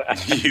do all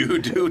that. You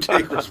do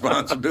take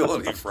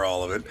responsibility for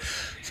all of it.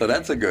 So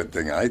that's a good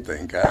thing, I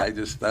think. I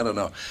don't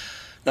know.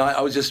 No,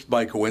 I was just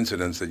by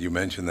coincidence that you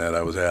mentioned that.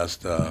 I was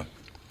asked, there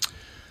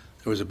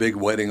was a big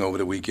wedding over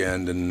the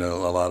weekend, and a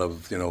lot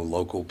of,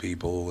 local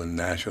people and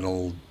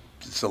national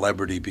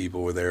celebrity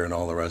people were there and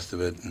all the rest of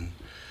it. And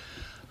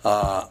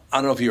I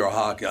don't know if you're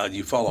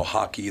you follow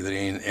hockey, the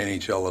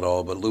NHL at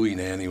all, but Louis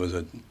Nanne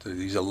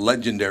he's a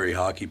legendary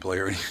hockey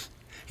player.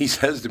 He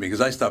says to me,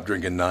 because I stopped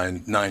drinking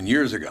nine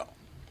years ago.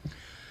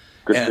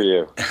 Good for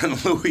you.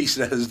 And Louis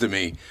says to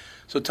me,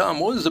 so Tom,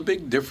 what is the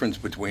big difference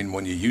between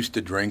when you used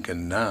to drink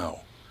and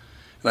now?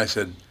 And I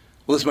said,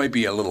 well, this might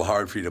be a little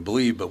hard for you to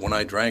believe, but when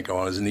I drank,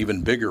 I was an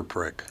even bigger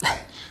prick.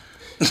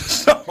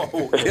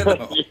 So,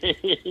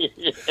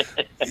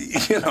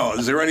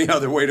 is there any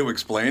other way to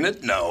explain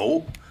it?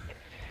 No.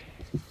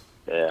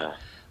 Yeah.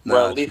 No,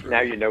 well, at least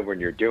now you know when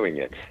you're doing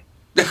it.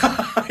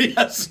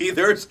 Yeah, see,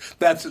 Rob.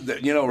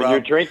 When you're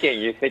drinking,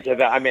 you think of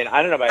that. I mean,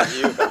 I don't know about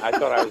you, but I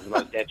thought I was the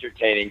most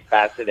entertaining,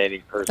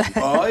 fascinating person.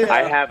 Oh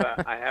yeah.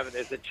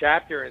 There's a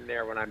chapter in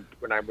there when I'm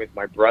with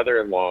my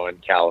brother-in-law in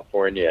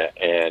California,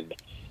 and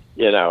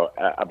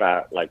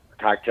about like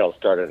cocktails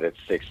started at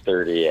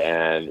 6:30,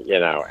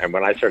 and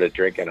when I started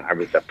drinking, I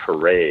was a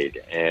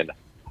parade, and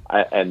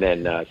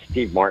then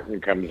Steve Martin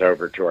comes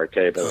over to our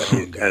table,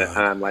 and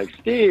I'm like,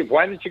 Steve,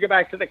 why didn't you go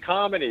back to the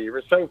comedy? You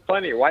were so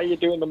funny. Why are you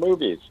doing the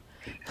movies?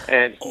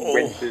 And he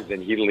winces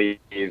and he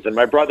leaves. And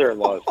my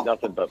brother-in-law is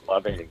nothing but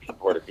loving and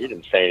supportive. He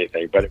didn't say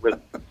anything, but it was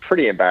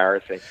pretty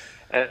embarrassing.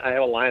 And I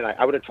have a line,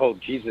 I would have told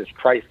Jesus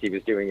Christ he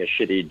was doing a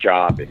shitty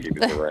job if he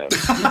was around.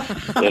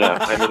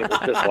 I mean,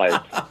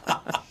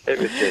 it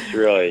was just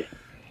really.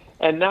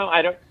 And now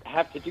I don't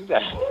have to do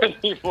that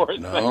anymore.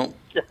 No,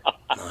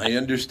 I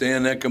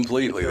understand that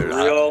completely.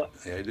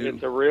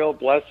 It's a real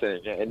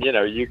blessing. And,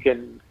 you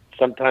can,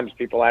 sometimes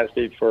people ask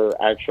me for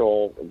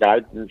actual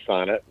guidance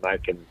on it, and I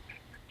can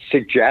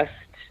suggest,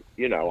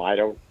 I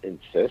don't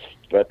insist,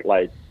 but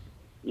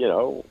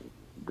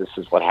this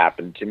is what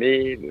happened to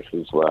me. This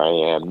is where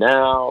I am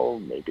now.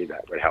 Maybe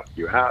that would help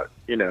you out,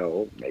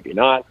 maybe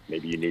not.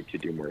 Maybe you need to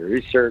do more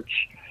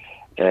research.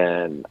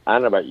 And I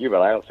don't know about you,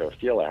 but I also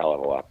feel a hell of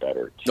a lot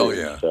better too. Oh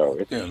yeah. So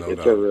it's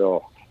a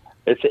real,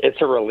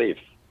 it's a relief.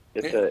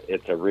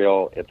 It's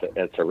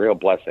a real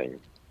blessing.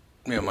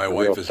 Yeah, my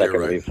wife is here,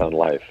 right? Lease on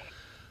life.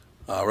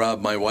 Rob,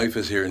 my wife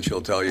is here, and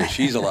she'll tell you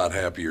she's a lot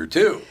happier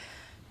too.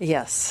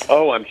 Yes.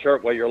 Oh, I'm sure.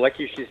 Well, you're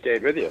lucky she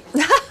stayed with you.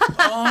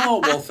 Oh,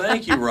 well,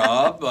 thank you,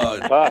 Rob.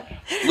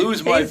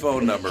 Lose my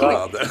phone number,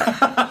 Rob.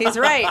 He's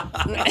right.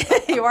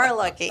 You are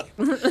lucky.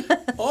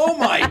 Oh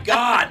my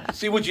God!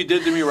 See what you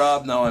did to me,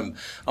 Rob. Now I'm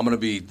going to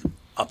be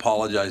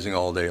apologizing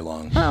all day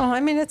long. Oh,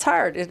 I mean, it's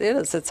hard. It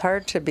is. It's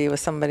hard to be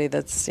with somebody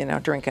that's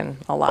drinking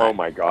a lot. Oh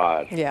my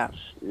God. Yeah.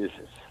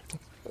 Jesus.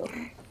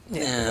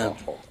 Yeah.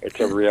 It's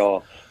a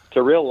real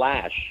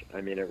lash.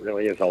 I mean, it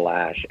really is a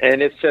lash,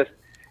 and it's just.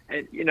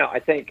 And, I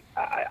think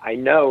I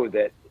know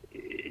that,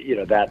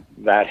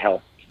 that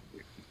helped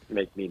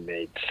make me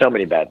make so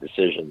many bad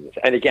decisions.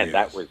 And again,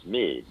 that was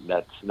me.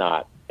 That's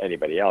not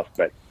anybody else.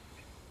 But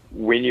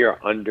when you're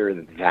under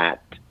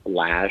that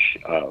lash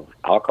of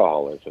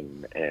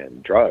alcoholism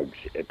and drugs,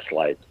 it's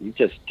like you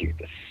just do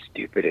the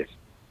stupidest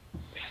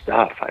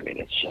stuff. I mean,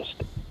 it's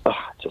just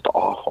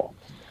awful,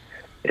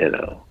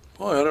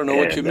 Boy, I don't know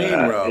what you mean,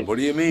 Rob. What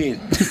do you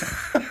mean?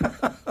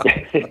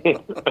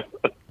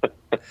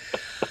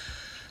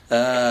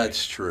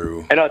 It's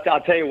true. And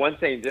I'll tell you one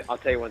thing. Too. When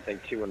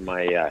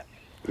it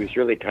was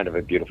really kind of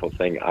a beautiful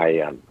thing.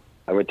 I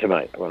went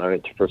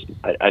to first.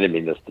 I didn't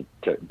mean this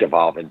to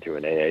devolve into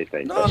an AA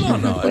thing. No.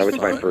 When I went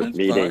to my first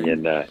meeting,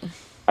 and when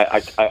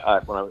I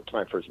went to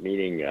my first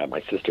meeting,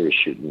 my sister was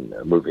shooting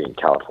a movie in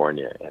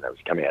California, and I was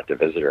coming out to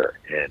visit her,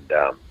 and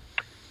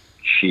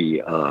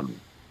she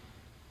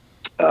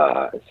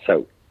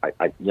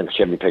she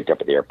had me picked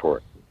up at the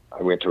airport.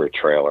 I went to her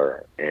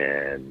trailer,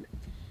 and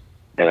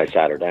I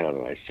sat her down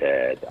and I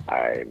said,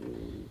 I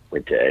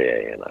went to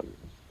AA and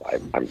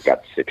I've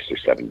got 6 or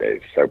 7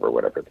 days sober,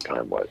 whatever the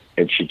time was.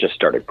 And she just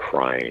started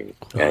crying.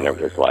 And it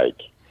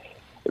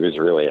was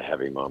really a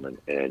heavy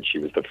moment. And she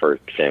was the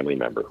first family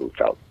member who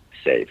felt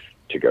safe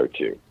to go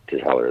to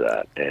tell her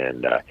that.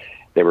 And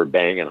they were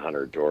banging on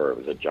her door. It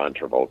was a John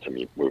Travolta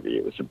movie.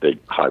 It was a big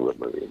Hollywood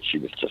movie. And she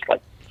was just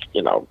like,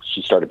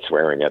 she started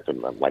swearing at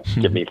them. I'm like,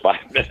 give me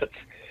 5 minutes,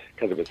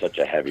 because it was such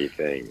a heavy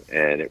thing.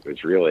 And it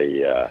was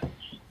really...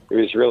 It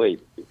was really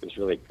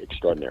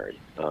extraordinary,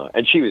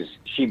 and she was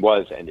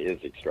and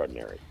is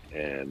extraordinary,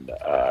 and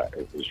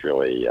it was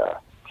really,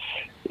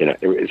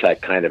 it was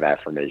that kind of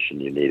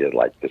affirmation you needed,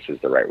 like this is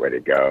the right way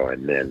to go.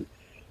 And then,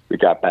 we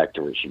got back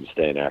to where she was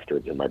staying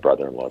afterwards, and my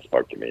brother-in-law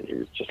spoke to me, and he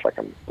was just like,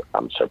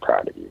 I'm so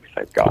proud of you.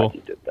 Thank God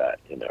you did that,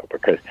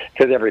 because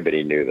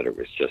everybody knew that it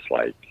was just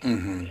like, I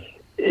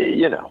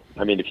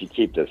mean, if you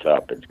keep this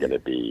up, it's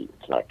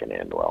not going to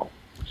end well.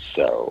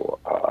 So,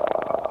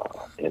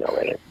 and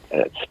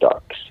it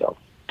stuck. So,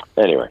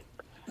 anyway.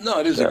 No,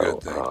 it is a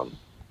good thing.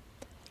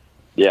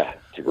 Yeah,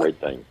 it's a great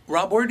thing.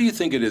 Rob, where do you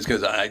think it is?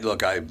 Because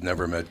I've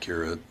never met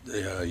Kira.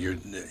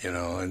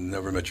 I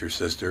never met your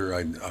sister. I,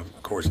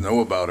 of course,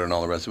 know about her and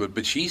all the rest of it.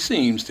 But she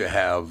seems to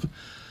have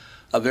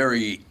a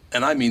very,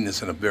 and I mean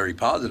this in a very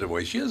positive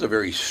way, she has a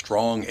very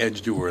strong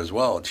edge to her as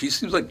well. She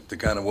seems like the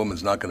kind of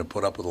woman's not going to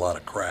put up with a lot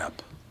of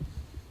crap.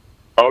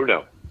 Oh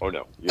no.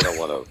 You don't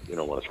want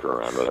to screw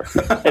around with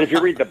her. And if you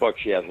read the book,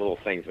 she has little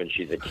things when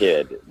she's a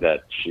kid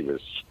that she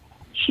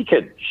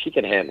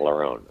could handle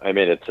her own. I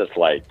mean, it's just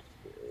like,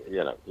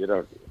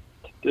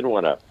 didn't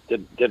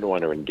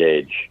want to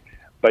engage,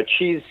 but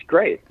she's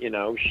great.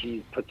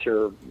 She puts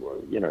her,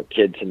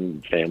 kids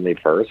and family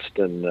first,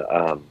 and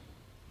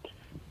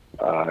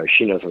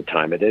she knows what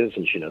time it is,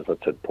 and she knows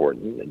what's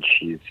important, and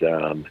she's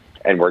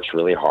and works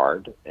really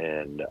hard,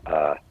 and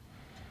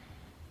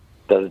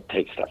doesn't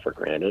take stuff for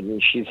granted,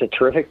 and she's a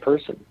terrific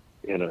person.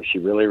 She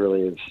really,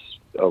 really is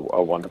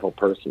a wonderful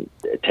person.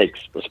 It takes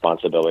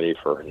responsibility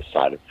for her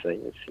side of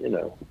things,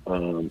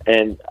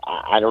 and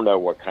I don't know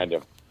what kind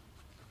of,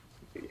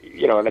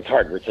 and it's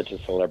hard. We're such a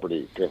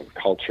celebrity-driven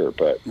culture,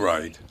 but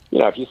right.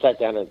 If you sat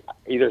down and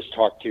either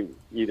talk to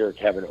either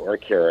Kevin or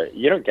Kira,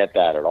 you don't get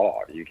that at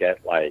all. You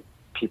get like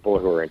people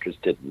who are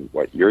interested in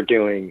what you're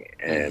doing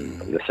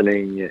and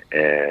listening,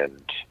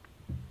 and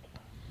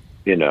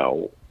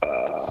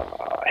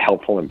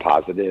helpful and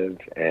positive,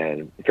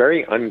 and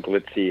very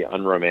unglitzy,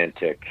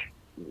 unromantic,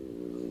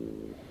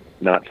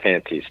 not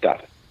fancy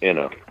stuff,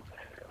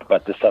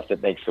 but the stuff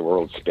that makes the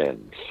world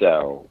spin.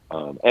 So,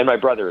 and my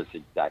brother is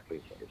exactly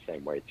the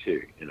same way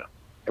too, and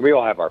we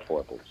all have our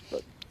foibles,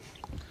 but.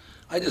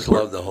 I just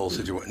love the whole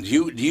situation.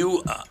 Do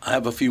you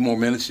have a few more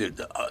minutes?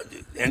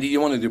 Andy, do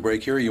you want to do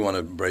break here, or you want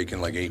to break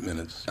in like 8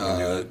 minutes?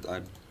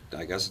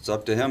 I guess it's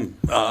up to him.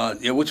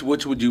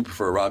 Which would you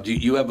prefer, Rob? Do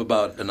you have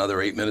about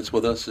another 8 minutes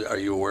with us? Are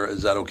you aware?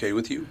 Is that okay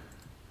with you?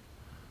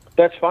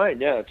 That's fine.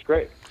 Yeah, that's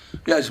great.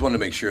 Yeah, I just wanted to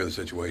make sure of the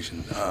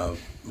situation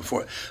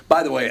before.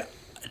 By the way,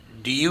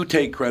 do you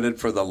take credit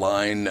for the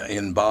line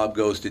in Bob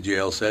Goes to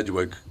Jail,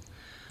 Sedgwick,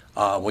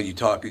 when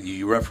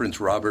you reference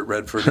Robert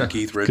Redford and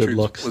Keith Richards?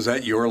 looks. Was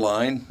that your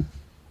line?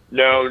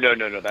 No.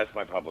 That's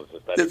my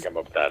publicist. I didn't come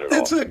up with that at all.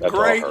 It's a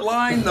great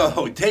line,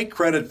 though. Take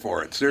credit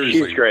for it.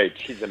 Seriously. She's great.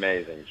 She's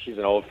amazing. She's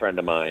an old friend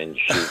of mine.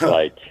 She's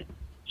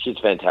she's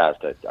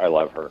fantastic. I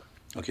love her.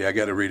 Okay, I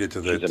got to read it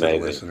to the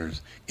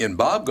listeners. In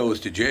Bob Goes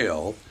to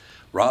Jail,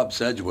 Rob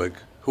Sedgwick,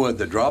 who had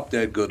the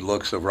drop-dead good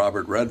looks of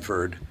Robert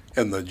Redford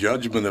and the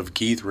judgment of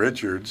Keith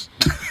Richards.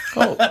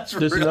 Oh,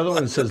 there's another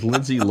one that says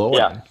Lindsay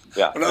Lohan.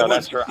 Yeah. No,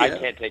 that's her. Yeah. I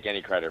can't take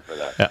any credit for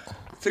that. Yeah.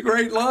 It's a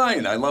great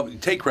line. I love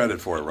it. Take credit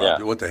for it, Rob.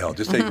 Yeah. What the hell?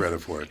 Just take credit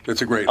for it.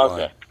 It's a great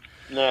line.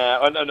 No.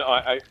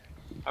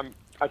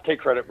 I take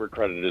credit where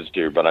credit is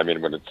due, but I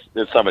mean, when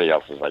it's somebody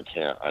else's, I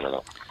can't. I don't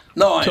know.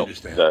 No, I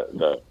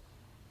understand.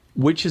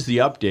 Which is the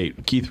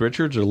update, Keith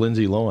Richards or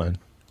Lindsay Lohan?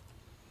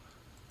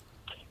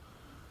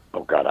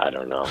 Oh, God, I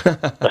don't know.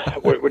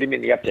 What do you mean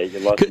the update? You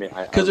lost me.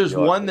 Because there's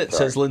one that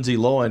says Lindsay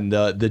Lohan,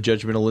 the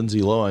judgment of Lindsay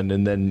Lohan,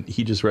 and then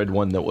he just read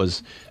one that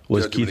was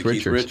Keith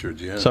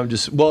Richards. Yeah. So I'm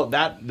just,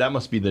 that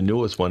must be the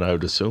newest one, I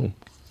would assume.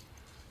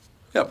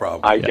 Yeah,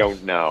 probably. I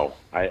don't know.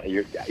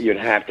 You'd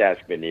have to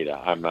ask Benita.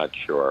 I'm not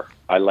sure.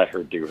 I let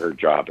her do her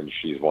job, and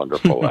she's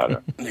wonderful at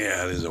it.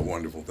 Yeah, it is a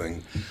wonderful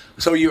thing.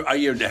 So are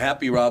you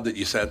happy, Rob, that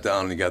you sat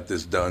down and you got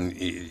this done?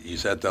 You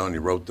sat down and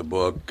you wrote the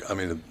book. I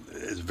mean,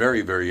 it's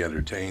very, very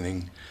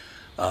entertaining.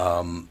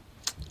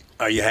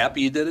 Are you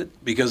happy you did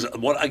it? Because,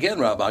 again,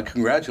 Rob, I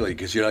congratulate you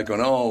because you're not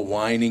going,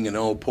 whining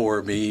and,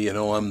 poor me, and,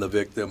 I'm the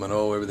victim, and,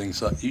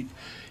 everything's...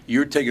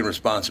 You're taking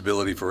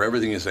responsibility for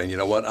everything. You're saying, you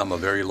know what, I'm a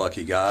very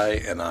lucky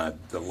guy, and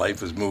the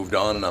life has moved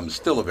on, and I'm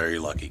still a very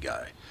lucky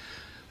guy.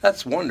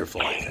 That's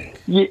wonderful, I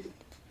think.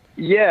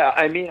 Yeah,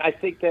 I mean, I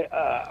think that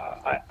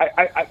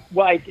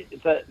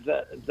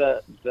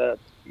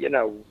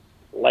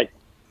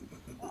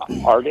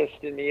artist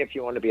in me, if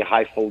you want to be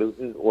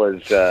highfalutin,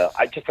 was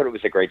I just thought it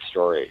was a great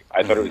story.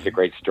 I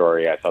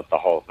thought the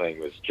whole thing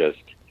was just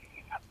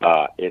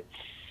it's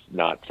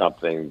not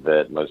something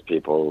that most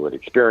people would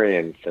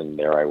experience, and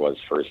there I was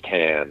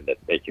firsthand that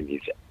making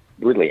these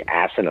really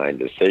asinine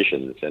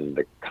decisions and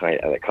the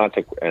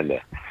consequence and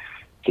the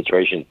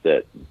situations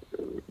that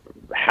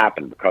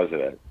happened because of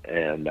it.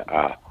 And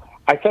I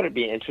thought it'd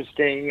be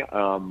interesting,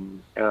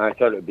 and I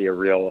thought it'd be a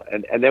real.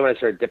 And then when I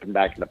started dipping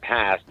back in the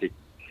past,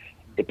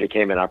 it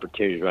became an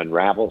opportunity to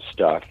unravel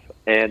stuff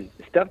and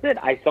stuff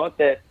that I thought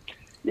that,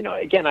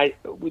 again, I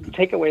would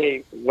take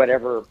away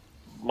whatever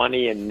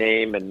money and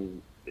name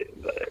and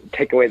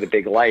take away the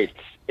big lights.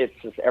 It's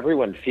just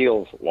everyone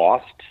feels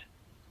lost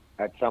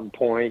at some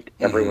point.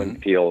 Mm-hmm. Everyone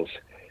feels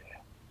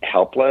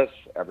helpless.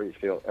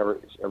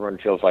 Everyone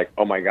feels like,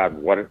 oh my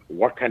God,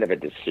 what kind of a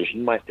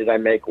decision did I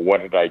make?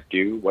 What did I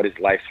do? What is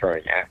life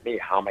throwing at me?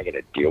 How am I going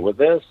to deal with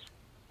this?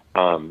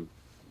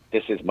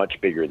 This is much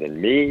bigger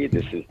than me.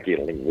 This is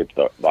dealing with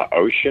the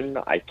ocean.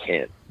 I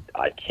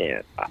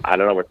don't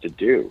know what to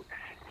do.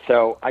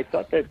 So I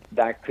thought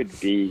that could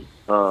be,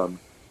 and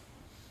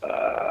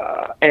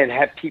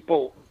have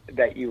people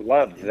that you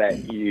love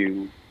that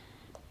you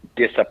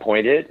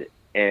disappointed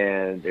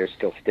and they're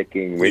still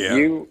sticking with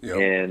you. Yep.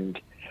 And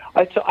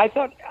I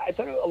thought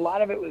a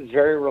lot of it was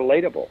very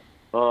relatable.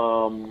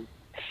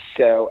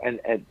 So,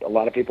 and a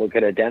lot of people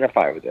could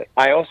identify with it.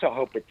 I also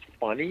hope it's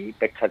funny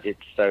because it's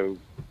so,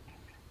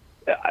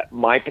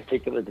 my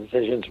particular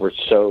decisions were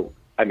so,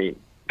 I mean,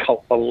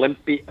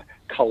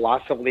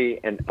 colossally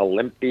and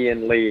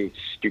Olympianly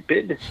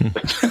stupid,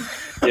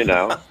 you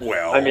know?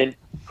 Well, I mean,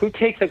 who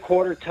takes a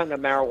quarter ton of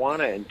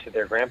marijuana into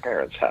their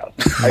grandparents' house?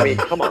 I mean,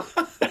 come on.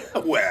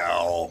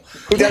 Well,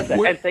 who does that?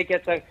 And they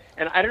get and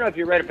I don't know if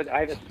you read it, but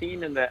I have a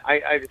scene in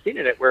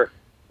it where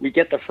we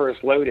get the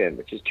first load in,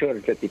 which is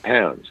 250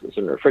 pounds. It's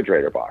in a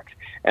refrigerator box,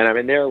 and I'm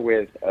in there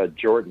with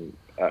Jordan,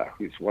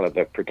 who's one of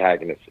the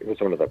protagonists. It was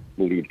one of the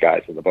lead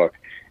guys in the book,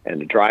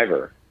 and the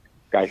driver,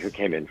 guy who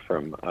came in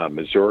from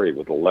Missouri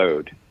with a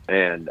load,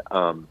 and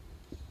we're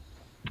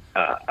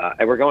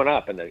going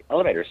up, and the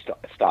elevator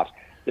stops.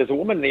 There's a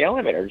woman in the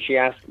elevator, and she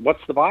asked,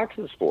 "What's the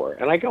boxes for?"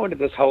 And I go into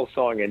this whole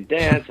song and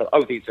dance.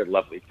 Oh, these are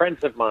lovely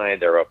friends of mine.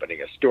 They're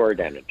opening a store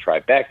down in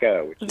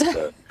Tribeca, which is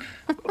a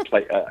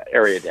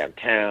area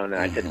downtown.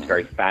 And I said it's a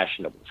very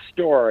fashionable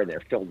store, and they're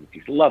filled with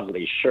these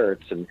lovely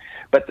shirts.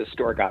 But the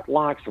store got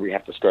locked, so we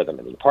have to store them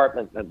in the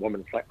apartment. And the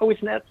woman's like, "Oh,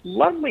 isn't that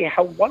lovely?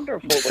 How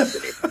wonderful! What's the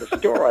name of the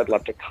store? I'd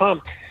love to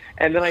come."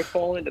 And then I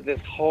fall into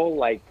this whole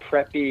like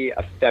preppy,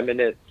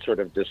 effeminate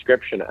sort of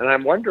description. And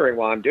I'm wondering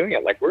while I'm doing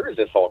it, like, where is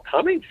this all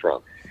coming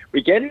from?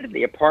 We get into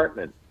the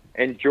apartment,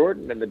 and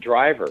Jordan and the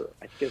driver,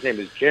 I think his name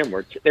is Jim,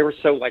 they were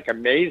so like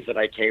amazed that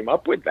I came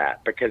up with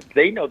that because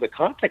they know the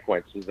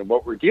consequences of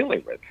what we're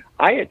dealing with.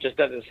 I had just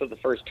done this for the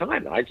first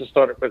time, and I just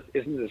thought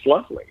isn't this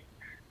lovely?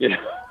 You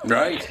know?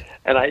 Right.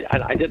 And I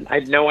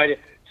had no idea.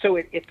 So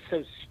it's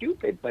so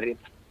stupid, but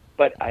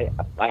I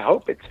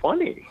hope it's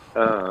funny.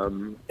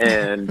 And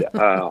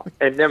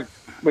then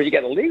when you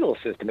get a legal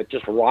system, it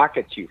just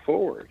rockets you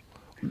forward.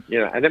 You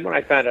know, and then when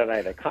I found out I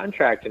had a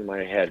contract in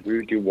my head, we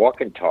would do walk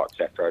and talks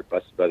after I was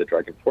busted by the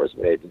Drug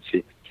Enforcement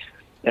Agency.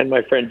 And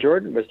my friend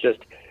Jordan was just,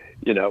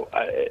 you know,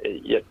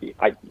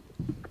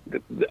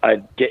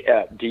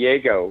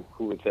 Diego,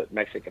 who was a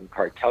Mexican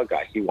cartel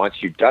guy, he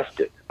wants you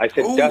dusted. I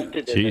said, ooh,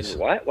 dusted as in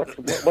what?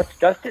 What's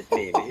dusted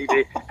mean?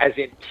 As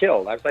in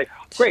killed. I was like,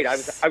 great, I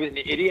was an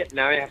idiot,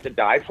 now I have to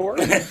die for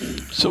it?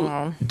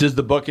 So does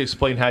the book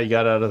explain how you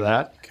got out of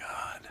that?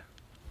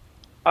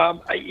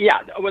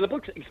 Yeah, well, the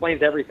book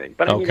explains everything.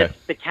 But I mean,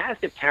 it's the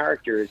cast of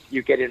characters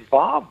you get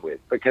involved with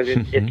because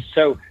it's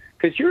so,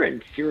 because you're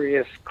in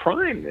serious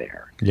crime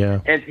there. Yeah.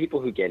 And people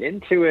who get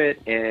into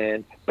it,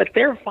 but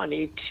they're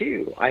funny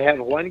too. I have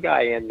one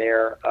guy in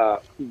there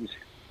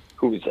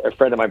who's a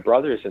friend of my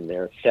brother's in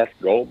there, Seth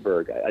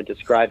Goldberg. I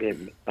describe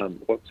him,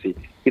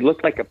 he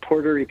looked like a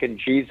Puerto Rican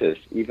Jesus,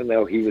 even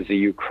though he was a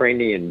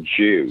Ukrainian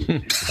Jew,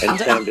 and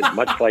sounded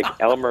much like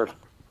Elmer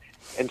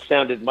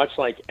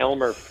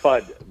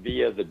Fudd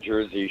via the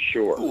Jersey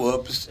Shore.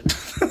 Whoops.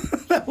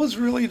 That was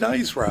really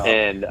nice, Ralph.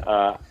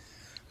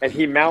 And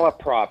he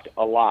malapropped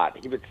a lot.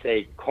 He would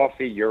say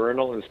coffee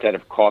urinal instead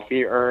of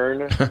coffee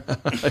urn.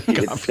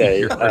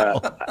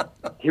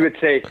 He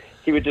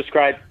would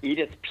describe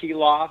Edith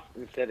Piaf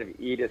instead of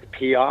Edith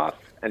Piaf.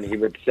 And he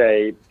would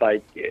say,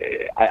 like,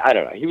 I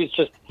don't know.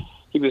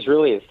 He was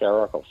really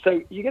hysterical.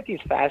 So you get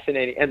these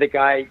fascinating, and the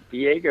guy,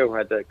 Diego, who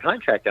had the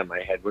contract on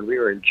my head when we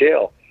were in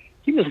jail,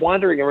 he was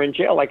wandering around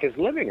jail like his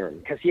living room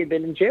because he had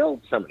been in jail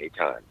so many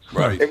times.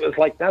 Right. It was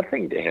like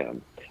nothing to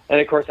him.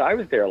 And of course, I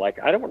was there like,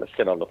 I don't want to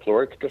sit on the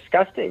floor. It's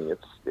disgusting.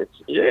 It's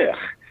yeah.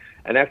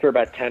 And after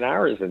about 10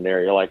 hours in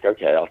there, you're like,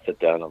 okay, I'll sit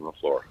down on the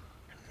floor.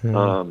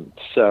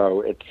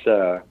 So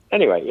it's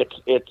anyway.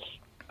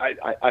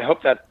 I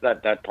hope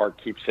that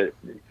part keeps it,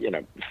 you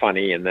know,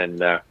 funny, and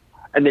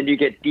then you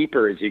get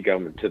deeper as you go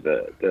into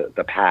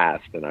the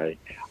past, and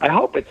I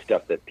hope it's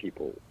stuff that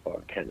people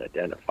can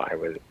identify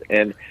with.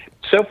 And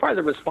so far,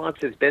 the response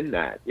has been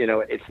that, you know,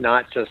 it's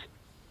not just,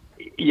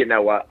 you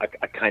know,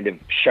 a kind of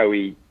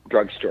showy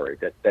drug story.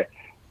 That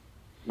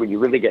when you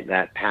really get in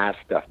that past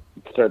stuff,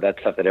 so that's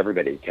stuff that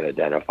everybody can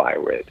identify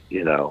with,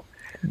 you know,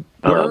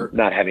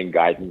 not having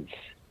guidance.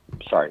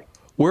 Sorry.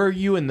 Where are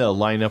you in the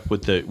lineup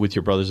with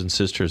your brothers and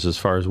sisters as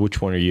far as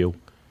which one are you?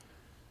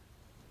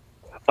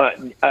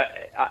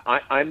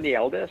 I'm the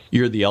eldest.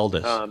 You're the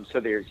eldest. So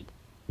there's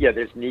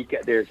Nico,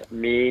 there's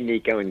me,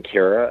 Nico, and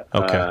Kira.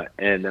 Okay.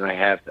 And then I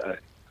have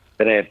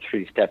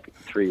three step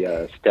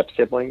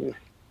siblings.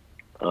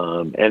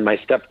 And my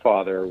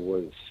stepfather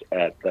was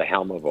at the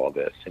helm of all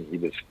this, and he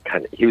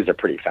was a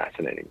pretty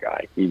fascinating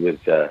guy. He was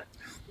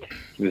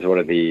one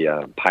of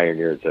the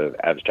pioneers of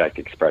abstract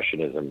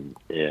expressionism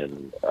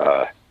in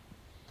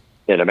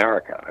in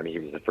America. I mean, he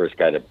was the first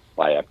guy to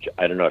buy up.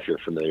 I don't know if you're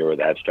familiar with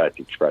abstract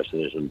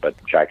expressionism, but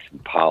Jackson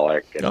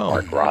Pollock and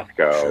Mark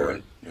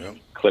Rothko and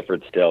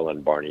Clifford Still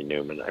and Barney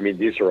Newman. I mean,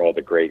 these are all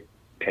the great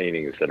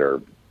paintings that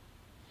are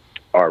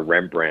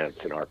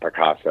Rembrandts and our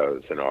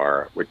Picassos and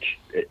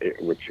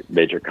which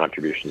major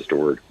contributions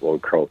to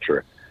world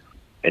culture.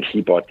 And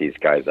he bought these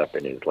guys up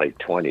in his late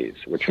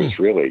 20s, which was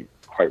really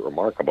quite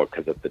remarkable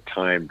because at the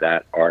time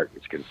that art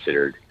was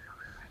considered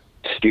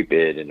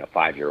stupid and a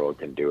 5-year-old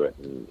can do it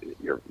and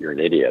you're an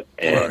idiot.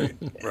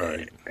 And,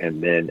 right.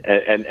 And then,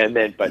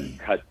 but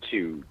cut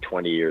to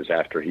 20 years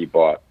after he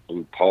bought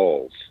Blue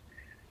Poles,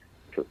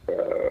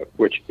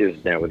 which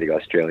is now with the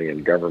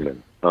Australian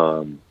government.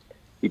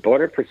 He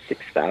bought it for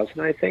 $6,000,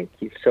 I think.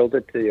 He sold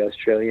it to the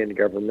Australian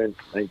government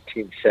in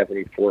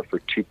 1974 for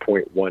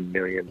 $2.1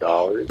 million.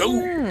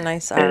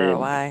 Nice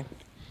ROI.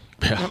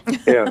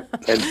 Yeah,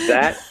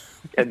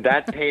 and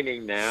that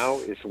painting now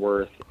is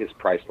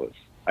priceless.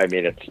 I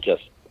mean, it's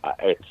just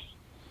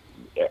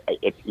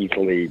it's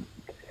easily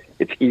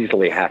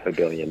 $500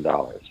 million.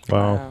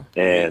 Wow.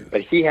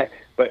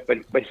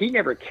 But he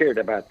never cared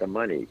about the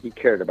money. He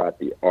cared about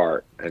the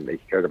art, and he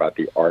cared about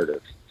the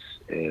artists.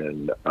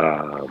 And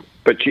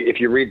if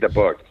you read the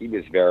book, he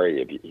was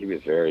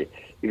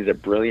a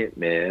brilliant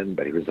man,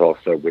 but he was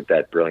also, with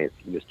that brilliance,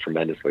 he was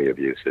tremendously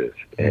abusive,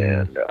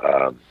 and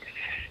it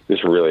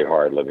was really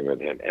hard living with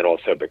him. And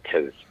also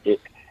because it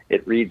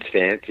reads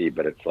fancy,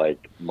 but it's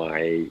like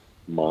my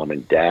mom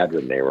and dad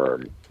when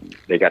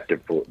they got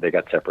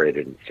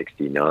separated in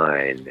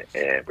 '69,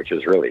 and which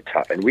was really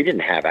tough. And we didn't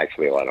have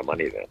actually a lot of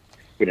money then.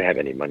 We didn't have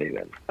any money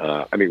then.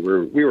 I mean,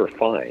 we were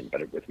fine,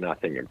 but it was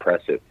nothing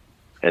impressive.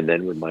 And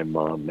then when my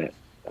mom met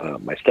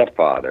my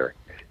stepfather,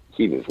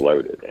 he was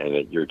loaded,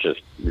 and you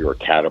were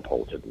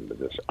catapulted into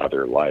this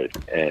other life.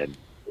 And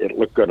it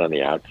looked good on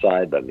the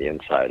outside, but on the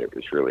inside, it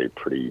was really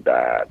pretty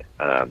bad.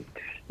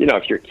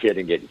 If you're a kid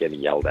and getting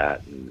yelled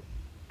at and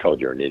told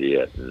you're an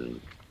idiot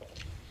and,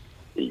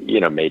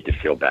 made to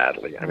feel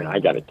badly. I mean, I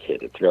got a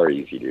kid. It's very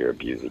easy to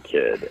abuse a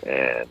kid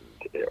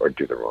or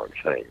do the wrong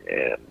thing.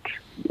 And,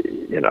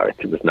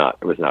 it was not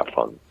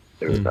fun.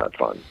 It was not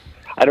fun.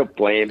 I don't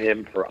blame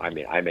him I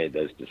made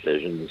those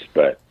decisions,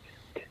 but,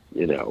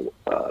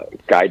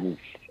 guidance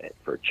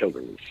for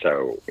children,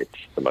 so it's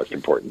the most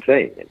important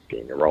thing, and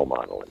being a role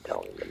model and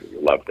telling them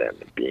you love them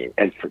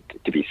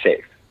to be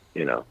safe,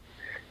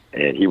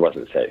 and he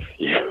wasn't safe.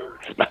 He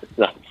was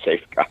not a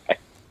safe guy.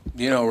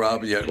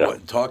 Rob,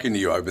 talking to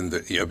you, I've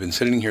been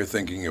sitting here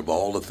thinking of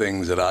all the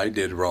things that I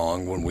did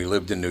wrong when we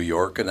lived in New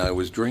York and I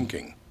was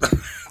drinking.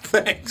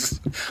 Thanks.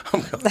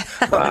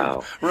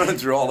 Wow. Running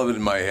through all of it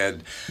in my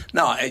head.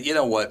 No, you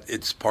know what?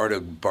 It's part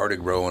of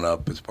growing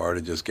up. It's part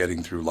of just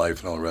getting through life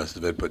and all the rest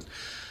of it. But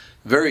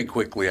very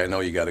quickly, I know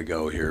you got to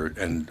go here,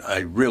 and I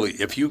really,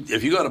 if you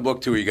got a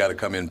book tour, you got to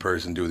come in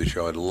person, do the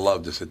show. I'd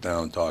love to sit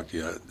down and talk to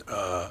you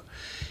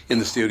in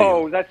the studio.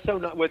 Oh, that's so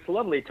nice. Well, it's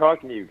lovely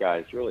talking to you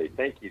guys. Really,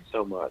 thank you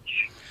so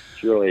much.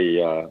 It's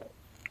really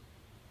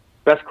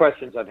best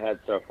questions I've had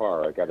so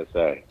far, I got to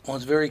say. Well,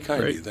 it's very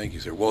kind of you. Thank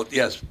you, sir. Well,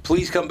 yes,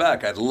 please come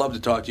back. I'd love to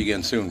talk to you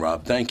again soon,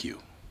 Rob. Thank you.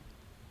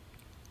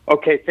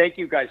 Okay, thank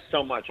you guys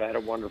so much. I had a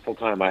wonderful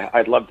time.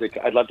 I'd love to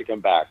come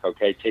back.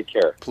 Okay, take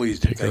care. Please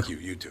do. Thank you.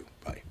 You too.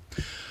 Bye.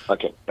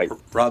 Okay, bye.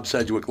 Rob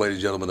Sedgwick, ladies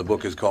and gentlemen. The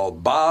book is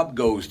called Bob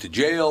Goes to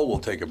Jail. We'll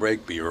take a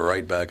break. Be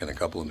right back in a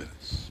couple of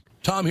minutes.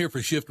 Tom here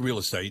for Shift Real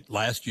Estate.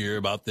 Last year,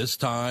 about this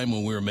time,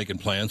 when we were making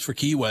plans for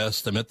Key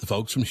West, I met the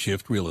folks from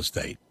Shift Real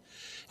Estate.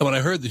 And when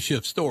I heard the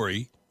Shift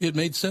story, it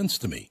made sense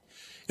to me.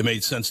 It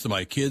made sense to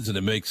my kids, and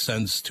it makes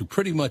sense to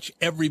pretty much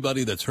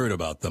everybody that's heard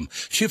about them.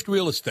 Shift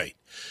Real Estate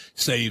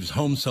saves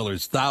home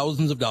sellers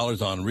thousands of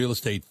dollars on real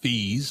estate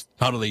fees.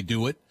 How do they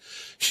do it?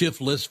 Shift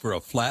lists for a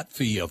flat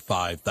fee of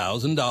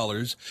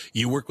 $5,000.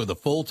 You work with a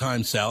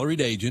full-time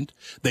salaried agent.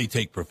 They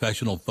take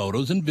professional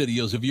photos and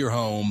videos of your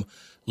home,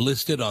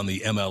 list it on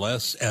the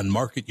MLS, and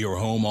market your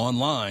home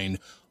online,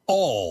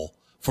 all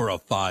for a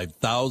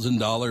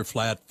 $5,000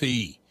 flat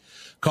fee.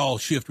 Call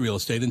Shift Real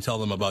Estate and tell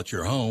them about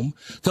your home.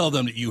 Tell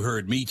them that you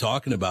heard me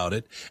talking about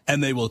it,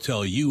 and they will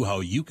tell you how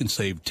you can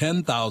save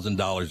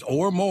 $10,000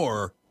 or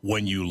more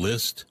when you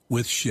list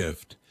with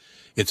Shift.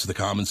 It's the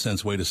common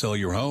sense way to sell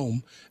your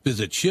home.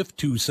 Visit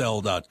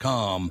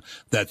shift2sell.com.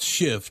 That's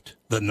shift,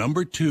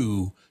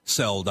 2,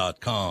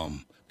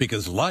 sell.com.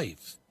 Because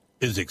life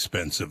is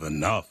expensive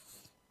enough.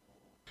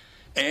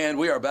 And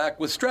we are back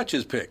with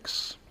Stretch's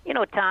picks.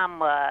 Tom,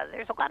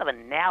 there's a lot of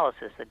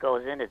analysis that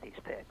goes into these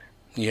picks.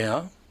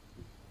 Yeah?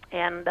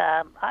 And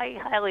I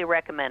highly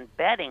recommend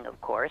betting, of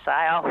course.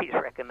 I always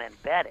recommend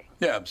betting.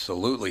 Yeah,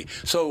 absolutely.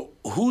 So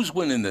who's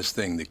winning this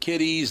thing? The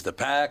Kitties, the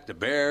Pack, the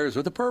Bears,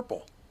 or the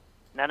Purple?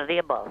 None of the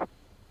above.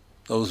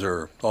 Those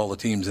are all the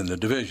teams in the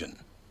division.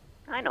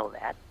 I know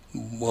that.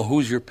 Well,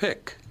 who's your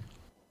pick?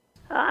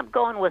 I'm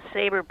going with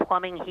Sabre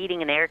Plumbing,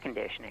 Heating, and Air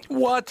Conditioning.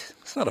 What?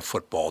 It's not a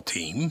football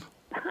team.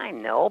 I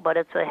know, but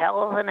it's a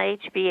hell of an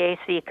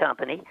HVAC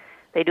company.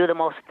 They do the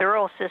most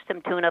thorough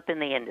system tune-up in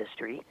the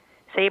industry.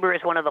 Sabre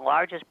is one of the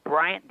largest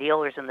Bryant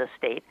dealers in the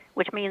state,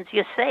 which means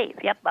you save.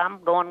 Yep,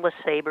 I'm going with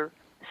Sabre.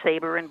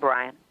 Sabre and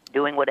Brian,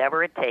 doing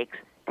whatever it takes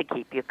to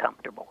keep you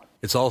comfortable.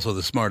 It's also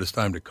the smartest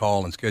time to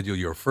call and schedule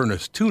your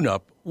furnace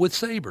tune-up with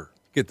Sabre.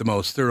 Get the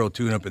most thorough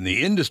tune-up in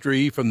the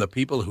industry from the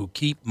people who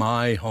keep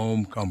my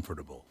home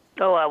comfortable.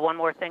 Oh, one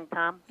more thing,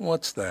 Tom.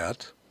 What's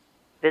that?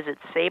 Visit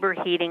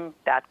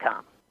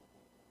saberheating.com.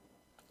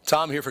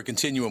 Tom here for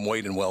Continuum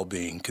Weight and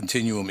Wellbeing.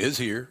 Continuum is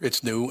here,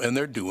 it's new, and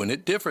they're doing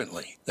it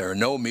differently. There are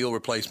no meal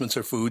replacements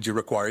or foods you're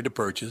required to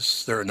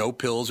purchase. There are no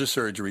pills or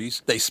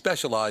surgeries. They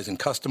specialize in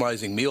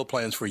customizing meal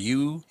plans for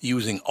you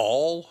using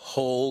all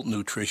whole,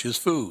 nutritious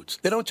foods.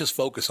 They don't just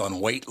focus on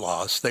weight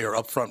loss. They are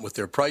upfront with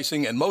their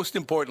pricing, and most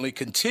importantly,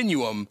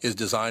 Continuum is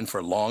designed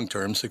for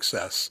long-term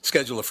success.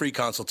 Schedule a free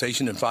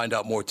consultation and find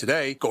out more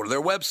today. Go to their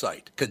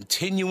website,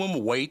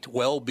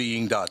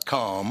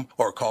 continuumweightwellbeing.com,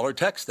 or call or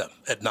text them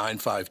at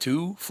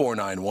 952-491-6527.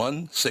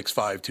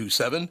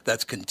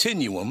 That's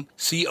Continuum,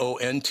 Continuum,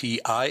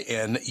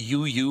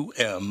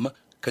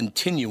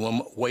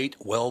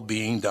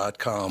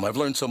 continuumweightwellbeing.com. I've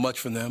learned so much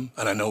from them,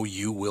 and I know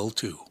you will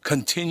too.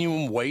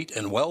 Continuum Weight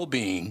and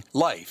Wellbeing,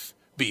 life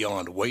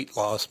beyond weight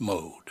loss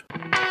mode.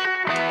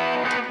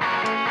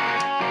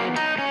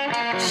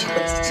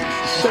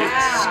 So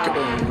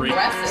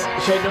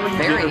I know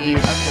you've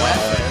interviewed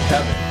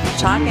Kevin.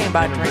 Talking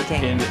about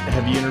drinking. And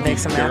have you interviewed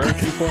Makes 'em Kara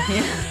happy. before?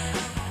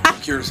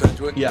 Kira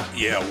Sedgwick? Yeah.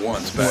 Yeah,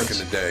 once back in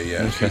the day,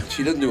 yeah. Okay.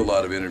 She doesn't do a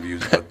lot of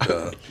interviews,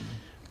 but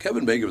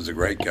Kevin Bacon was a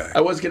great guy.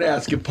 I was going to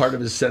ask if part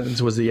of his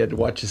sentence was he had to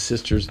watch his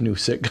sister's new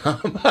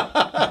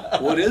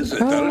sitcom. What is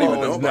it? I don't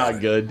even know It's about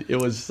not good. It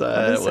was,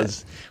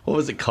 what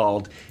was it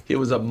called? It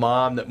was a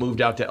mom that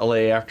moved out to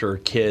L.A. after her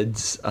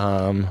kids.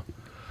 What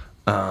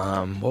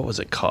was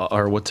it called?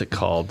 Or what's it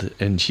called?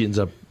 And she ends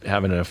up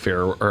having an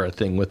affair or a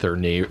thing with her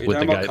neighbor, with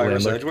the guy.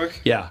 Kira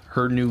Sedgwick? Yeah,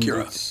 her new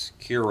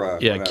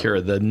Kira. Yeah,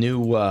 Kira. The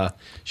new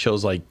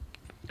shows like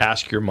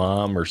Ask Your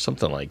Mom or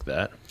something like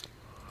that.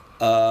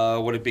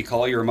 Would it be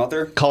Call Your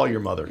Mother? Call Your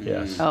Mother,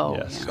 yes. Oh.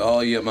 Yes.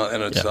 Call Your Mother,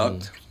 and it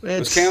sucked. It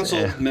was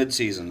canceled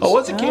mid-season. Oh,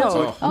 was it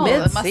canceled? Oh,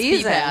 that must be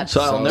Mid-season. bad. So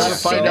I'll never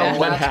find out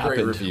what That's great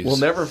happened. reviews. We'll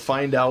never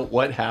find out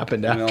what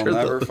happened after. We'll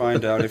never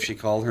find out if she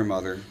called her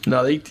mother.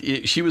 No,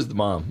 she was the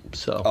mom.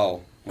 So.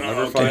 Oh. We'll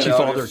never find And she out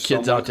followed if her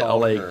kids someone out to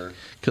called L.A. her.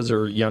 because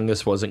her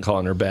youngest wasn't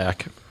calling her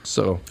back.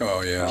 So.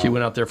 Oh, yeah. She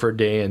went out there for a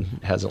day and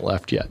hasn't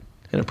left yet,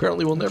 and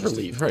apparently will never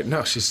leave. Right,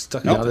 no, she's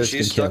stuck. Now Nope, that's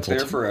she's been stuck canceled.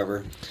 there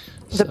forever.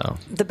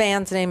 The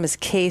band's name is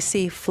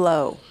Casey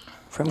Flo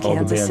from Oh, the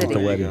Kansas band at City. the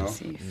There you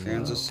wedding. go.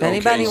 Kansas If City.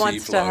 anybody Casey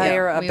wants to Flo.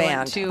 hire a We went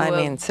band, to, I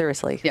mean,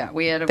 seriously. Yeah,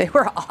 we had a They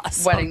were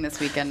awesome. wedding this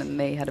weekend, and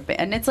they had a band.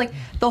 And it's like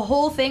the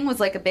whole thing was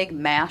like a big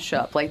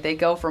mashup. Like they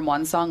go from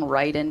one song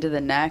right into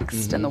the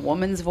next, and the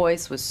woman's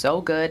voice was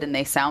so good, and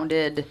they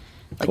sounded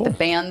like Cool. the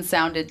band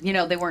sounded.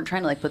 They weren't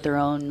trying to like put their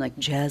own like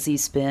jazzy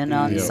spin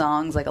on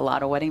songs like a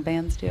lot of wedding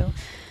bands do.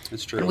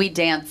 It's true. And we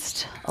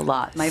danced a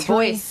lot. My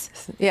voice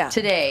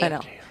today. I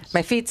know.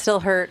 My feet still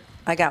hurt.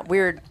 I got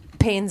weird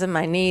pains in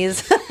my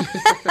knees.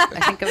 I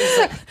think it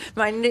was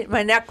like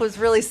my neck was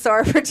really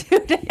sore for 2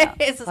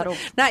 days. lot of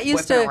Not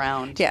used whipping to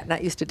around. Yeah,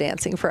 not used to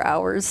dancing for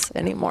hours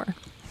anymore.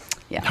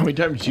 Yeah. How many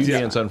times did you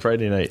dance on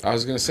Friday night? I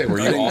was going to say, were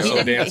you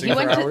also dancing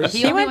for hours?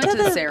 He only went to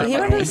the He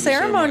went to the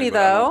ceremony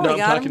though. No, We I'm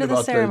got him talking to the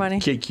about ceremony.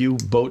 the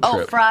KQ boat Oh,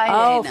 trip. Friday.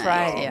 Oh, night.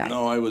 Friday. Yeah.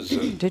 No, I was.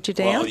 Did you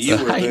Well, dance?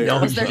 you were I there. know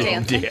Was there you don't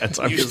dancing? dance.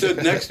 I'm You just-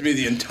 stood next to me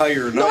the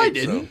entire night. No, I so-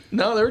 didn't.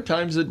 No, there were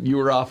times that you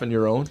were off on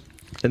your own.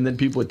 And then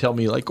people would tell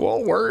me, like,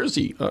 well, where is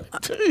he? How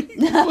do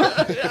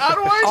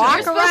I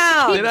Walk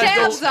around. then,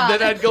 tabs on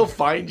then it. I'd go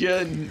find you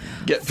and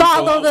get people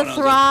Follow out the when I was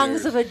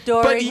throngs of upstairs.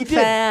 adoring But he did.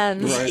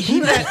 fans. Right. He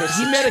met a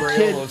Trail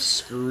kid. of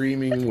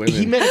screaming women.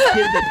 He met a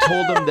kid that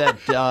told him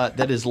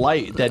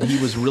that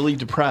he was really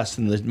depressed,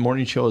 and the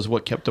morning show is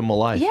what kept him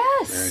alive.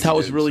 Yes. That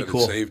was Did, really said it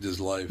cool. saved his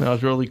life. That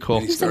was really cool.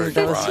 And he started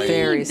That was crying.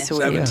 very sweet.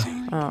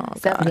 17. Oh, God.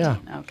 17.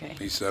 Yeah. Okay.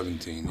 He's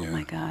 17, yeah. Oh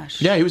my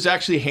gosh. Yeah, he was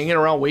actually hanging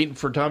around waiting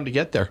for Tom to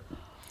get there.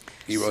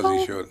 He was.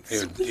 He showed. He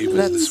was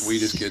the That's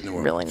sweetest kid in the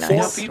world. really 4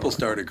 nice. people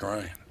started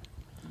crying.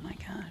 Oh my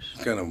gosh.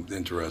 It's kind of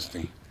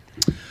interesting.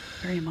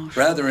 Very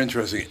emotional. Rather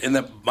interesting.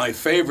 And my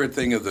favorite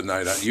thing of the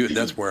night,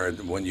 that's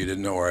when you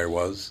didn't know where I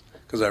was,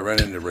 because I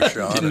ran into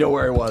Rashawn. Didn't know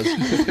where I was.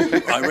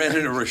 I ran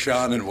into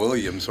Rashawn and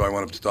William, so I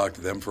went up to talk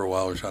to them for a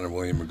while. Rashawn and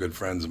William are good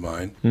friends of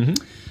mine. Mm-hmm.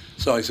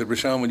 So I said,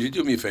 Rashawn, would you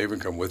do me a favor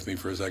and come with me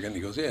for a second? He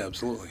goes, yeah,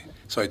 absolutely.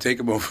 So I take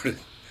him over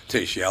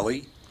to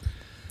Shelly,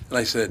 and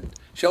I said,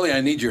 Shelly,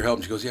 I need your help.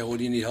 And she goes, yeah, what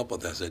do you need help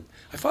with? I said,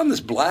 I found this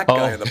black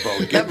guy on the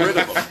boat. Get rid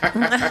of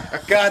him.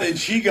 God, and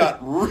she got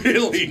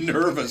really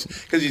nervous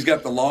because he's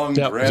got the long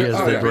Yep, dreads he has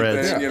and the everything,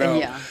 dreads. you know.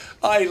 Yeah.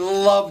 I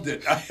loved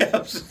it.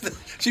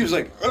 She was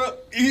like,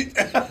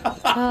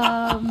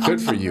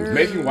 Good for you.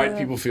 Making white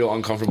people feel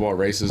uncomfortable at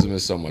racism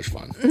is so much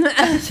fun.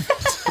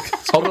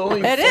 Although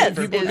only It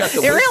four is. people got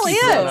the It really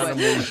whiskey thrown on them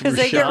is. was Because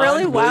they get Rashawn,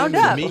 really wound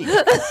William, up. and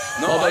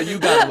me. Although you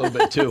got a little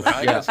bit too.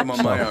 I got some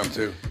on my arm,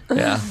 too.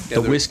 Yeah,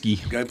 the whiskey.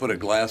 Guy put a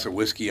glass of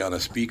whiskey on a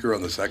speaker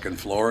on the second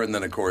floor, and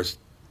then, of course,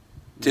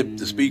 tipped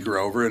the speaker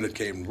over, and it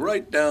came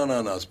right down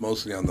on us,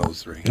 mostly on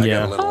those three. I Yeah.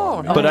 got a little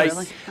on me. But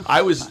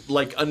I was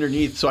like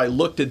underneath, so I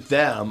looked at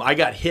them. I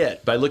got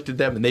hit, but I looked at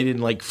them, and they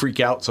didn't like freak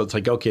out. So it's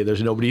like, okay,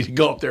 there's nobody to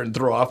go up there and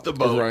throw off the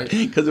boat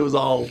because it was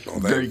all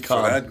very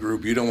calm. For that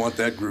group, you don't want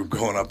that group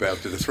going up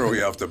after to throw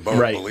you off the boat.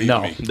 Right? Believe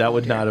No, me. that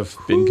would not have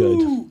been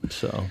good.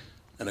 So,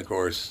 and of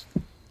course,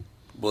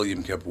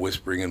 William kept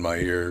whispering in my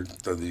ear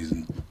these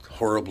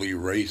horribly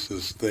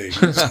racist things.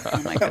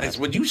 Oh my God!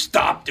 Would you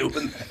stop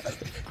doing that?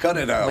 Cut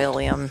it out,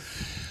 William.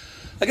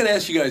 I got to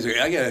ask you guys. I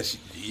got to ask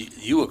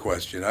you a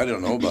question. I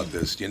don't know about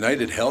this.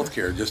 United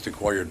Healthcare just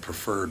acquired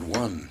Preferred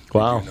One.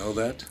 Wow. Did you know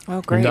that?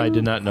 Oh, great. No, I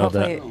did not know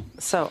that.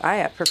 So I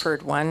have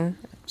Preferred One.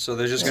 So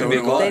there's just going to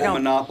be a global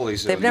monopoly.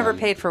 They've never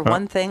paid for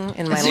one thing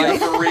in my Yeah, life.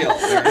 for real.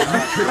 They're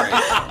not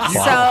great.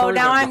 So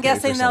now I'm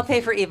guessing they'll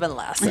pay for even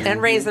less and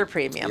raise their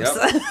premiums.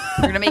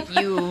 We're going to make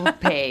you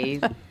pay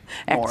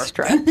more.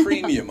 Extra. That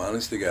premium,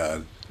 honest to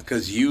God,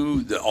 because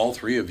all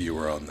three of you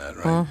were on that,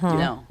 right? Mhm.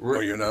 No. Oh,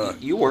 you're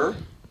not. You were.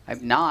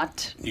 I'm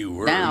not. You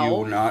were. Now.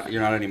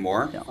 You're not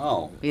anymore? No.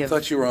 Oh. We I have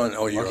thought you were on.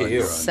 Oh, you're Okay, on. you.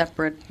 You're on.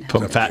 separate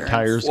Put health fat insurance.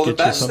 tires. Well, the get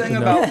you best something thing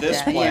now. about this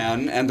Yeah,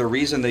 plan and the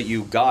reason that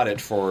you got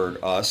it for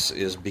us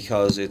is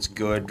because it's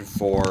good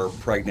for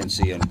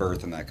pregnancy and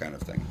birth and that kind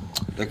of thing.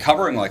 They're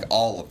covering like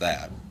all of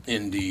that.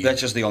 Indeed.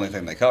 That's just the only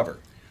thing they cover.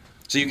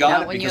 So you Not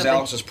got it when you because have a-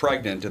 Alex is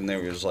pregnant and they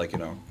were just like, there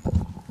Not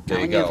you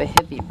when you have go. a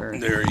hippie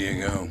birth. There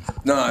you go.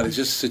 No, it's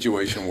just a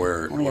situation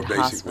where Only at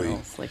basically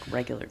hospitals, like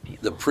regular people.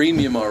 the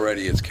premium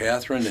already is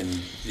Catherine and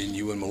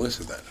you and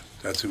Melissa then.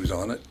 That's who's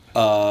on it?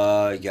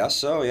 I guess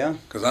so, yeah.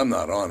 Because I'm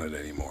not on it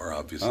anymore,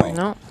 obviously. Oh.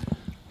 No.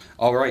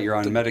 All right, you're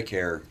on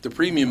Medicare. The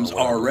premium's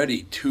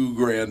already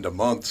 $2,000 a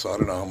month, so I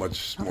don't know how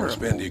much more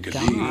spend you could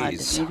God, be. maybe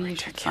you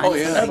should find Oh,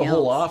 yeah. I have a something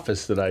whole else.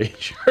 office that I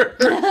insure.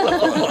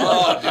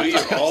 Oh, do you?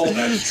 Oh,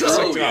 that's true.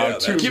 So, Yeah,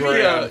 that's give me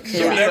grand. a.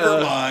 So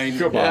never mind.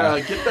 Yeah,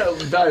 get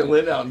that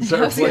violin out and I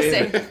start was gonna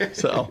playing. say.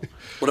 So,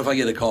 What if I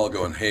get a call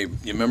going, hey,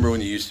 you remember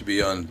when you used to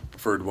be on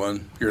Preferred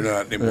One? You're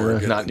not anymore.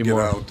 Not Get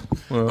anymore. out.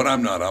 But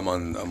I'm not. I'm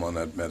on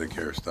that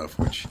Medicare stuff,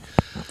 which...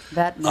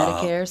 That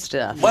Medicare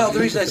stuff. Well, the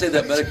reason I say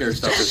that Medicare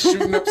stuff is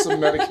Shooting up some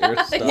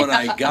Medicare stuff. when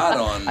I got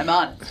on... I'm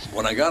on it.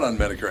 When I got on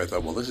Medicare, I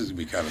thought, well, this is going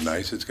to be kind of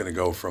nice. It's going to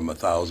go from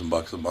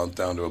 $1,000 a month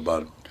down to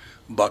about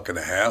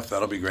 $1.50.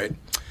 That'll be great.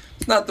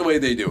 It's not the way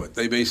they do it.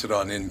 They base it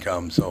on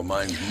income, so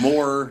mine's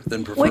more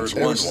than Preferred Which,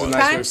 One was. nice way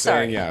I'm of sorry.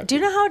 saying, yeah. Do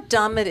you know how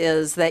dumb it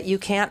is that you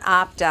can't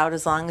opt out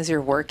as long as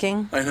you're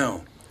working? I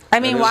know. I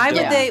mean, is why would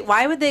dumb.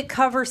 why would they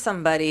cover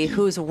somebody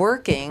who's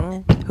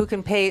working who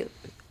can pay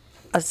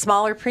a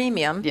smaller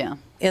premium Yeah.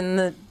 in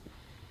the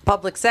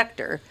public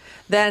sector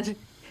than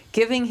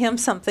giving him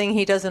something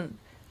he doesn't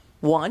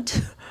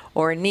want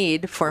or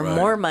need for Right.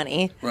 more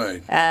money?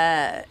 Right.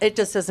 It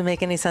just doesn't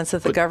make any sense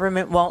that the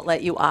government won't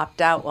let you opt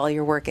out while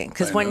you're working.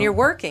 Because I when know. you're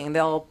working,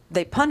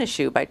 they punish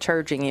you by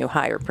charging you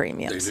higher They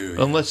premiums. do.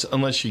 yeah.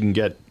 unless you can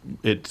get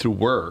it through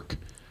work,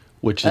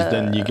 which is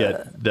then you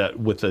get that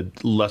with a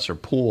lesser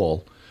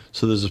pool.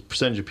 So there's a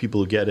percentage of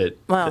people who get it.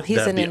 Well, he's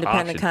that have an the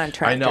independent option.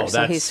 contractor, I know so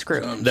that's he's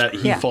screwed. That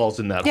he Yeah.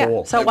 falls in that Yeah.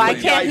 hole. So why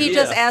the can't he idea-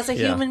 just, as a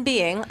yeah. human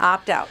being,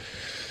 opt out?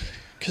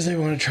 Because they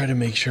want to try to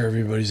make sure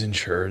everybody's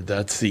insured.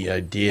 That's the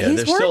idea. He's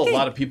There's still a working.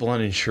 lot of people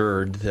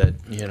uninsured that,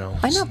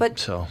 I know, but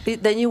So.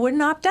 then you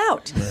wouldn't opt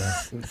out,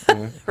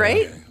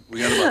 right? Okay.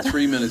 We got about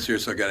 3 minutes here,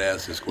 so I got to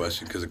ask this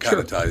question because it kind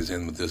of ties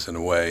in with this in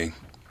a way.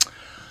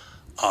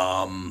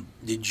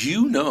 Did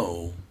you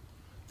know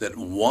that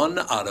 1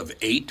 out of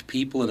 8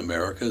 people in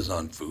America is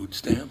on food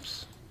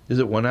stamps? Is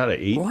it 1 out of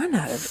 8? 1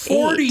 out of 8.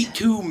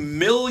 42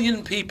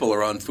 million people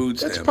are on food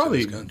stamps That's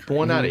probably in this country.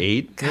 1 out of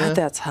 8. God,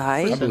 that's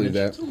high. I believe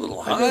that. It's a little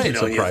That high, doesn't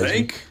don't you surprise me.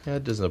 think? Yeah,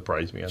 it doesn't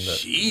surprise me on that.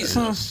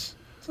 Jesus.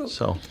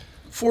 So,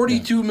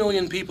 42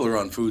 million people are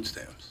on food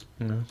stamps.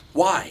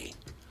 Why?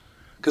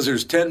 Because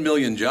there's 10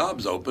 million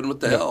jobs open. What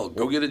the hell?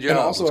 Go get a job. And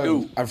also, Let's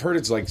go. I've heard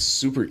it's like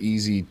super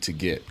easy to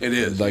get. It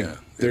is, Like yeah. It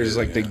there's is,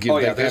 like they yeah. give Oh,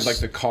 yeah, they have there's- like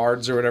the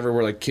cards or whatever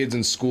where like kids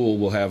in school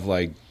will have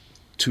like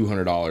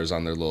 $200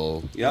 on their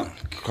little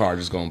card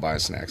just go and buy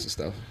snacks and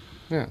stuff.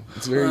 Yeah,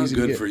 it's very Well, easy.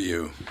 to good get. for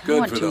you. I Good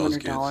want for those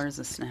kids. $200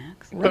 of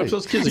snacks. but if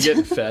those kids are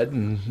getting fed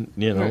and,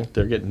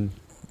 they're getting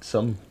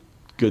some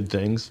good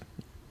things.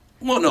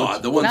 Well, no,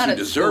 the ones Not who at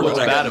deserve school. it, I What's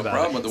got bad no about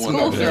problem it? with the ones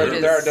School who food deserve is-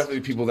 it. There are definitely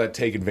people that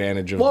take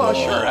advantage of. Well, the-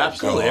 sure,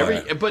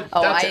 absolutely. God. But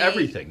Oh, that's I-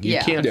 everything. You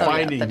yeah. can't Oh,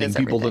 find yeah, that anything is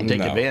people don't take everything.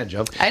 No. advantage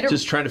of. I don't-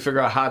 Just trying to figure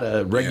out how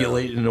to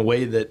regulate in a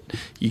way that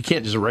you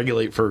can't just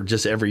regulate for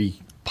just every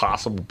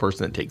possible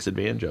person that takes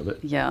advantage of it.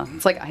 Yeah,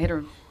 it's like I had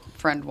a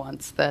friend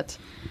once that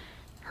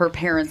her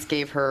parents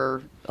gave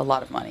her a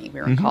lot of money. We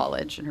were in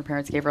college, and her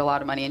parents gave her a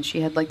lot of money, and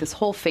she had like this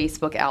whole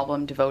Facebook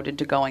album devoted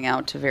to going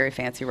out to very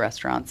fancy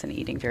restaurants and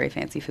eating very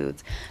fancy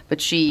foods. But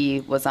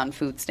she was on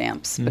food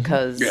stamps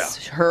because Yeah.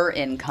 her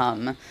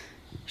income,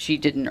 she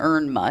didn't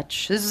earn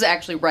much. This is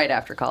actually right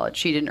after college.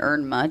 She didn't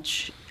earn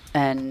much.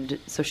 And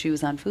so she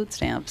was on food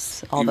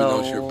stamps. Even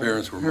Although though her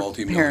parents were her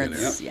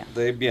multimillionaires.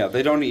 parents,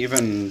 They don't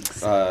even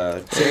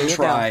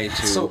try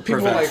to So people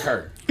prevent. like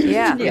her.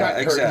 Yeah. Yeah,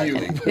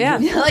 exactly. Yeah.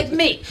 like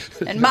me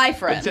and my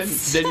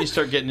friends. Then you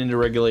start getting into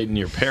regulating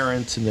your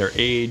parents and their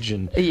age,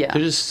 and Yeah.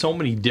 there's just so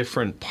many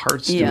different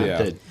parts to Yeah.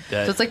 it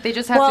that So it's like they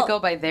just have Well, to go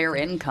by their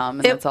income,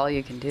 and that's all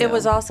you can do. It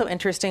was also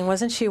interesting.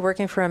 Wasn't she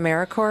working for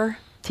AmeriCorps?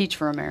 Teach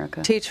for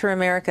America. Teach for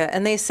America.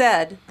 And they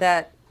said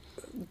that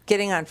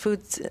getting on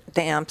food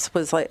stamps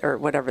was like, or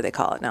whatever they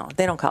call it now.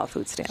 They don't call it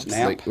food stamps.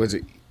 Like, was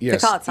it? Yes,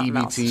 They call it something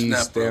else. EBT, SNAP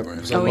stamp,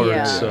 program. Oh, Or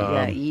yeah.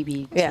 it's,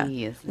 EBT. Yeah.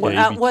 Is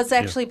Was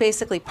actually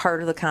basically part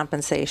of the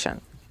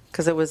compensation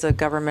because it was a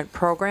government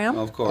program.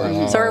 Of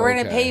course. So we're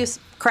going to okay. pay you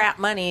crap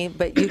money,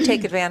 but you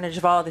take advantage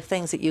of all the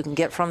things that you can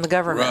get from the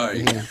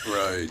government.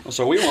 Right.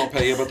 So we won't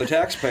pay you, but the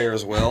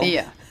taxpayers will.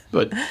 Yeah.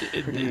 But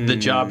the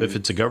job, if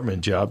it's a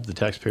government job, the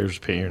taxpayers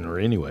are paying her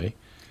anyway.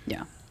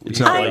 Yeah.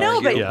 It's not I like,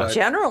 know, but yeah.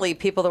 generally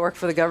people that work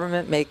for the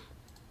government make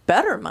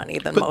better money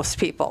than most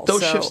people.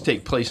 Those so. shifts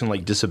take place in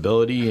like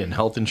disability and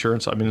health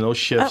insurance. I mean, those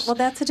shifts. Well,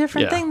 that's a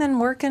different Yeah. thing than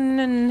working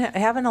and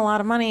having a lot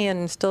of money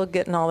and still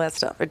getting all that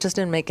stuff. It just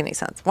didn't make any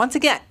sense. Once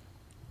again,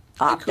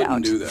 I opt couldn't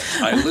out. do that.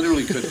 I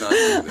literally could not do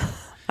that.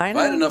 I If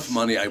I had know. enough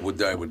money, I would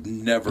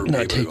never Not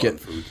pay take to go on it.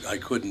 food. I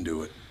couldn't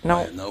do it.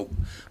 No. No.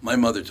 My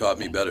mother taught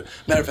me better.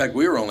 Matter of fact,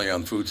 we were only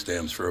on food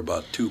stamps for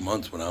about 2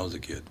 months when I was a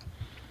kid.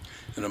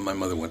 And then my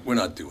mother went, "We're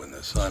not doing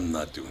this. I'm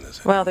not doing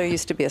this." Well, there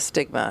used to be a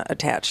stigma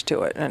attached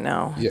to it, and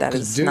now Yeah, that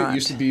 'cause is didn't not. it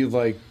used to be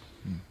like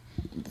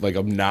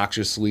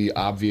obnoxiously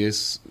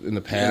obvious in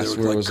the there past was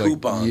where like it was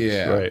coupons. like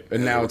yeah, Right.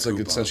 and Yeah, now there it's were like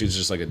coupons. essentially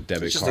just like a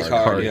debit Just card. a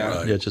card,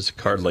 yeah. Yeah, just a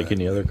card like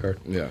any other card.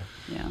 Yeah.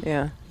 Yeah.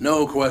 Yeah.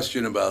 No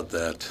question about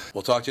that.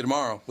 We'll talk to you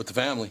tomorrow with the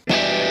family.